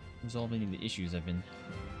resolve any of the issues I've been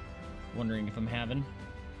wondering if I'm having.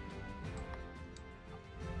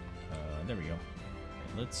 There we go.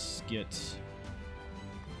 Alright, let's get...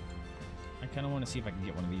 I kind of want to see if I can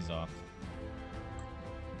get one of these off.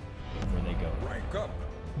 Where they go. Rank up.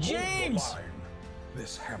 James! Hold the line.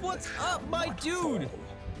 This What's up, my dude?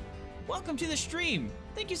 Welcome to the stream.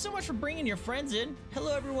 Thank you so much for bringing your friends in.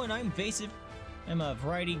 Hello everyone, I'm Vaesive. I'm a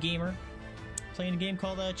variety gamer. Playing a game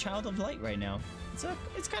called Child of Light right now. It's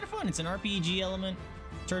kind of fun. It's an RPG element,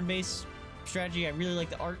 turn-based strategy. I really like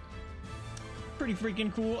the art. Pretty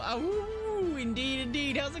freaking cool. Ooh, indeed,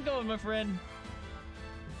 indeed. How's it going, my friend?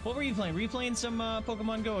 What were you playing? Were you playing some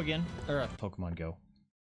Pokemon Go again? Or Pokemon Go.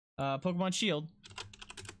 Pokemon Shield.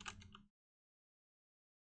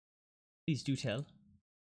 Please do tell.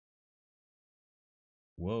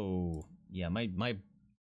 Whoa. Yeah, my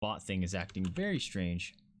bot thing is acting very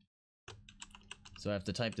strange. So I have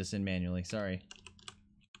to type this in manually, sorry.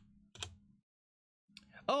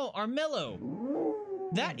 Oh, Armello!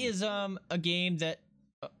 That is, a game that,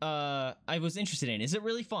 I was interested in. Is it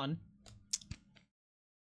really fun?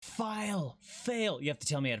 Fail. You have to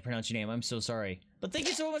tell me how to pronounce your name, I'm so sorry. But thank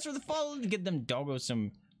you so much for the follow to get them doggos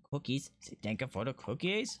some cookies. Say thank you for the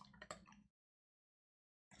cookies.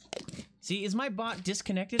 See, is my bot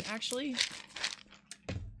disconnected, actually?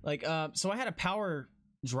 Like, so I had a power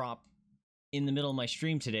drop in the middle of my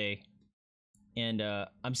stream today, and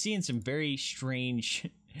I'm seeing some very strange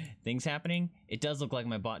things happening. It does look like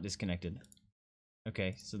my bot disconnected.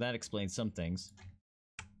 Okay, so that explains some things.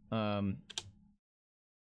 There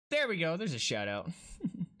we go. There's a shout out.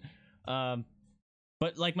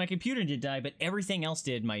 But like my computer did die, but everything else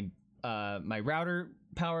did. My router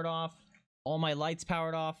powered off, all my lights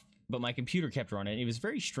powered off, but my computer kept running. It was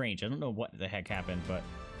very strange. I don't know what the heck happened, but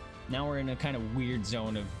now we're in a kind of weird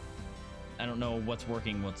zone of I don't know what's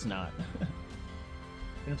working, what's not.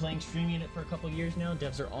 Been playing streaming it for a couple years now.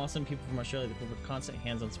 Devs are awesome. People from Australia that provide constant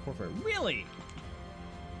hands-on support for it. Really?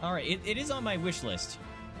 All right, it is on my wish list.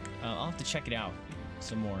 I'll have to check it out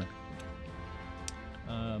some more.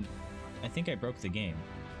 I think I broke the game.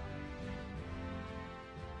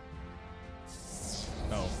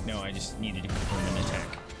 Oh, no, I just needed to confirm an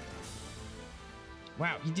attack.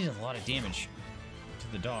 Wow, he did a lot of damage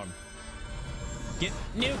to the dog. Get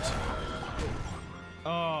nuked!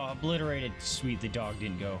 Oh, obliterated. Sweet, the dog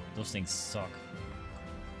didn't go. Those things suck.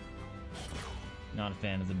 Not a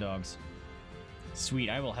fan of the dogs. Sweet,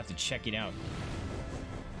 I will have to check it out.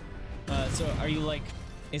 So are you like,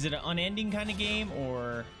 is it an unending kind of game,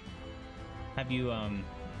 or have you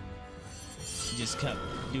just kept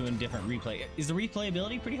doing different replay? Is the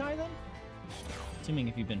replayability pretty high then? Assuming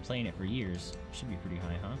if you've been playing it for years, it should be pretty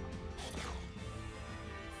high, huh?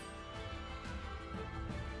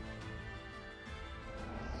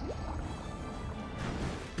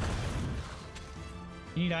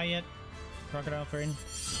 Can you die yet, Crocodile Friend?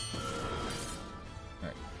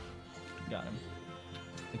 Alright. Got him.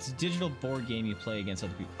 It's a digital board game you play against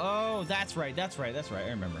other people. Oh, that's right, that's right, that's right. I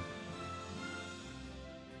remember.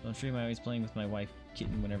 On stream, I always playing with my wife,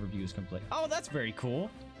 Kitten, whenever viewers come play. Oh, that's very cool.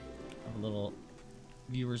 Have a little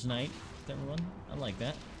viewers' night with everyone. I like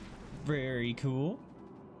that. Very cool.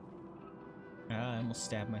 I almost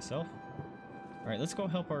stabbed myself. Alright, let's go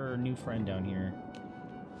help our new friend down here.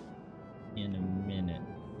 In a minute.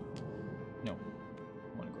 No.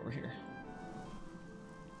 I want to go over here.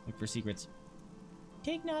 Look for secrets.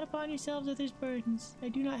 Take not upon yourselves others' burdens. I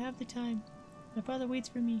do not have the time. My father waits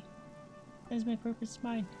for me. That is my purpose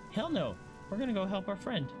mine. Hell no. We're gonna go help our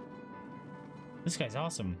friend. This guy's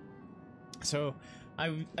awesome. So,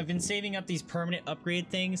 I've been saving up these permanent upgrade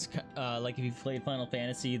things, like if you've played Final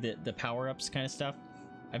Fantasy, the power-ups kind of stuff.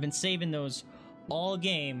 I've been saving those all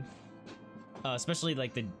game, especially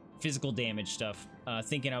like the physical damage stuff,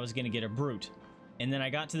 thinking I was gonna get a brute. And then I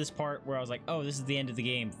got to this part where I was like, oh, this is the end of the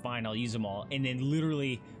game. Fine, I'll use them all. And then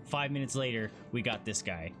literally 5 minutes later, we got this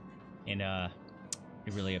guy. And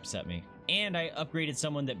it really upset me. And I upgraded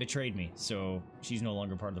someone that betrayed me. So she's no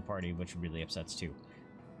longer part of the party, which really upsets too.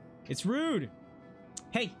 It's rude.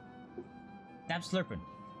 Hey, stop slurping.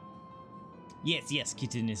 Yes, yes,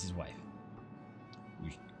 Kitten is his wife.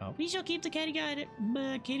 We shall keep the catty guide,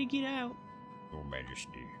 catty get out. Your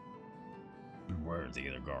Majesty, beware the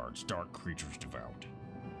other guards. Dark creatures devout.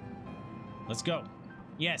 Let's go.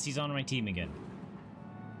 Yes, he's on my team again.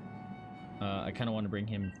 I kind of want to bring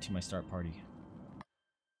him to my start party.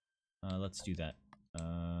 Let's do that.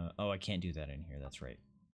 Oh, I can't do that in here. That's right.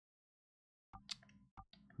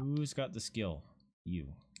 Who's got the skill? You.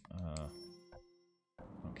 I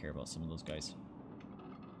don't care about some of those guys.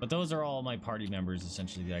 But those are all my party members,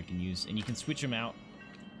 essentially, that I can use. And you can switch them out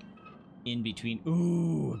in between.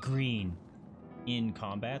 Ooh, a green. In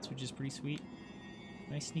combats, which is pretty sweet.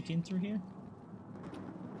 Can I sneak in through here?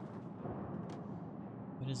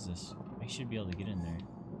 What is this? I should be able to get in there.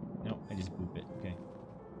 Nope, I just boop it. Okay.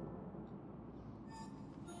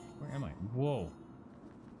 Where am I? Whoa.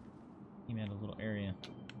 Came out a little area.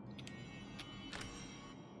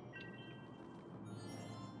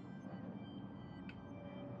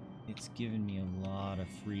 It's giving me a lot of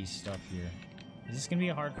free stuff here. Is this gonna be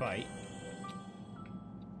a hard fight?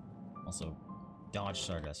 Also, dodge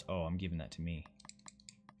Stardust. Oh, I'm giving that to me.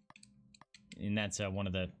 And that's one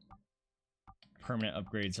of the permanent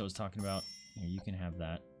upgrades I was talking about. Here, you can have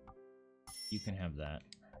that. You can have that.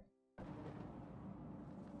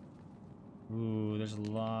 Ooh, there's a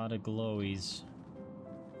lot of glowies.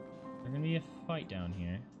 There's gonna be a fight down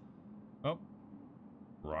here. Oh.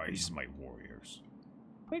 Rise, my warriors.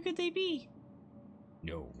 Where could they be?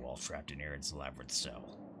 No, while trapped in Aaron's labyrinth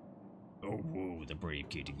cell. Oh, whoa, the brave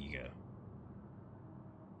Katagiga.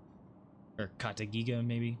 Or Katagiga,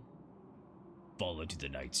 maybe? Fall into the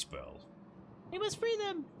night spell. We must free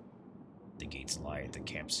them. The gates lie at the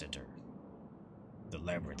camp center. The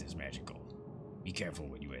labyrinth is magical. Be careful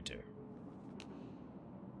when you enter.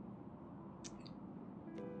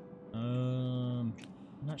 I'm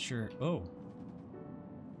not sure. Oh.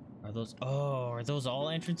 Are those all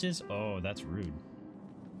entrances? Oh, that's rude.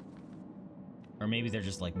 Or maybe they're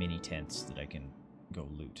just like mini tents that I can go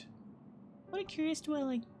loot. What a curious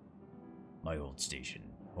dwelling. My old station,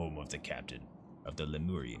 home of the captain of the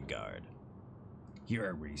Lemurian Guard. Here I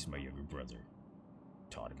raised my younger brother.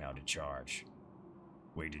 Taught him how to charge.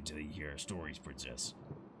 Waited till you hear our stories, princess.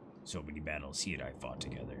 So many battles he and I fought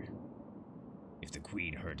together. If the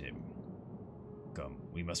queen hurt him, come,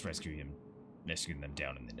 we must rescue him. Rescue them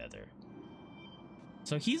down in the nether.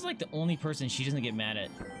 So he's like the only person she doesn't get mad at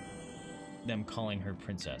them calling her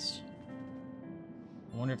princess.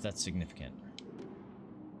 I wonder if that's significant.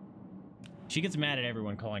 She gets mad at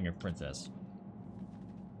everyone calling her princess.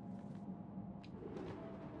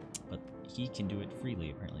 But he can do it freely,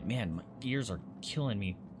 apparently. Man, my ears are killing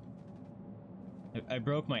me. I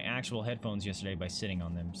broke my actual headphones yesterday by sitting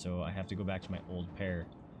on them, so I have to go back to my old pair.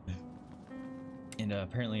 And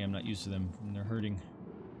apparently I'm not used to them, and they're hurting.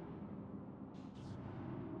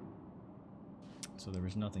 So there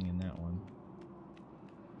was nothing in that one.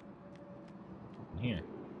 Here.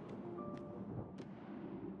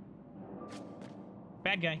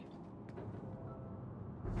 Bad guy.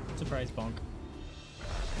 Surprise bonk.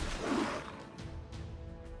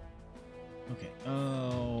 Okay.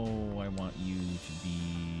 Oh, I want you to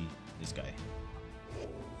be this guy.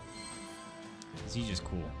 'Cause he's just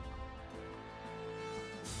cool.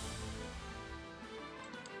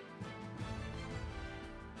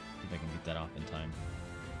 See if I can get that off in time.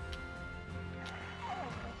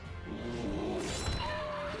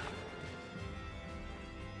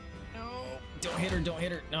 No! Don't hit her, don't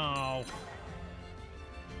hit her! No!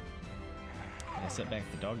 I set back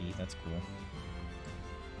the doggy, that's cool.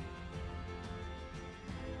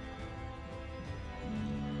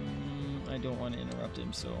 I don't want to interrupt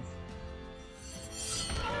him, so...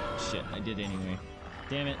 Shit, I did anyway.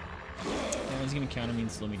 Damn it. That one's gonna counter me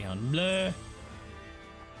and slow me down. Blah!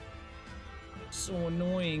 So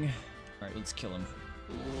annoying. Alright, let's kill him.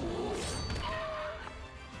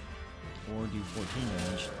 Or do 14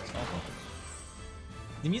 damage. That's awful.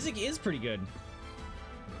 The music is pretty good.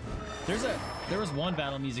 There was one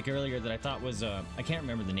battle music earlier that I thought was, I can't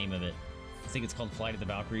remember the name of it. I think it's called Flight of the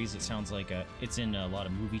Valkyries. It sounds like it's in a lot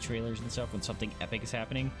of movie trailers and stuff when something epic is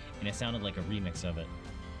happening, and it sounded like a remix of it.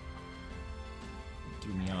 It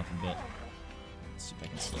threw me off a bit. Let's see if I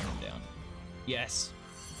can slow him down. Yes!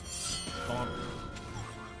 Bonk.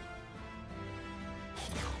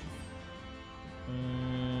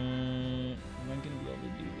 Am I gonna be able to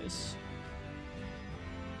do this?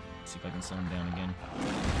 Let's see if I can slow him down again.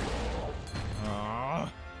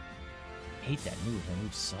 Ah! I hate that move. That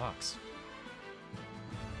move sucks.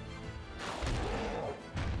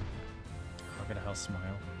 Crocodile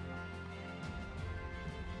smile.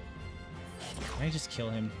 Can I just kill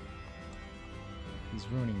him? He's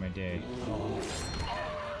ruining my day. Oh.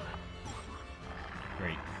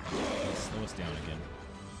 Great. Let's slow us down again.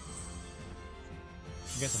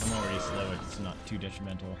 I guess if I'm already slow, it's not too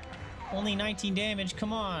detrimental. Only 19 damage,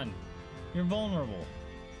 come on! You're vulnerable.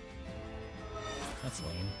 That's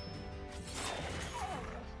lame.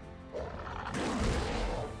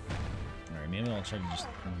 Alright, maybe I'll try to just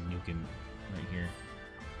nuke him right here.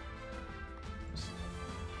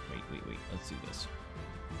 Wait, let's do this.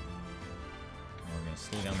 We're gonna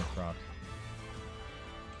slow down the croc.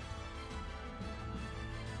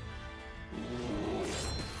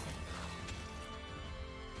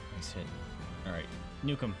 Nice hit. Alright,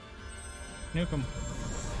 nuke him. Nuke him.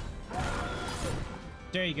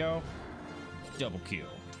 There you go. Double kill.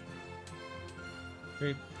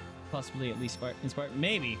 Very possibly at least inspired.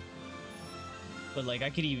 Maybe. But like I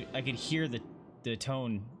could hear the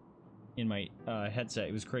tone in my headset.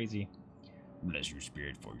 It was crazy. Bless your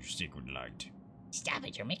spirit for your sacred light. Stop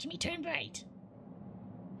it, you're making me turn bright.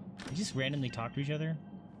 They just randomly talk to each other.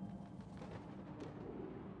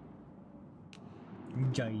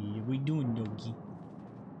 Jai, we doing, doggy?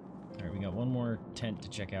 Alright, we got one more tent to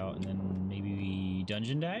check out, and then maybe we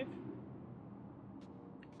dungeon dive?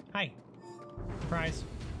 Hi. Surprise.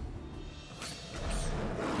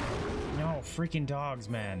 No, freaking dogs,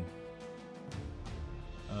 man.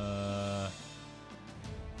 I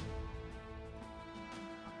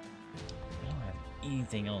don't have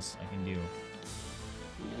anything else I can do.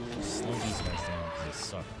 Slow these guys down because they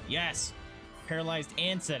suck. Yes! Paralyzed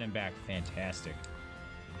and set him back. Fantastic.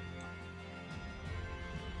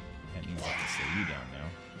 That means I can slow you down now.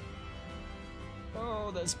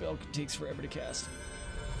 Oh, that spell takes forever to cast.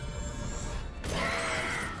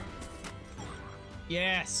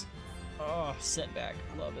 Yes! Oh, setback.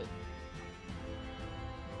 Love it.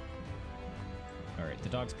 Alright, the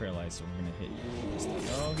dog's paralyzed, so we're gonna hit this thing.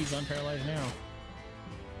 Oh, he's unparalyzed now.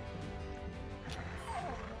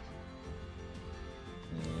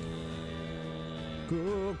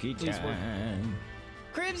 Cookie Please work. time.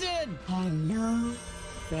 Crimson! Hello,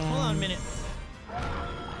 friend. Hold on a minute.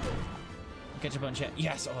 Catch up on chat.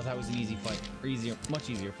 Yes! Oh, that was an easy fight. Or easier, much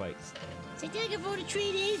easier fight. Say thank you for the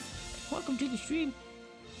treat, Eve. Welcome to the stream.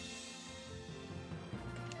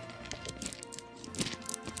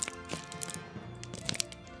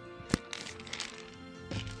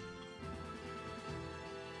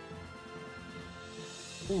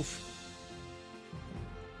 Oof.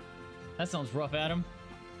 That sounds rough, Adam.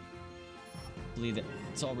 Believe that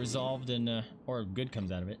it's all resolved and, or good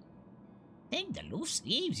comes out of it. Thank the loose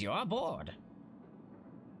leaves you're aboard.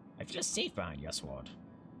 I feel safe behind your sword.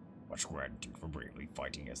 Much gratitude for bravely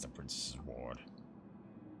fighting as the princess's ward.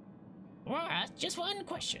 Well, just one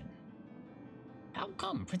question. How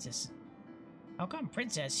come princess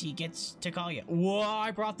he gets to call you? Whoa,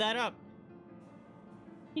 I brought that up.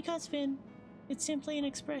 Because, Finn, it's simply an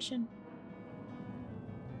expression.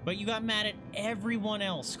 But you got mad at everyone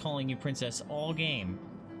else calling you princess all game.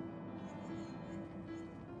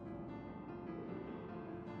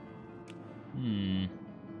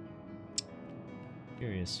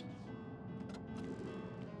 Curious.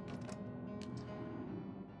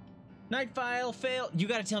 Nightfile fail. You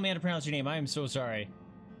gotta tell me how to pronounce your name. I am so sorry.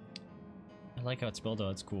 I like how it's spelled out.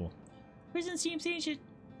 It's cool. Prison seems ancient.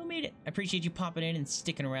 Who made it? I appreciate you popping in and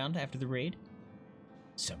sticking around after the raid.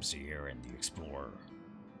 Some see Aaron the explorer,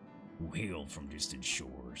 who hailed from distant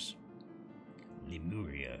shores.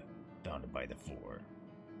 Lemuria, founded by the floor.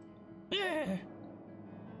 Down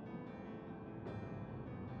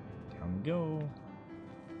we go.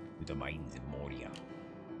 To the mines of Moria.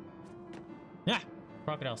 Ah!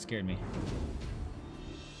 Crocodile scared me.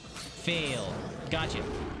 Fail. Gotcha.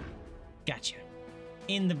 Gotcha.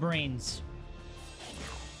 In the brains.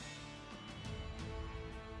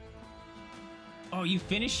 Oh, you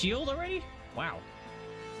finished shield already? Wow.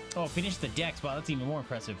 Oh, finished the dex. Wow, that's even more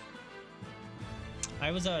impressive.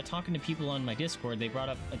 I was talking to people on my Discord. They brought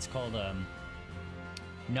up, it's called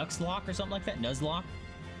Nuxlock or something like that. Nuzlocke.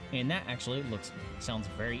 And that actually sounds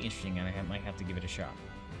very interesting, and I might have to give it a shot.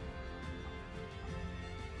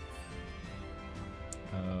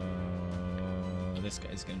 This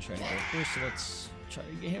guy's gonna try to go first, so let's try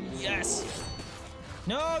to get him. Yes!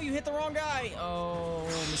 No, you hit the wrong guy! Oh,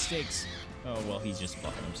 mistakes. Oh, well, he's just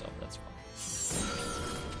buffing himself. That's fine.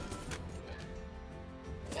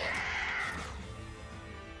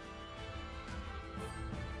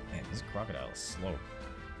 Man, this crocodile is slow.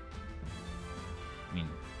 I mean,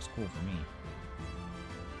 it's cool for me.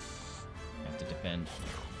 I have to defend.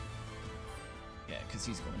 Yeah, because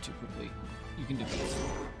he's going too quickly. You can defend.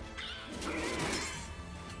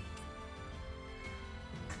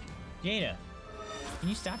 Jada, can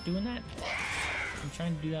you stop doing that? I'm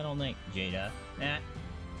trying to do that all night. Jada. Ah.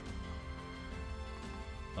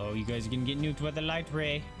 Oh, you guys are gonna get nuked with a light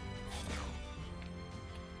ray.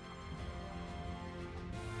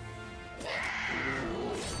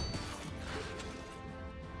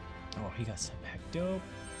 Oh, he got sent back. Dope.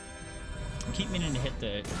 I keep meaning to hit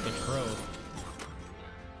the crow.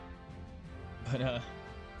 But,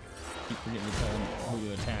 keep forgetting to tell him who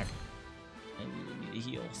to attack. I really need to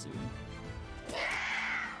heal soon.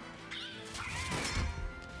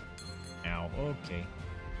 Ow, okay.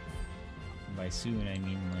 By soon, I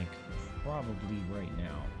mean, like, probably right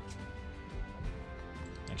now.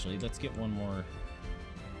 Actually, let's get one more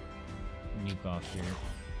nuke off here.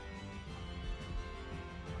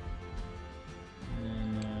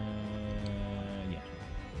 And, yeah.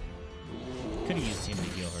 Could have used him to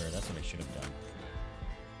heal her. That's what I should have done.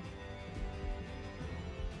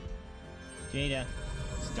 Jada,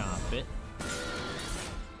 stop it.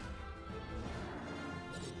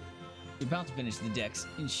 We're about to finish the dex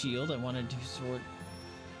in shield. I wanted to sword.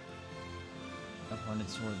 I wanted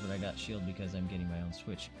sword, but I got shield because I'm getting my own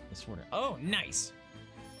switch. The sword. Oh, nice!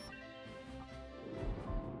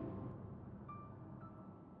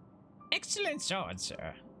 Excellent sword,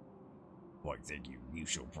 sir. Why, thank you. You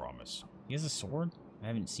shall promise. He has a sword? I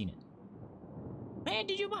haven't seen it. Where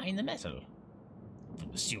did you mine the metal?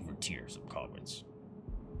 From the silver tiers of commons.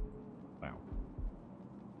 Wow.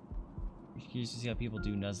 I'm curious to see how people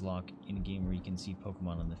do Nuzlocke in a game where you can see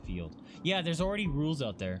Pokemon on the field. Yeah, there's already rules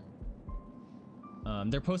out there.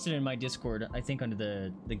 They're posted in my Discord, I think under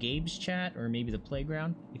the Gabe's chat, or maybe the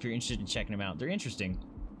Playground, if you're interested in checking them out. They're interesting.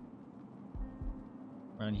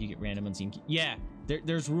 Around you get random unseen. Yeah,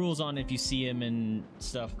 there's rules on if you see him and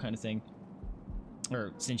stuff, kind of thing.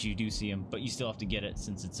 Or since you do see him, but you still have to get it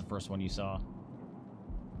since it's the first one you saw.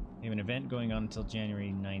 We have an event going on until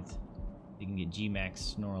January 9th. You can get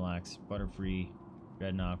G-Max, Snorlax, Butterfree,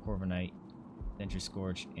 Dreadnought, Corviknight, Venture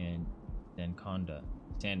Scorch, and then Conda.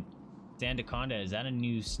 Dandaconda, is that a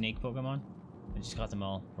new snake Pokemon? I just got them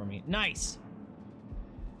all for me. Nice!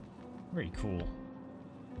 Very cool.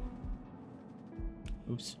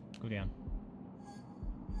 Oops, go down.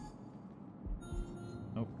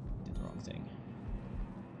 Oh, did the wrong thing.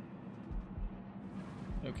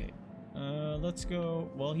 Okay, let's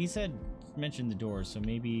go. Well, he said mention the doors, so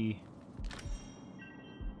maybe.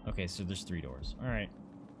 Okay, so there's 3 doors. All right,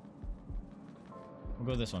 we'll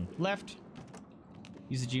go this one. Left.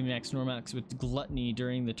 Use the G-Max Normax with Gluttony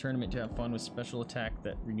during the tournament to have fun with special attack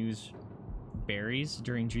that renews berries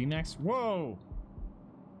during G-Max. Whoa!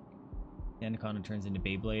 Anaconda turns into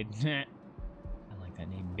Beyblade. I like that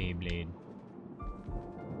name, Beyblade.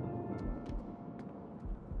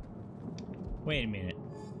 Wait a minute.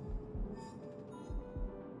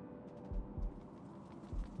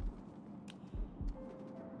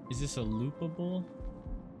 Is this a loopable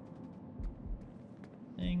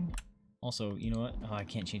thing? Also, you know what? Oh, I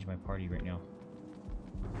can't change my party right now.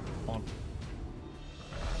 Bonk.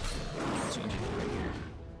 Change it right here.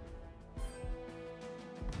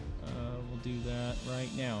 We'll do that right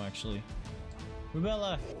now, actually.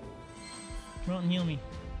 Rubella, come out and heal me.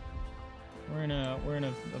 We're in a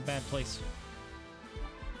bad place.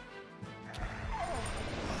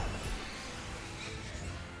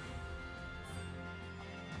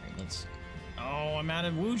 Alright, let's. Oh, I'm out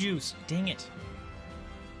of woo juice. Dang it.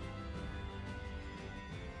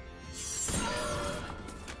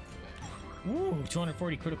 Woo,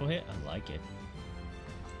 240 critical hit. I like it.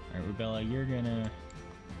 Alright, Rubella, you're gonna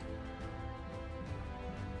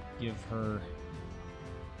give her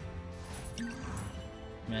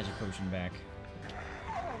magic potion back.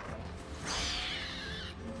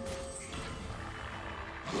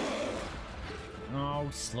 Oh,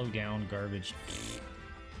 slow down, garbage.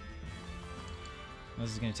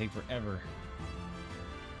 This is gonna take forever.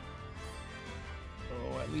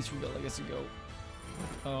 Oh, at least Rubella gets to go.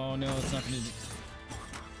 Oh no, it's not gonna do.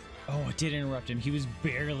 Oh, it did interrupt him. He was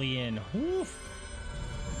barely in. Woof.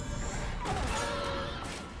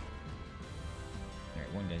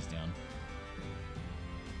 Alright, one guy's down.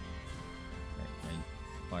 Alright, my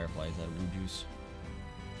Firefly's out of woo juice.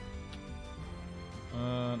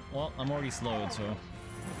 Well, I'm already slowed, so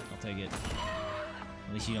I'll take it.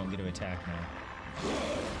 At least you don't get to attack now.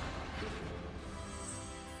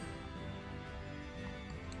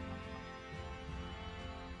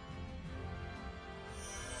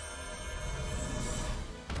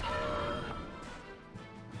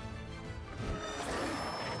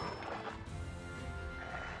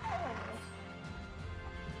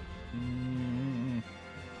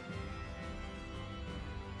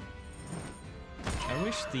 I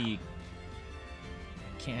wish the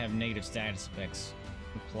can't have negative status effects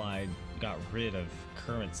applied got rid of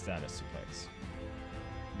current status effects.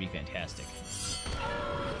 It'd be fantastic.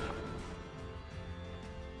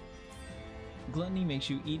 Gluttony makes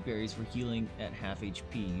you eat berries for healing at half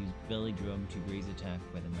HP. Use Belly Drum to raise attack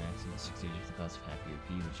by the max of the 6 stages the cost of half your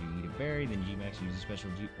P, which you eat a berry, then G-Max uses special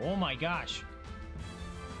G. Oh my gosh!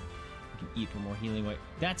 You can eat for more healing weight.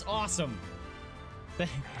 That's awesome!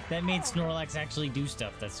 That made Snorlax actually do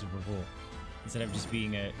stuff. That's super cool. Instead of just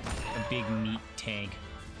being a big meat tank,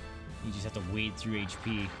 you just have to wade through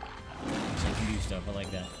HP so you can do stuff. I like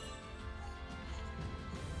that.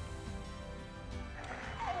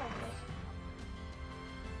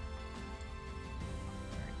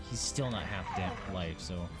 Alright, he's still not half damn life,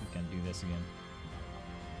 so we can do this again.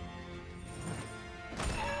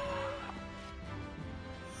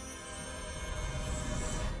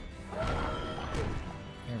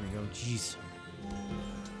 Jeez.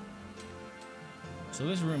 So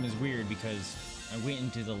this room is weird because I went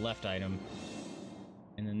into the left item,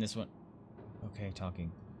 and then this one. Okay,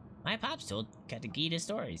 talking. My pops told Katakita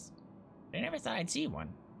stories. I never thought I'd see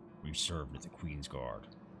one. We've served as the Queen's Guard.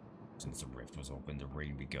 Since the rift was open, the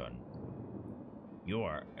raid begun.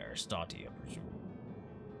 You're Aristati, I presume.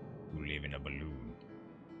 You live in a balloon.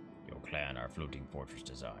 Your clan are floating fortress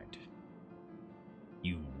designed.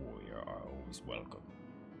 You, warrior, are always welcome.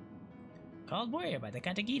 Called warrior by the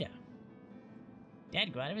Katakita.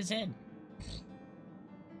 Dad, go out of his head.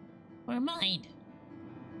 Or mind.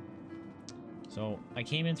 So I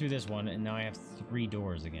came in through this one, and now I have 3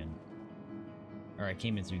 doors again. Or I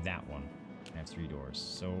came in through that one. I have 3 doors.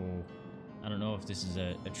 So I don't know if this is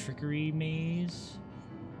a trickery maze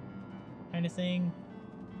kind of thing.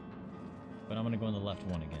 But I'm gonna go in the left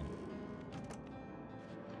one again.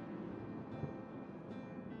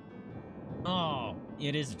 Oh,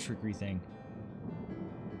 it is a trickery thing.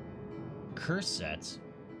 Curse sets.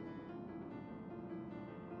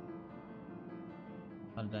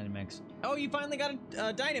 Out of Dynamax. Oh, you finally got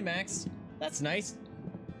a Dynamax. That's nice.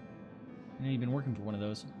 I know you've been working for one of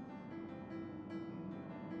those.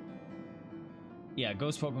 Yeah,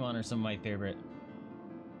 ghost Pokemon are some of my favorite.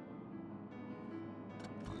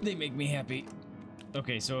 They make me happy.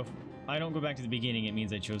 Okay, so if I don't go back to the beginning, it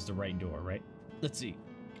means I chose the right door, right? Let's see.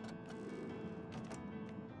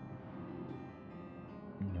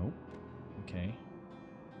 Nope. Okay.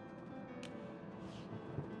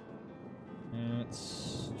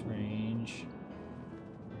 That's strange.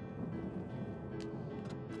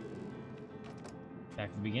 Back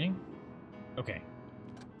to the beginning? Okay.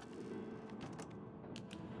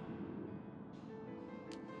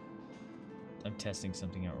 I'm testing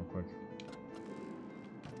something out real quick.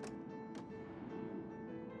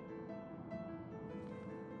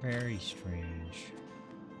 Very strange.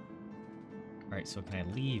 Alright, so can I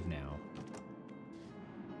leave now?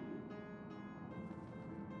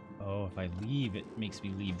 Oh, if I leave, it makes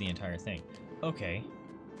me leave the entire thing. Okay.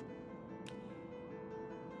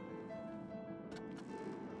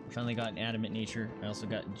 I finally got an adamant nature. I also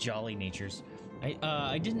got jolly natures.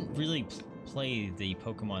 I didn't really play the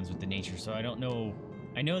Pokemons with the nature, so I don't know.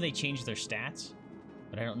 I know they changed their stats,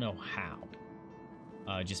 but I don't know how.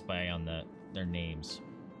 Just by on their names.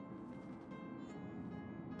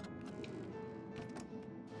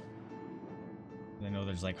 I know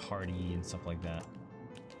there's like hardy and stuff like that.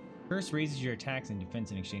 First raises your attacks and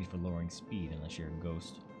defense in exchange for lowering speed, unless you're a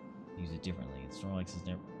ghost. Use it differently. And Snorlax is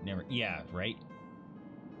never. Yeah, right.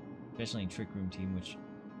 Especially in Trick Room Team, which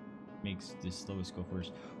makes the slowest go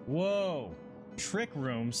first. Whoa! Trick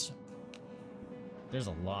Rooms. There's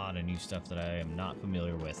a lot of new stuff that I am not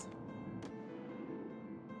familiar with.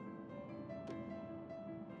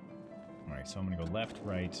 Alright, so I'm gonna go left,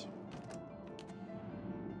 right.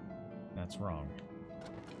 That's wrong.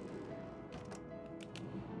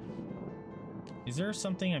 Is there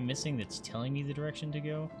something I'm missing that's telling me the direction to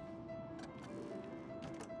go?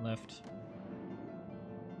 Left.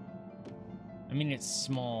 I mean, it's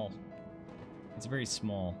small. It's a very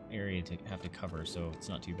small area to have to cover, so it's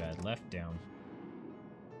not too bad. Left, down.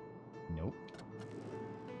 Nope.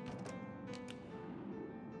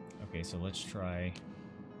 Okay, so let's try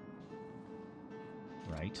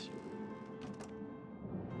right.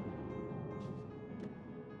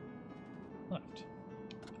 Left.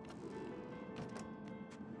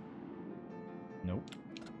 Nope.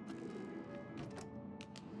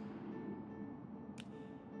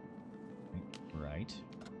 Right.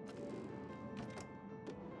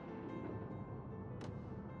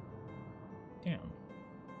 Down.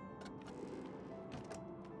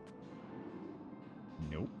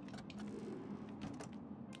 Nope.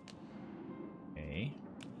 Okay.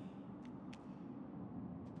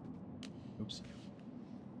 Oops.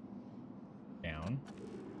 Down.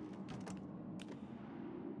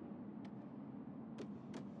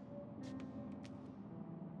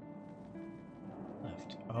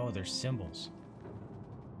 Left. Oh, there's symbols.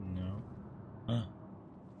 No. I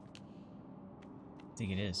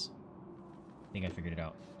think it is. I think I figured it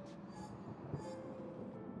out.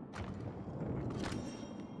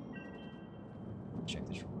 Check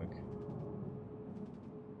this real quick.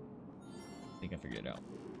 I think I figured it out.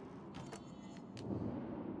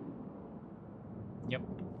 Yep.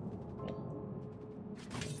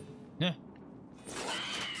 Yeah.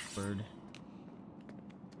 Bird.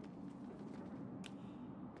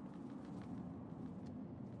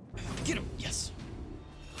 Get him! Yes!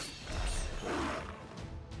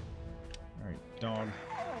 Alright, dog.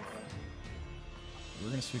 We're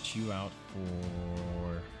gonna switch you out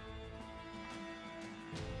for...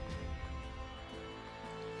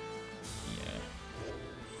 Yeah.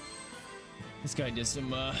 This guy does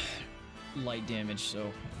some light damage,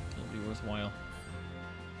 so it'll be worthwhile.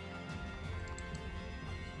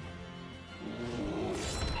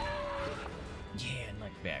 Yeah,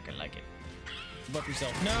 knock back. I like it. Buff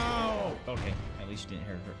yourself. No! Okay, at least you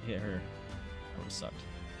didn't hit her. That would've sucked.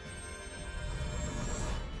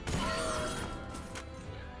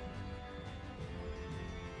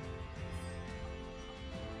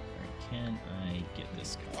 Alright, can I get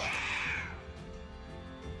this guy?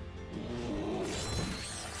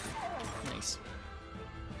 Nice.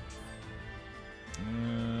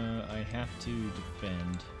 I have to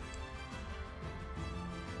defend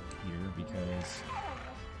here because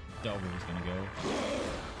Doggo is gonna go.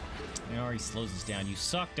 He already slows us down. You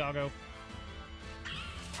suck, Doggo.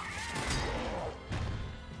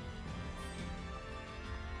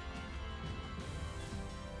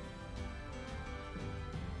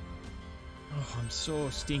 Oh, I'm so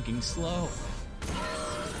stinking slow.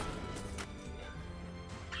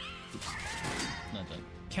 Oops. Not done.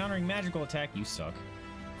 Countering magical attack, you suck.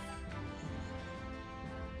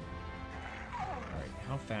 Alright,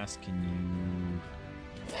 how fast can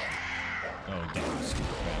you... Oh, damn, super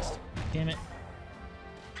fast. Damn it.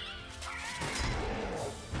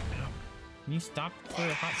 Can you stop for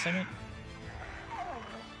a hot second?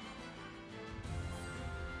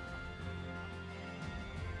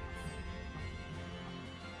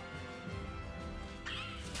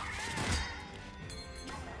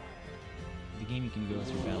 The game you can go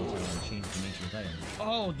through battle time and change the nature of items.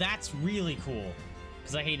 Oh, that's really cool.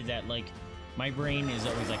 Because I hated that. Like, my brain is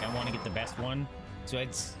always like, I want to get the best one. So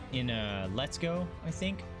it's in Let's Go, I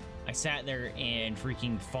think. I sat there and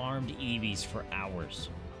freaking farmed Eevees for hours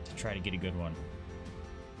to try to get a good one.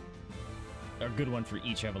 A good one for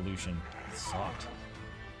each evolution. It sucked.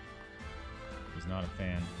 Was not a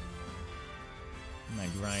fan. My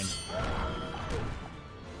grind.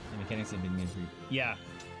 The mechanics have been made for you. Yeah.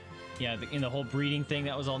 Yeah, in the whole breeding thing,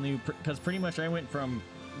 that was all new. Because pretty much I went from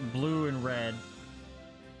blue and red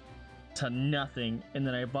to nothing. And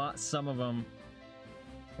then I bought some of them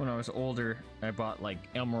when I was older. I bought like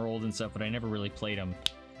Emerald and stuff, but I never really played them.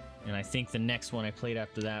 And I think the next one I played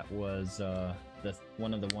after that was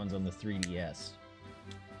one of the ones on the 3DS.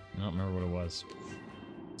 I don't remember what it was.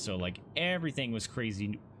 So like everything was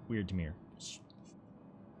crazy weird to me.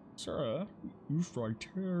 Sarah, you strike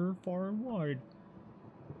terror far and wide.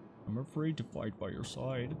 I'm afraid to fight by your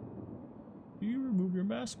side. Do you remove your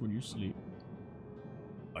mask when you sleep?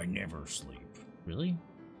 I never sleep. Really?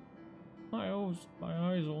 My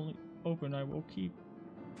eyes only open I will keep.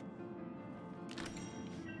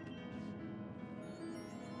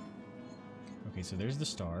 Okay, so there's the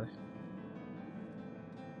star.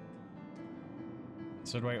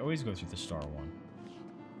 So do I always go through the star one?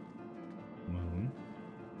 Moon.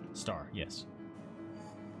 Star, yes.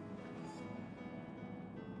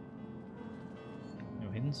 No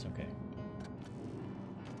hiddens? Okay.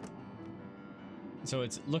 So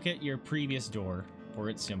it's look at your previous door for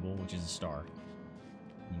its symbol, which is a star.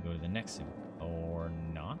 And you go to the next symbol. Or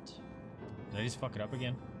not? Did I just fuck it up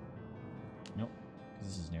again? Nope,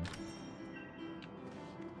 because this is new.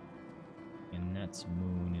 And that's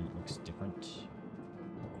moon, and it looks different.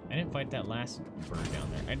 I didn't fight that last bird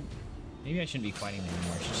down there. Maybe I shouldn't be fighting them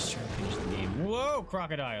anymore. I should just try to finish the game. Whoa,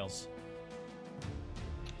 crocodiles!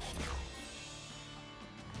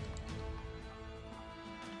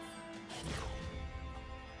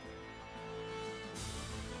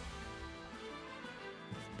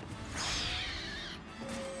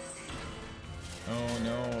 Oh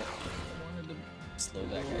no. I wanted to slow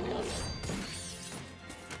that guy down.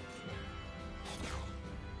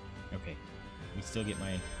 Okay. We still get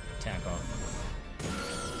my attack off.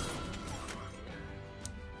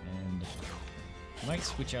 And I might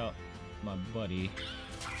switch out my buddy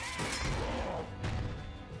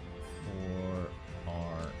for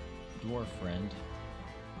our dwarf friend.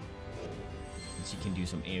 Since he can do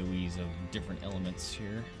some AoEs of different elements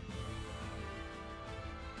here.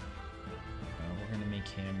 We're gonna make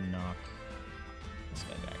him knock this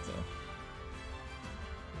guy back though.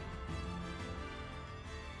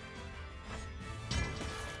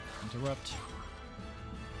 Interrupt.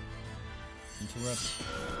 Interrupt.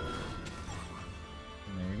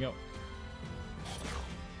 And there we go.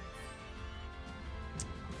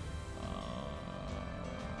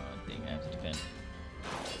 Dang, I have to defend.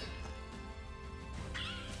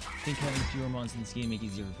 I think having fewer monsters in this game make it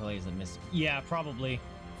easier to play as a miss. Yeah, probably.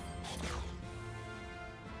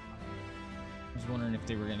 I was wondering if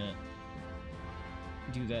they were gonna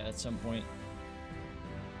do that at some point.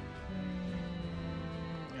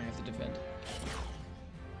 I have to defend.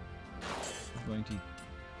 I'm going to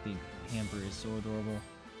think Hamper is so adorable.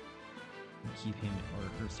 Keep him or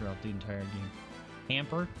her throughout the entire game.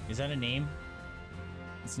 Hamper? Is that a name?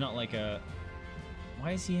 It's not like a...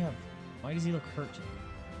 Why does he look hurt?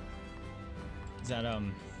 Is that,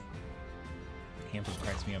 Hamper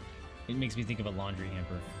cracks me up. It makes me think of a laundry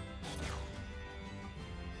hamper.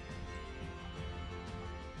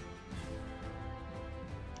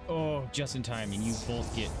 Oh, just in time, and you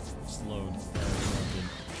both get slowed.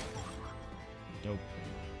 Dope.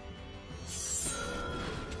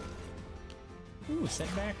 Ooh,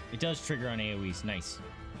 setback? It does trigger on AoEs. Nice.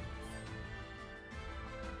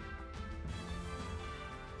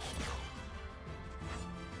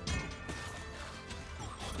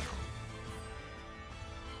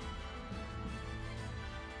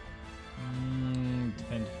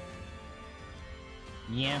 Defend.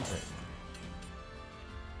 Yamper.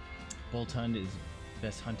 Boltund is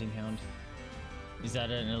best hunting hound. Is that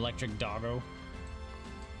an electric doggo?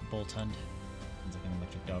 Boltund. Sounds like an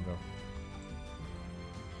electric doggo.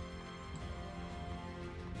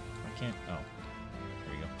 I can't. Oh.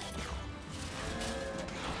 There you go.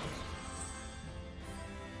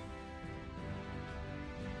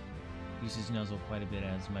 use his nuzzle quite a bit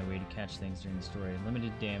as my way to catch things during the story.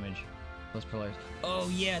 Limited damage, plus polaris. Oh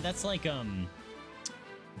yeah, that's like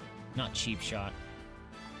not cheap shot.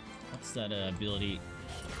 What's that ability?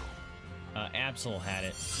 Absol had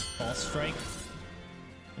it. False strike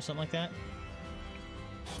or something like that.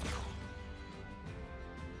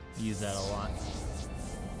 Use that a lot.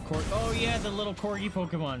 Oh yeah, the little corgi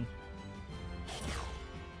Pokemon.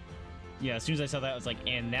 Yeah, as soon as I saw that, I was like,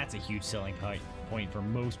 and that's a huge selling point for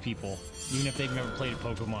most people, even if they've never played a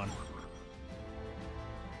Pokemon.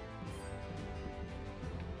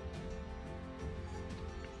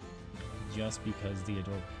 Just because the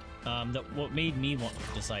adorable. What made me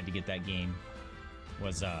decide to get that game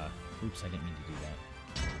was, oops, I didn't mean to do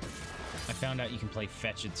that. I found out you can play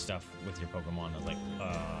fetch and stuff with your Pokemon. I was like,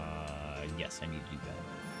 yes, I need to do that.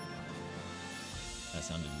 That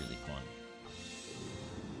sounded really fun.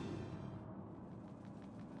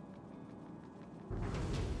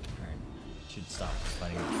 Alright, should stop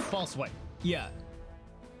fighting. False swipe! Yeah.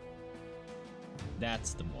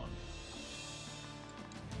 That's the one.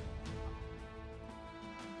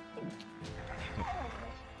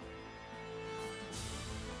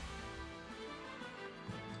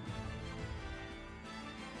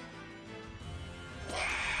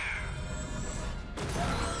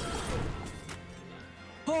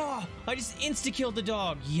 Oh, I just insta-killed the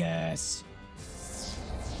dog. Yes. These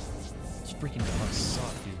freaking dogs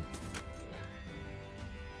suck, dude.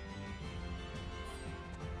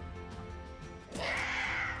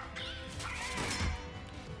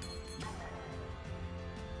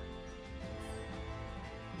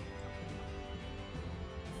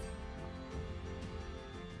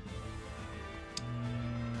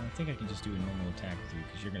 I think I can just do a normal attack with you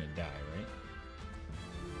because you're gonna die, right?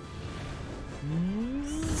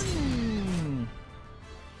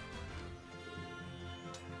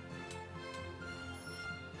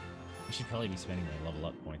 I should probably be spending my level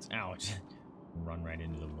up points. Ouch! Run right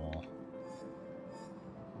into the wall.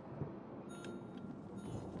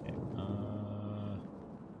 Okay,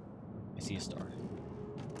 I see a star.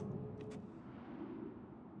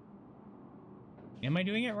 Am I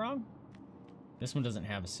doing it wrong? This one doesn't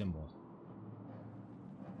have a symbol.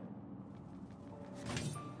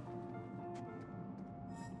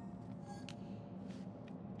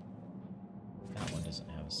 That one doesn't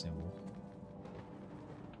have a symbol.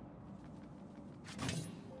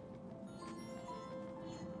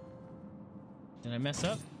 Did I mess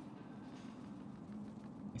up?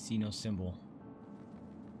 I see no symbol.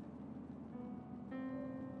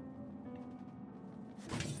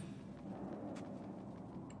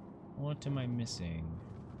 What am I missing?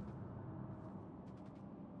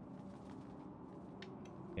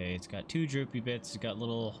 Okay, it's got two droopy bits. It's got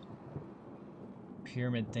little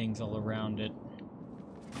pyramid things all around it.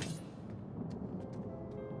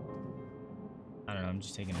 I don't know, I'm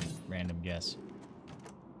just taking a random guess.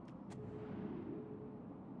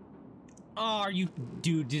 Oh, are you...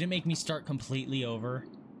 Dude, did it make me start completely over?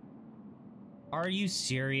 Are you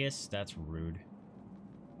serious? That's rude.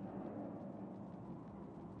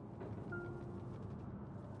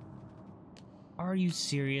 Are you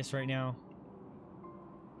serious right now?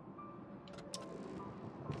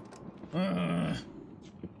 Ugh.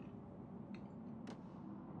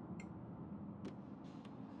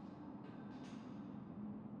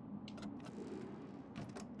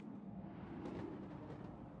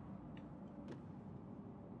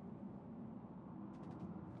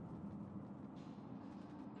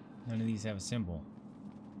 None of these have a symbol.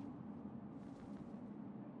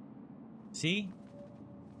 See?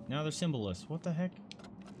 Now they're symbolless. What the heck?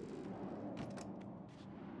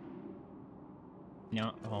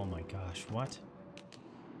 No. Oh my gosh. What?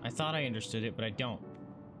 I thought I understood it, but I don't.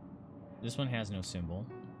 This one has no symbol.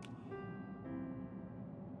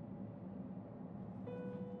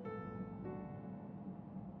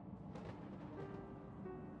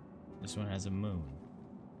 This one has a moon.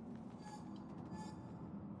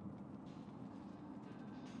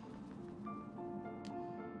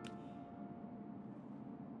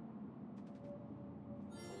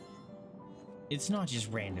 It's not just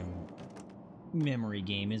random memory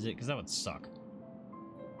game, is it? Because that would suck.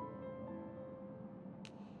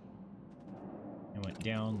 I went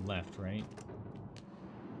down, left, right?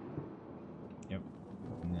 Yep.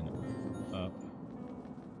 And then up.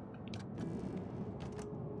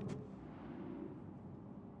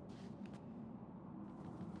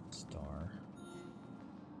 Star.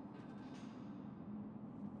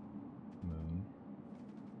 Moon.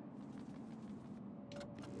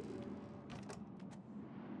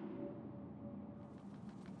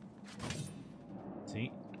 See?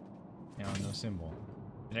 Now no symbol.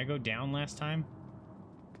 Did I go down last time?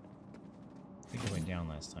 I think I went down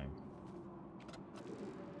last time.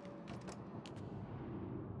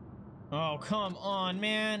 Oh, come on,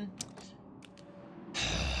 man.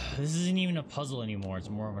 This isn't even a puzzle anymore. It's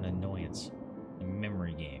more of an annoyance. A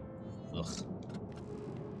memory game. Ugh.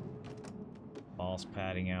 False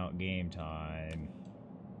padding out game time.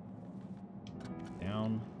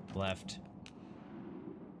 Down, left,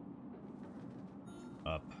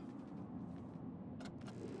 up.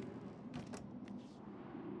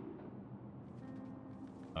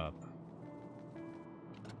 Up.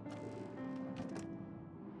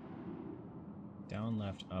 Down,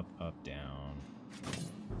 left, up, up, down.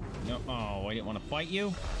 No, oh, I didn't want to fight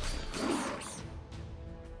you.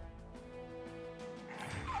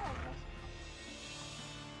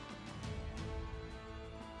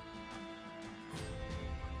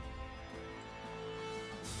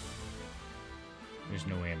 There's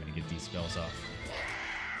no way I'm gonna get these spells off.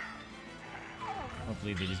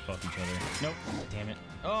 Hopefully they just buff each other. Nope. Damn it.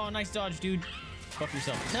 Oh, nice dodge, dude. Buff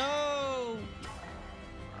yourself. No!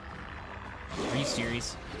 Are you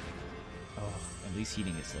serious? Oh, at least he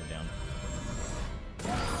didn't get slowed down.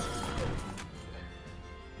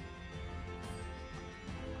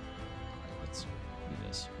 Let's do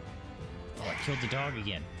this. Oh, I killed the dog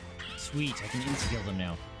again. Sweet, I can insta-kill them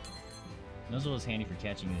now. Nuzzle is handy for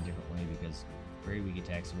catching in a different way because very weak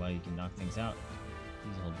attacks, while you can knock things out,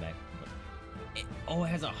 please hold back. Oh, it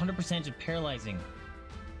has 100% of paralyzing.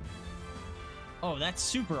 Oh, that's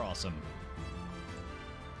super awesome.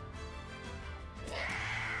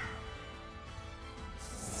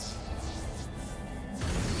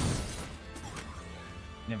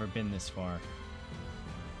 Never been this far.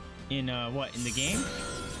 In, what, in the game?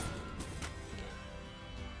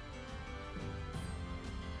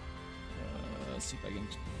 Let's see if I can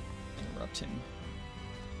interrupt him.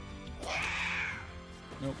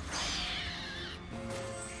 Nope.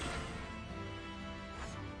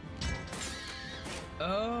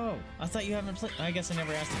 Oh, I thought you haven't played. I guess I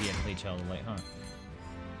never asked if you had played Child of Light, huh?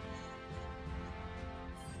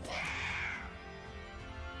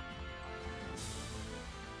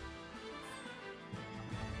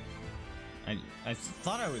 I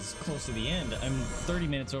thought I was close to the end. I'm 30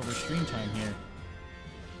 minutes over stream time here.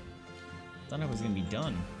 Thought I was gonna be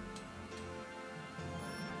done.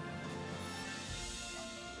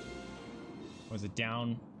 Was it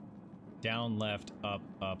down, down, left, up,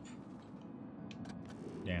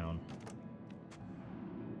 down?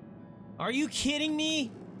 Are you kidding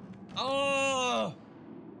me? Oh!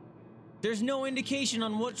 There's no indication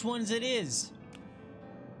on which ones it is.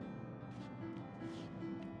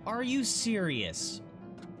 Are you serious?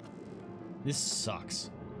 This sucks.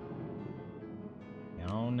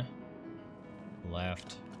 Down,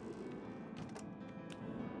 left.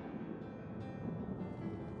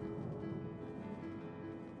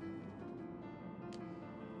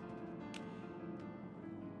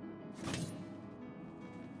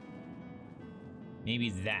 Maybe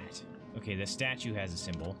that. Okay, the statue has a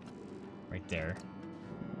symbol right there.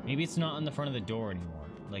 Maybe it's not on the front of the door anymore.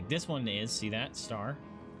 Like this one is, see that star?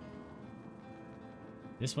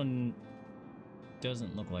 This one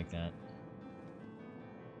doesn't look like that.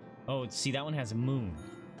 Oh, see, that one has a moon.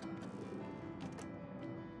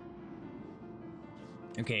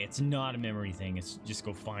 Okay, it's not a memory thing. It's just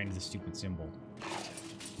go find the stupid symbol.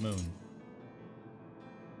 Moon.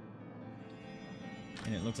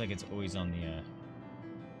 And it looks like it's always on the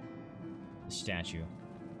statue.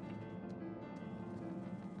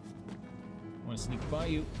 I want to sneak by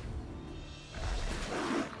you.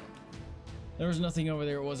 There was nothing over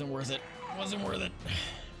there. It wasn't worth it. It wasn't worth it.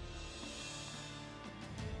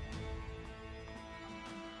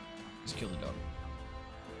 Just kill the dog.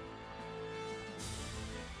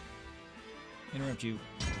 Interrupt you.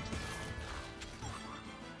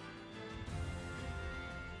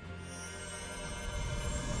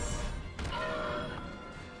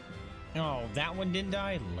 Oh, that one didn't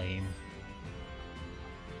die? Lame.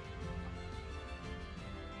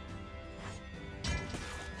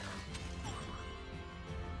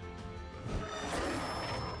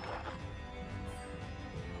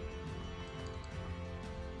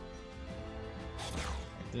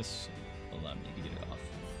 This allowed me to get it off.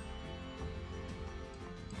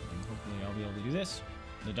 And hopefully I'll be able to do this.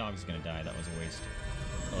 The dog's gonna die. That was a waste.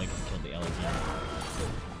 I like to kill the LED.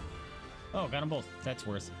 Oh, got them both. That's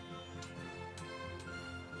worth.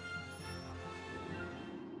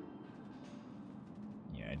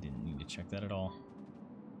 Yeah, I didn't need to check that at all.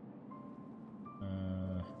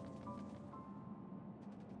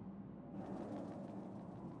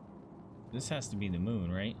 This has to be the moon,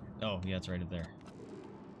 right? Oh, yeah, it's right up there.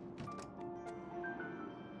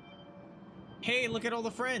 Hey, look at all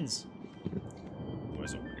the friends!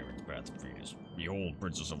 Vaesive, the old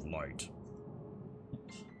Princess of Light.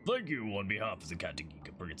 Thank you on behalf of the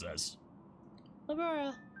Katakika Princess.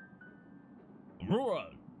 Aurora. Aurora,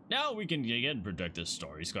 now we can again protect the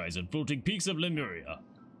starry skies and floating peaks of Lemuria.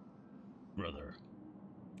 Brother,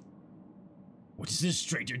 what is this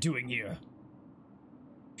stranger doing here?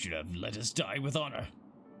 Should have let us die with honor.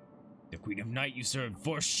 The Queen of Night you served,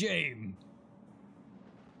 for shame!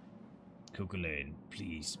 Cuchulainn,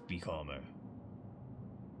 please be calmer.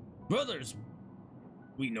 Brothers,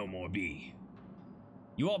 we no more be.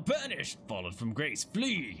 You are banished, fallen from grace,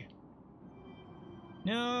 flee!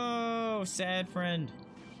 No, sad friend.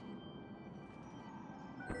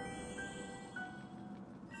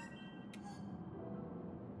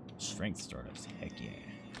 Strength startups, heck yeah.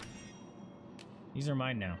 These are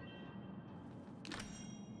mine now.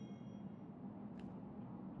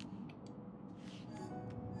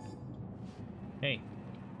 Hey.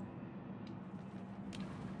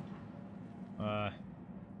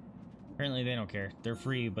 Apparently they don't care. They're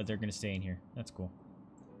free, but they're gonna stay in here. That's cool.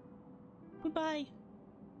 Goodbye.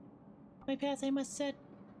 My path I must set.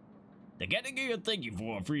 The Katakika thank you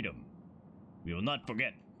for our freedom. We will not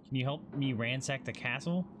forget. Can you help me ransack the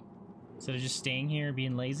castle? Instead of just staying here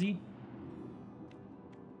being lazy?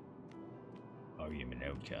 I am an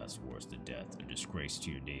outcast, worse than death, a disgrace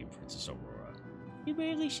to your name, Princess Aurora. You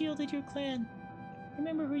bravely shielded your clan.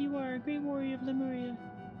 Remember who you are, a great warrior of Lemuria.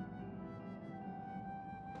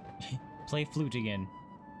 Play flute again.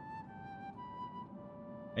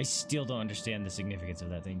 I still don't understand the significance of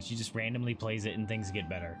that thing. She just randomly plays it and things get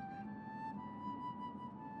better.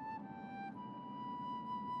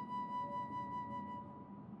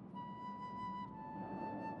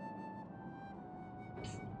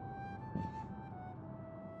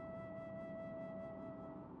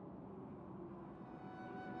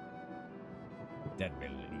 That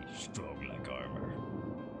melody, strong like armor.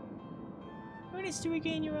 Earn us to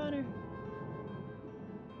regain your honor.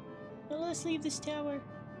 Now let us leave this tower.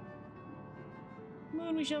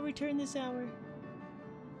 Moon, we shall return this hour.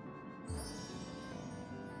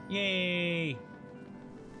 Yay!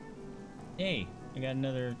 Hey, I got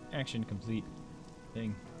another action complete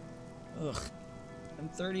thing. Ugh. I'm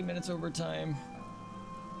 30 minutes over time.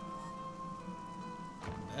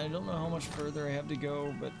 I don't know how much further I have to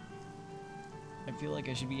go, but I feel like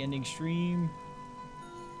I should be ending stream.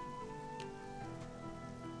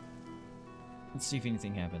 Let's see if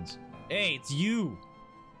anything happens. Hey, it's you!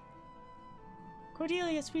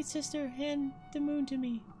 Cordelia, sweet sister, hand the moon to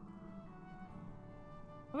me.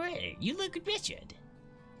 Well, you look wretched.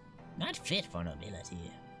 Not fit for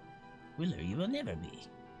nobility. Willer you will never be.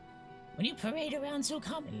 When you parade around so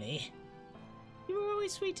commonly. You were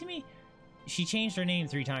always sweet to me. She changed her name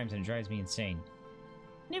 3 times and it drives me insane.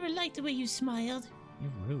 Never liked the way you smiled.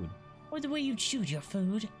 You're rude. Or the way you chewed your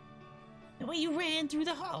food. The way you ran through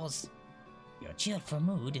the halls. You're chilled for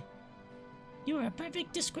mood. You are a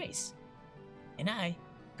perfect disgrace. And I,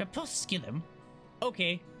 Crepusculum.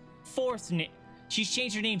 Okay, 4th name. She's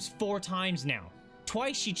changed her names 4 times now.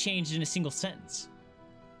 Twice she changed in a single sentence.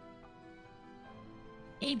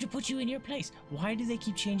 Aim to put you in your place. Why do they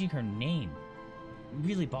keep changing her name? It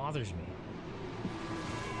really bothers me.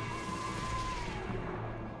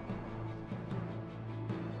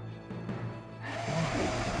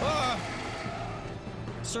 Ah!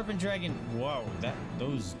 Serpent Dragon. Whoa,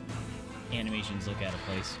 those animations look out of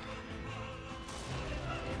place.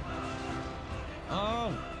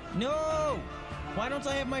 Oh, no! Why don't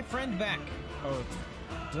I have my friend back? Oh,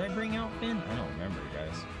 did I bring out Finn? I don't remember,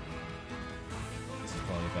 guys. This is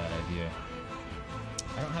probably a bad idea.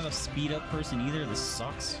 I don't have a speed up person either. This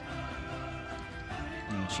sucks.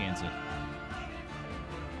 I'm gonna chance it.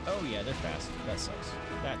 Oh yeah, they're fast. That sucks.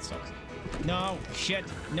 That sucks. No, shit,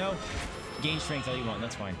 no. Gain strength all you want,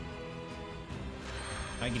 that's fine.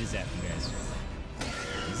 I get a zap, you guys.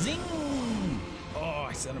 Zing! Oh,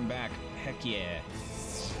 I sent him back. Heck yeah.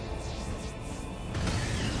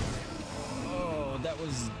 Oh, that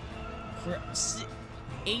was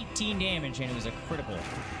 18 damage and it was a critical.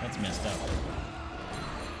 That's messed up.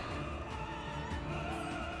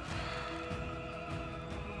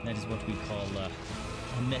 That is what we call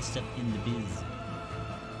messed up in the biz.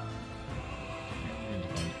 We're gonna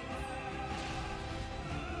defend.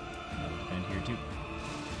 I'll defend here too.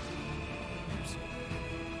 Oops.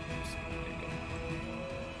 There you go.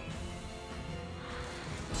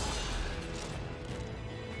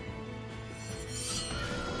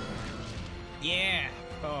 Yeah!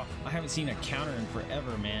 Oh, I haven't seen a counter in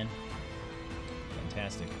forever, man.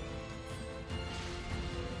 Fantastic.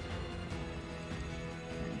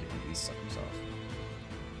 Get these suckers off.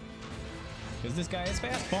 Because this guy is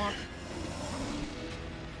fast. Bonk!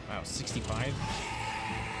 Wow, 65?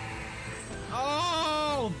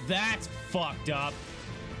 Oh, that's fucked up.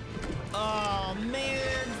 Oh,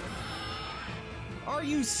 man. Are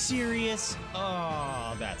you serious?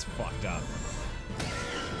 Oh, that's fucked up.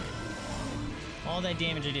 All that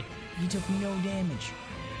damage I did. He took no damage.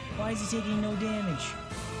 Why is he taking no damage?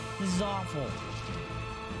 This is awful.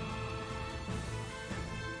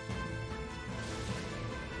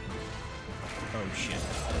 Oh, shit.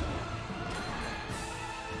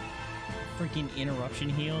 Freaking interruption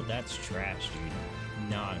heal? That's trash, dude.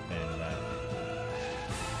 Not a fan of that.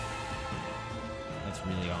 That's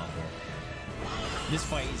really awful. This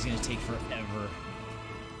fight is gonna take forever.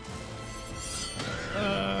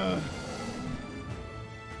 Alright.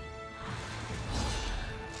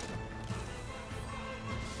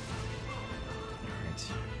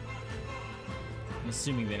 I'm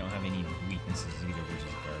assuming they don't have any weaknesses either, which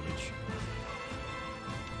is garbage.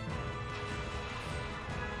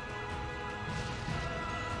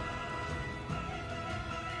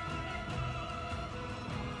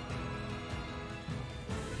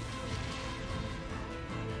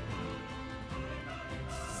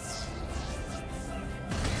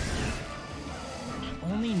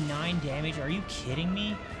 Only 9 damage? Are you kidding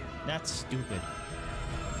me? That's stupid.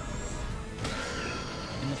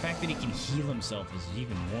 And the fact that he can heal himself is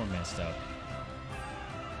even more messed up.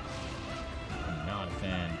 I'm not a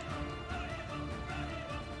fan.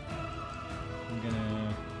 I'm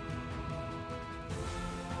gonna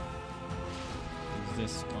use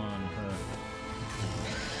this on her.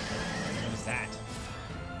 What is that?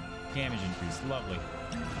 Damage increase. Lovely.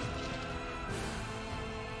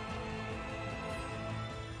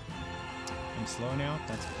 I'm slow now?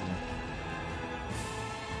 That's cool.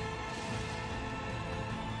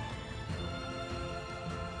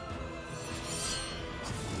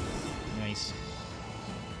 Nice.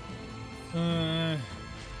 Do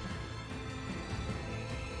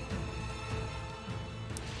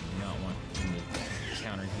not want him to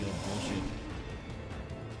counter heal bullshit.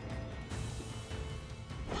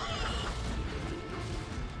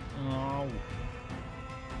 Oh.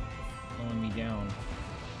 Pulling me down.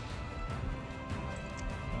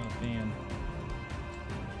 Oh, man.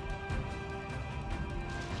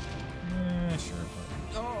 Sure.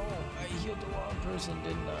 Oh, I healed the wrong person,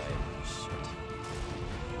 didn't I? Shit.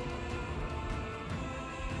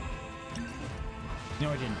 No,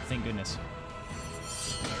 I didn't. Thank goodness.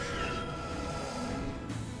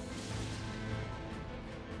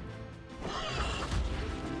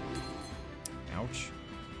 Ouch.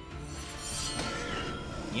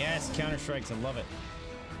 Yes, counter strikes. I love it.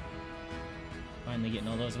 Finally getting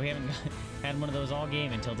all those. We haven't had one of those all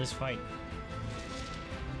game until this fight.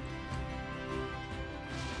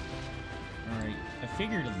 Alright, I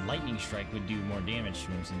figured a lightning strike would do more damage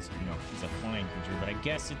to him since, you know, he's a flying creature, but I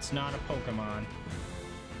guess it's not a Pokemon.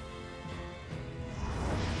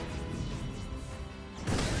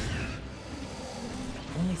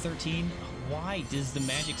 Only 13? Why does the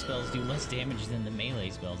magic spells do less damage than the melee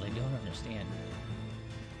spells? I don't understand.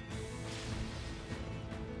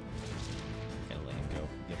 Gotta let him go.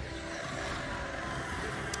 Yep.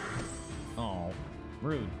 Oh,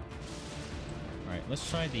 rude. Alright, let's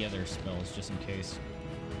try the other spells just in case.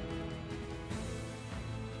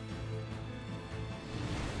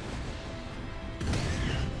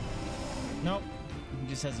 Nope. He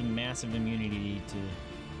just has a massive immunity to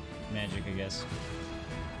magic, I guess.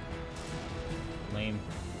 Lame.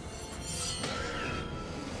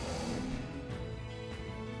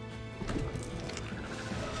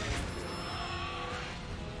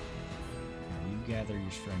 You gather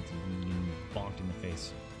your strength and you bonked in the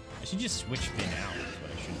face. I should just switch Finn out, is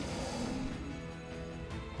what I should do.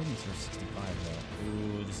 Goodness, for 65 though.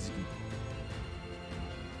 Ooh, this is good.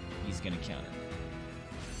 He's gonna counter.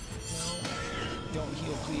 No, don't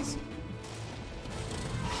heal, please.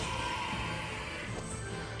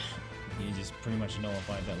 He just pretty much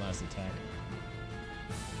nullified that last attack.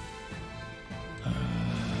 I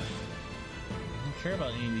don't care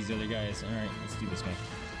about any of these other guys. Alright, let's do this guy.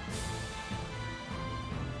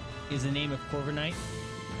 Is the name of Corviknight?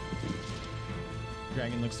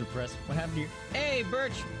 Dragon looks depressed. What happened to you? Hey,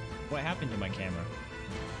 Birch! What happened to my camera?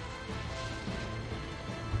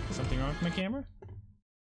 Something wrong with my camera?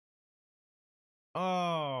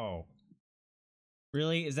 Oh.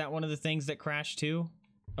 Really? Is that one of the things that crashed too?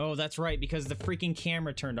 Oh, that's right, because the freaking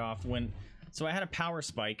camera turned off when... So I had a power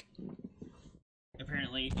spike,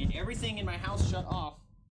 apparently, and everything in my house shut off,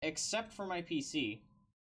 except for my PC.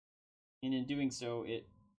 And in doing so, it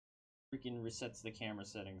freaking resets the camera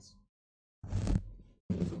settings.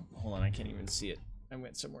 Hold on, I can't even see it. I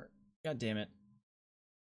went somewhere. God damn it.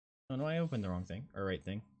 Oh no, I opened the wrong thing. Or right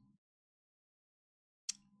thing.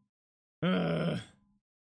 That's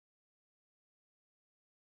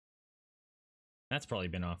probably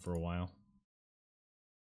been off for a while.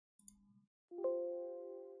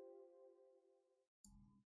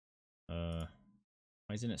 Why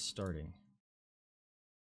isn't it starting?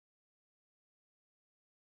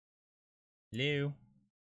 Hello?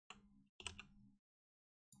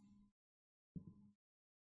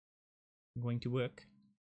 I'm going to work.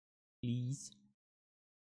 Please.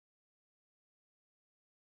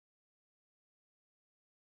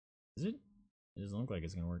 Is it? It doesn't look like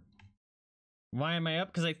it's gonna work. Why am I up?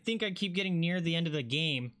 Because I think I keep getting near the end of the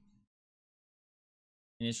game.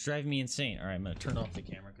 And it's driving me insane. Alright, I'm gonna turn off the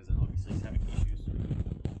camera because it obviously is having issues.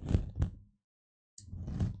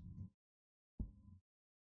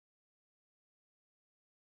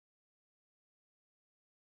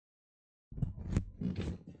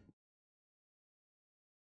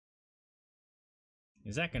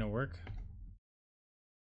 Is that gonna work?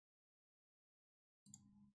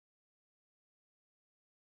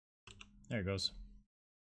 There it goes.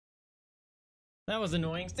 That was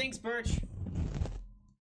annoying. Thanks, Birch.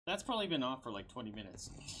 That's probably been off for like 20 minutes.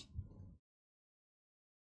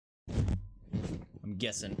 I'm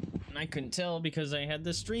guessing. And I couldn't tell because I had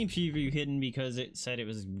the stream preview hidden because it said it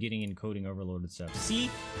was getting encoding overloaded stuff. See?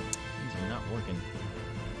 These are not working.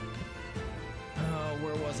 Oh,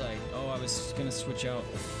 where was I? Oh, I was gonna switch out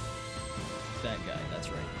that guy. That's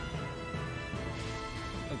right.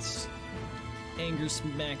 Let's anger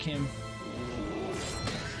smack him.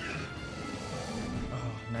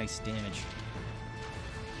 Oh, nice damage.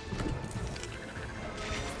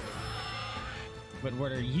 But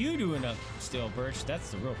what are you doing up still, Birch?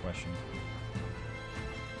 That's the real question.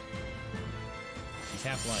 He's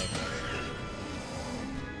half-life.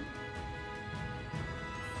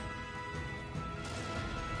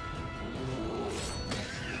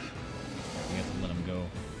 We have to let him go.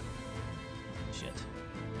 Shit.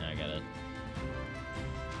 Now I gotta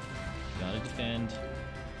defend.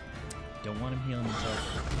 Don't want him healing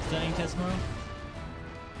himself. Dying test tomorrow?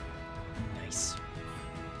 Nice.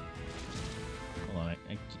 Hold on,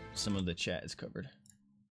 some of the chat is covered.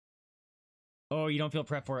 Oh, you don't feel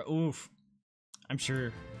prepped for it? Oof. I'm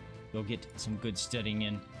sure you'll get some good studying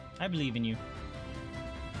in. I believe in you.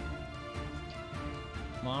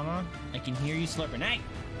 Mama, I can hear you slurping. Hey!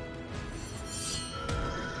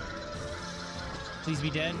 Please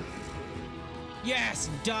be dead. Yes!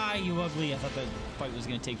 Die, you ugly! I thought that fight was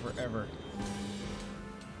gonna take forever.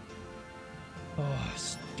 Oh,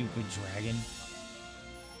 stupid dragon.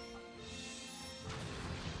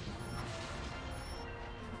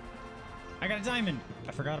 I got a diamond!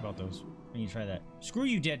 I forgot about those. I need to try that. Screw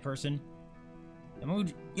you, dead person. The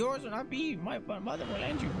moon, yours will not be. My mother will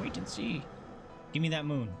end you. Wait and see. Give me that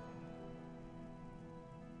moon.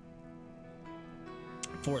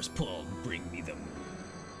 Force pull, bring me the moon.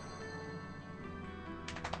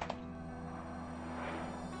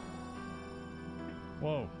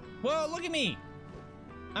 Whoa. Whoa, look at me!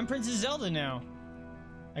 I'm Princess Zelda now.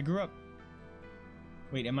 I grew up.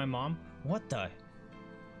 Wait, am I mom? What the?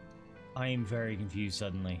 I am very confused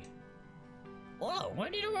suddenly. Whoa, where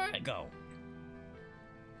did Aurora go?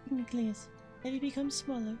 Nucleus, have you become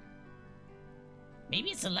smaller? Maybe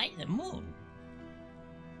it's the light of the moon.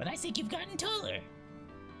 But I think you've gotten taller.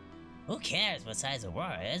 Who cares what size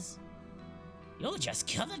Aurora is? You'll just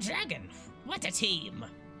kill the dragon. What a team!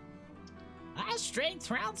 Our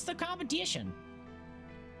strength rounds the competition.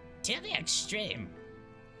 To the extreme.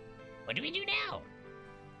 What do we do now?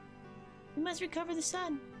 We must recover the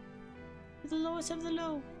sun. We're the lowest of the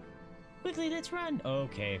low. Quickly, let's run.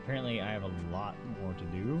 Okay, apparently I have a lot more to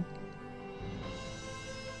do.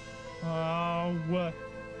 Oh, what?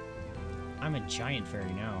 I'm a giant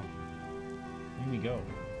fairy now. Here we go.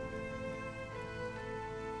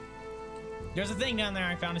 There's a thing down there.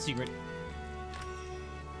 I found a secret.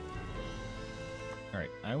 Alright,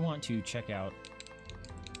 I want to check out...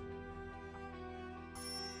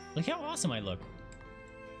 Look how awesome I look.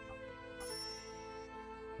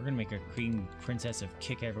 We're gonna make a queen princess of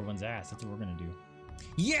kick everyone's ass. That's what we're gonna do.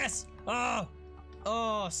 Yes! Oh!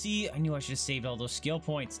 Oh, see? I knew I should have saved all those skill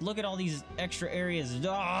points. Look at all these extra areas.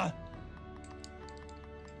 Ah!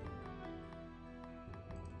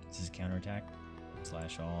 This is counterattack.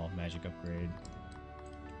 Slash all. Magic upgrade.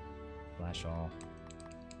 Slash all.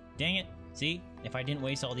 Dang it! See? If I didn't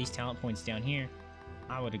waste all these talent points down here,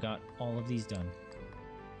 I would have got all of these done.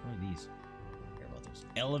 What are these? I don't care about those.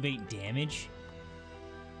 Elevate damage?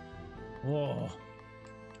 Whoa.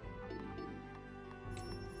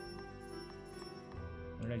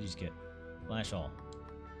 What did I just get? Flash all.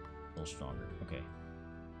 A little stronger. Okay.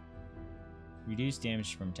 Reduce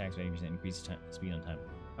damage from attacks by 80%. Increase speed on time.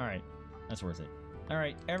 Alright. That's worth it.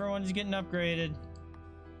 Alright, everyone's getting upgraded.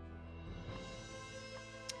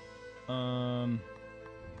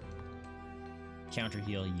 Counter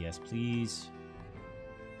heal, yes please.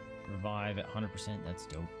 Revive at 100%, that's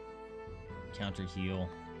dope. Counter heal.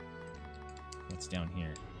 What's down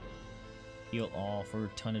here? Heal all for a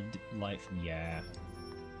ton of life, yeah.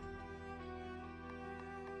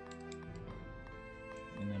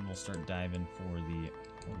 And then we'll start diving for the...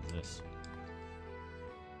 What is this?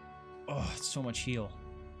 Oh, it's so much heal.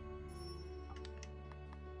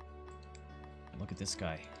 Look at this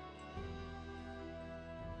guy.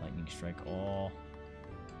 Lightning strike all.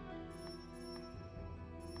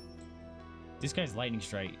 This guy's lightning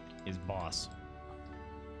strike is boss.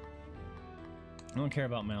 I don't care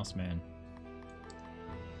about Mouse Man.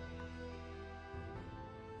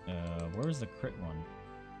 Where's the crit one?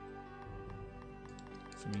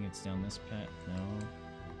 Assuming it's down this path. No.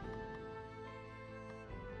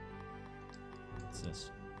 What's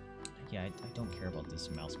this? Yeah, I don't care about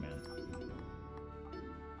this Mouse Man.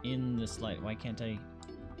 In this light, why can't I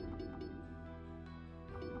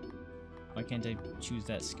choose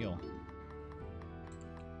that skill?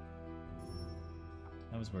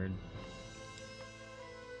 That was weird.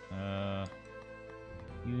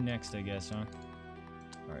 You next, I guess, huh?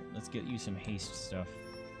 Alright, let's get you some haste stuff.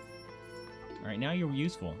 Alright, now you're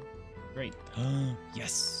useful. Great.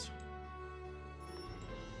 Yes!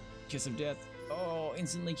 Kiss of death. Oh,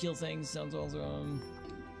 instantly kill things. Sounds awesome.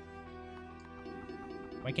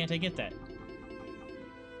 Why can't I get that?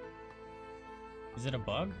 Is it a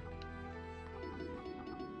bug?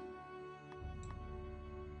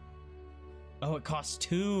 Oh, it costs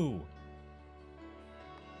 2.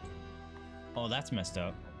 Oh, that's messed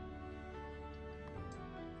up.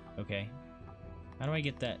 Okay. How do I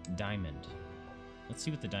get that diamond? Let's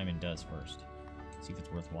see what the diamond does first. See if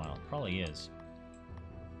it's worthwhile. Probably is.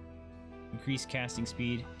 Increase casting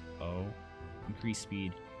speed. Oh. Increase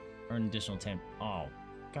speed. Earn additional 10. Oh.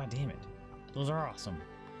 God damn it. Those are awesome.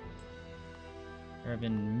 I've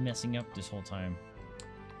been messing up this whole time.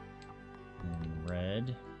 And then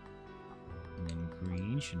red. And then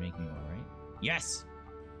green should make me alright. Yes!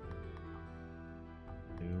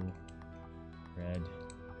 Blue. Red.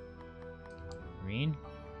 Green.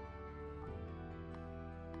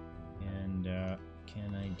 And,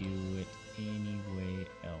 can I do it any way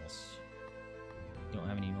else? Don't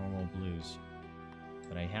have any normal blues.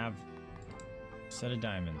 But I have a set of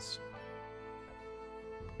diamonds.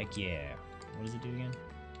 Heck yeah. What does it do again?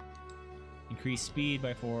 Increase speed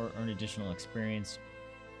by 4, earn additional experience.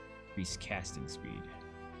 Increase casting speed.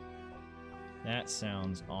 That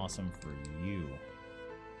sounds awesome for you.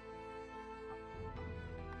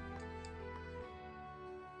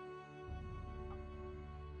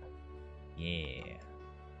 Yeah.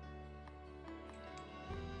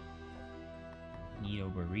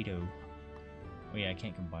 Neato burrito. Oh yeah, I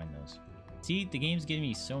can't combine those. See, the game's giving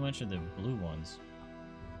me so much of the blue ones.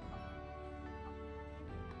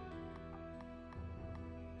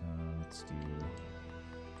 Let's do...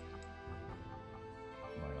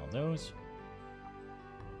 combine all those.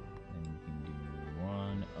 And we can do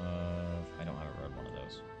one of... I don't have a red one of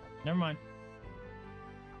those. Never mind.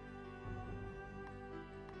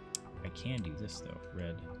 I can do this though.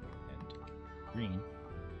 Red and green.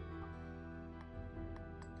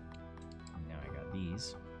 And now I got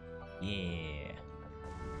these. Yeah.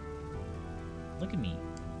 Look at me.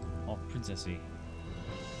 All princessy.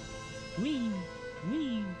 Wee!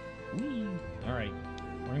 Wee! Wee! Alright.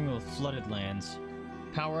 We're gonna go with Flooded Lands.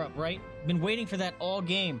 Power up, right? Been waiting for that all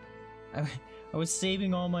game. I was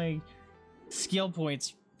saving all my skill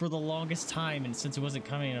points for the longest time, and since it wasn't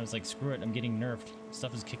coming, I was like, screw it, I'm getting nerfed.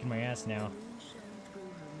 Stuff is kicking my ass now.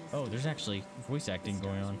 Oh, there's actually voice acting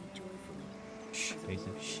going on. Shh,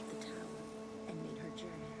 Vaesive, shh. And made her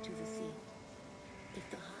journey to the sea. If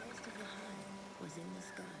the highest of the high was in the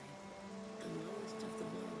sky, the lowest of the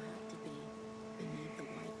low had to be beneath the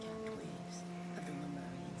white-capped waves of the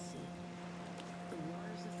Lemurian Sea. The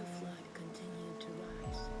waters of the flood continued to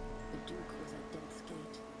rise. The Duke was at death's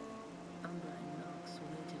gate. Umbra and Nox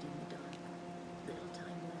waited in the dark. Little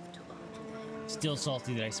time left to alter the hand. Still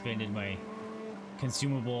salty that I spended my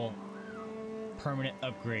consumable permanent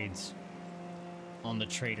upgrades on the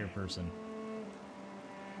trader person.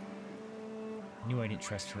 Knew I didn't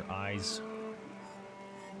trust her eyes.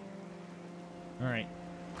 Alright.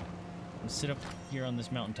 I'm gonna sit up here on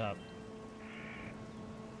this mountaintop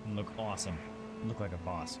and look awesome. Look like a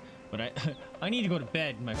boss. But I need to go to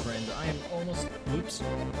bed, my friend. I am almost... Whoops.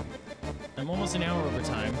 I'm almost an hour over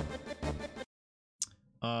time.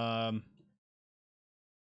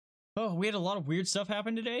 Oh, we had a lot of weird stuff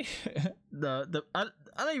happen today.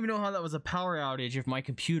 I I don't even know how that was a power outage if my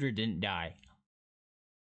computer didn't die.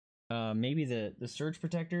 Maybe the surge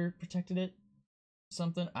protector protected it?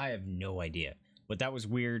 Something? I have no idea. But that was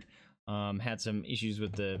weird. Had some issues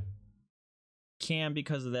with the cam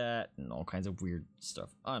because of that and all kinds of weird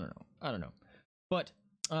stuff. I don't know. But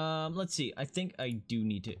let's see. I think I do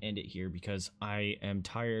need to end it here because I am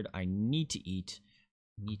tired. I need to eat.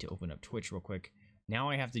 I need to open up Twitch real quick.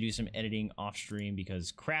 Now I have to do some editing off stream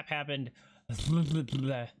because crap happened.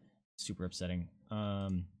 Super upsetting.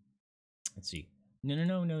 Let's see.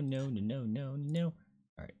 No.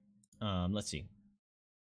 All right. Let's see.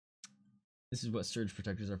 This is what surge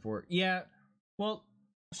protectors are for. Yeah. Well,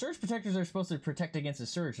 surge protectors are supposed to protect against a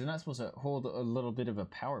surge. They're not supposed to hold a little bit of a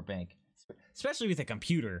power bank, especially with a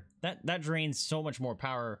computer. That drains so much more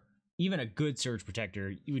power. Even a good surge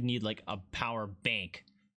protector, you would need like a power bank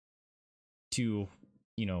to,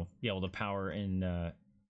 you know, be able to power and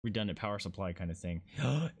redundant power supply kind of thing.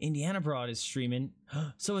 Indiana Broad is streaming.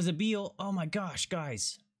 So is Abil. Oh my gosh,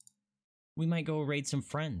 guys. We might go raid some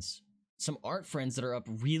friends. Some art friends that are up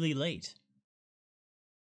really late.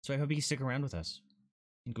 So I hope you can stick around with us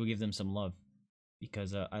and go give them some love.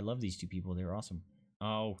 Because I love these two people. They're awesome.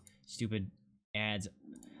 Oh, stupid ads.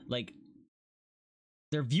 Like,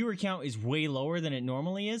 their viewer count is way lower than it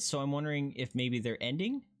normally is. So I'm wondering if maybe they're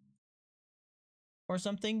ending or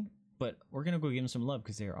something. But we're going to go give them some love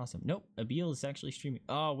because they are awesome. Nope, Abil is actually streaming.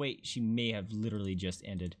 Oh, wait, she may have literally just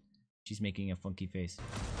ended. She's making a funky face.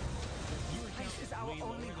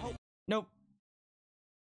 Nope.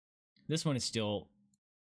 This one is still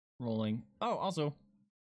rolling. Oh, also,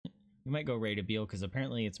 we might go raid Abil because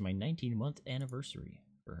apparently it's my 19-month anniversary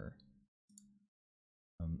for her.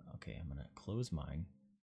 Okay, I'm going to close mine.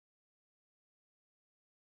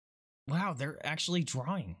 Wow, they're actually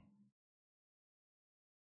drawing.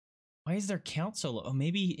 Why is their count so low? Oh,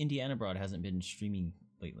 maybe Indiana Broad hasn't been streaming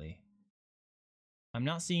lately. I'm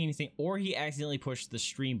not seeing anything. Or he accidentally pushed the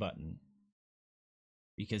stream button.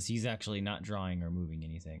 Because he's actually not drawing or moving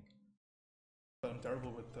anything. I'm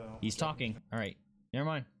terrible with he's talking. Alright. Never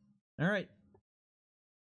mind. Alright.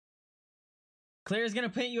 Claire's gonna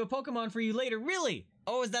paint you a Pokemon for you later. Really?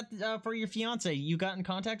 Oh, is that for your fiance? You got in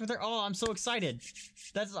contact with her? Oh, I'm so excited.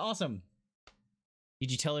 That's awesome. Did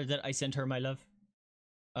you tell her that I sent her my love?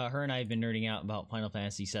 Her and I have been nerding out about Final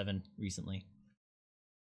Fantasy VII recently.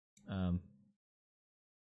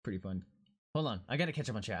 Pretty fun. Hold on, I gotta catch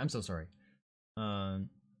up on chat. I'm so sorry. I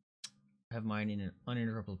have mine in an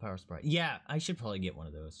uninterruptible power supply. Yeah, I should probably get one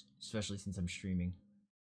of those, especially since I'm streaming.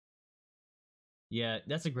 Yeah,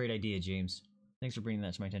 that's a great idea, James. Thanks for bringing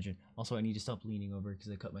that to my attention. Also, I need to stop leaning over because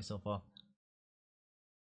I cut myself off.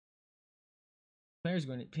 Claire's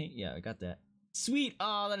going to paint. Yeah, I got that. Sweet.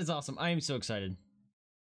 Oh, that is awesome. I am so excited.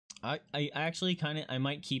 I actually kind of, I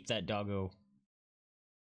might keep that doggo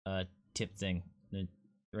tip thing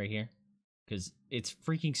right here because it's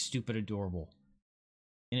freaking stupid adorable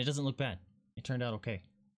and it doesn't look bad. It turned out okay.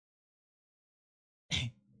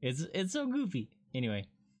 it's so goofy. Anyway,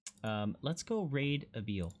 let's go raid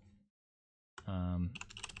Abil.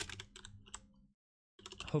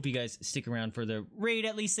 Hope you guys stick around for the raid,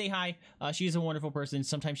 at least say hi. She is a wonderful person.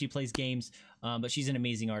 Sometimes she plays games, but she's an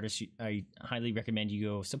amazing artist. I highly recommend you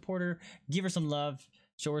go support her, give her some love,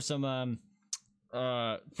 show her some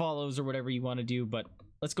follows or whatever you want to do, but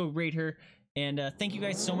let's go raid her. And thank you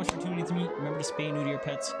guys so much for tuning in to me. Remember to spay and neuter your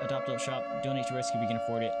pets, adopt a shop, donate to rescue if you can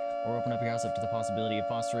afford it, or open up your house up to the possibility of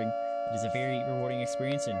fostering. It is a very rewarding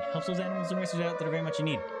experience and helps those animals and rescues out that are very much in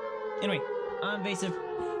need. Anyway, I'm Vaesive.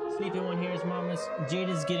 Sleeping one here is Mama's.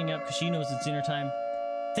 Jada's getting up because she knows it's dinner time.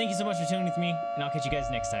 Thank you so much for tuning with me, and I'll catch you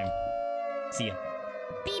guys next time. See ya.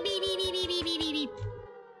 Beep, beep, beep.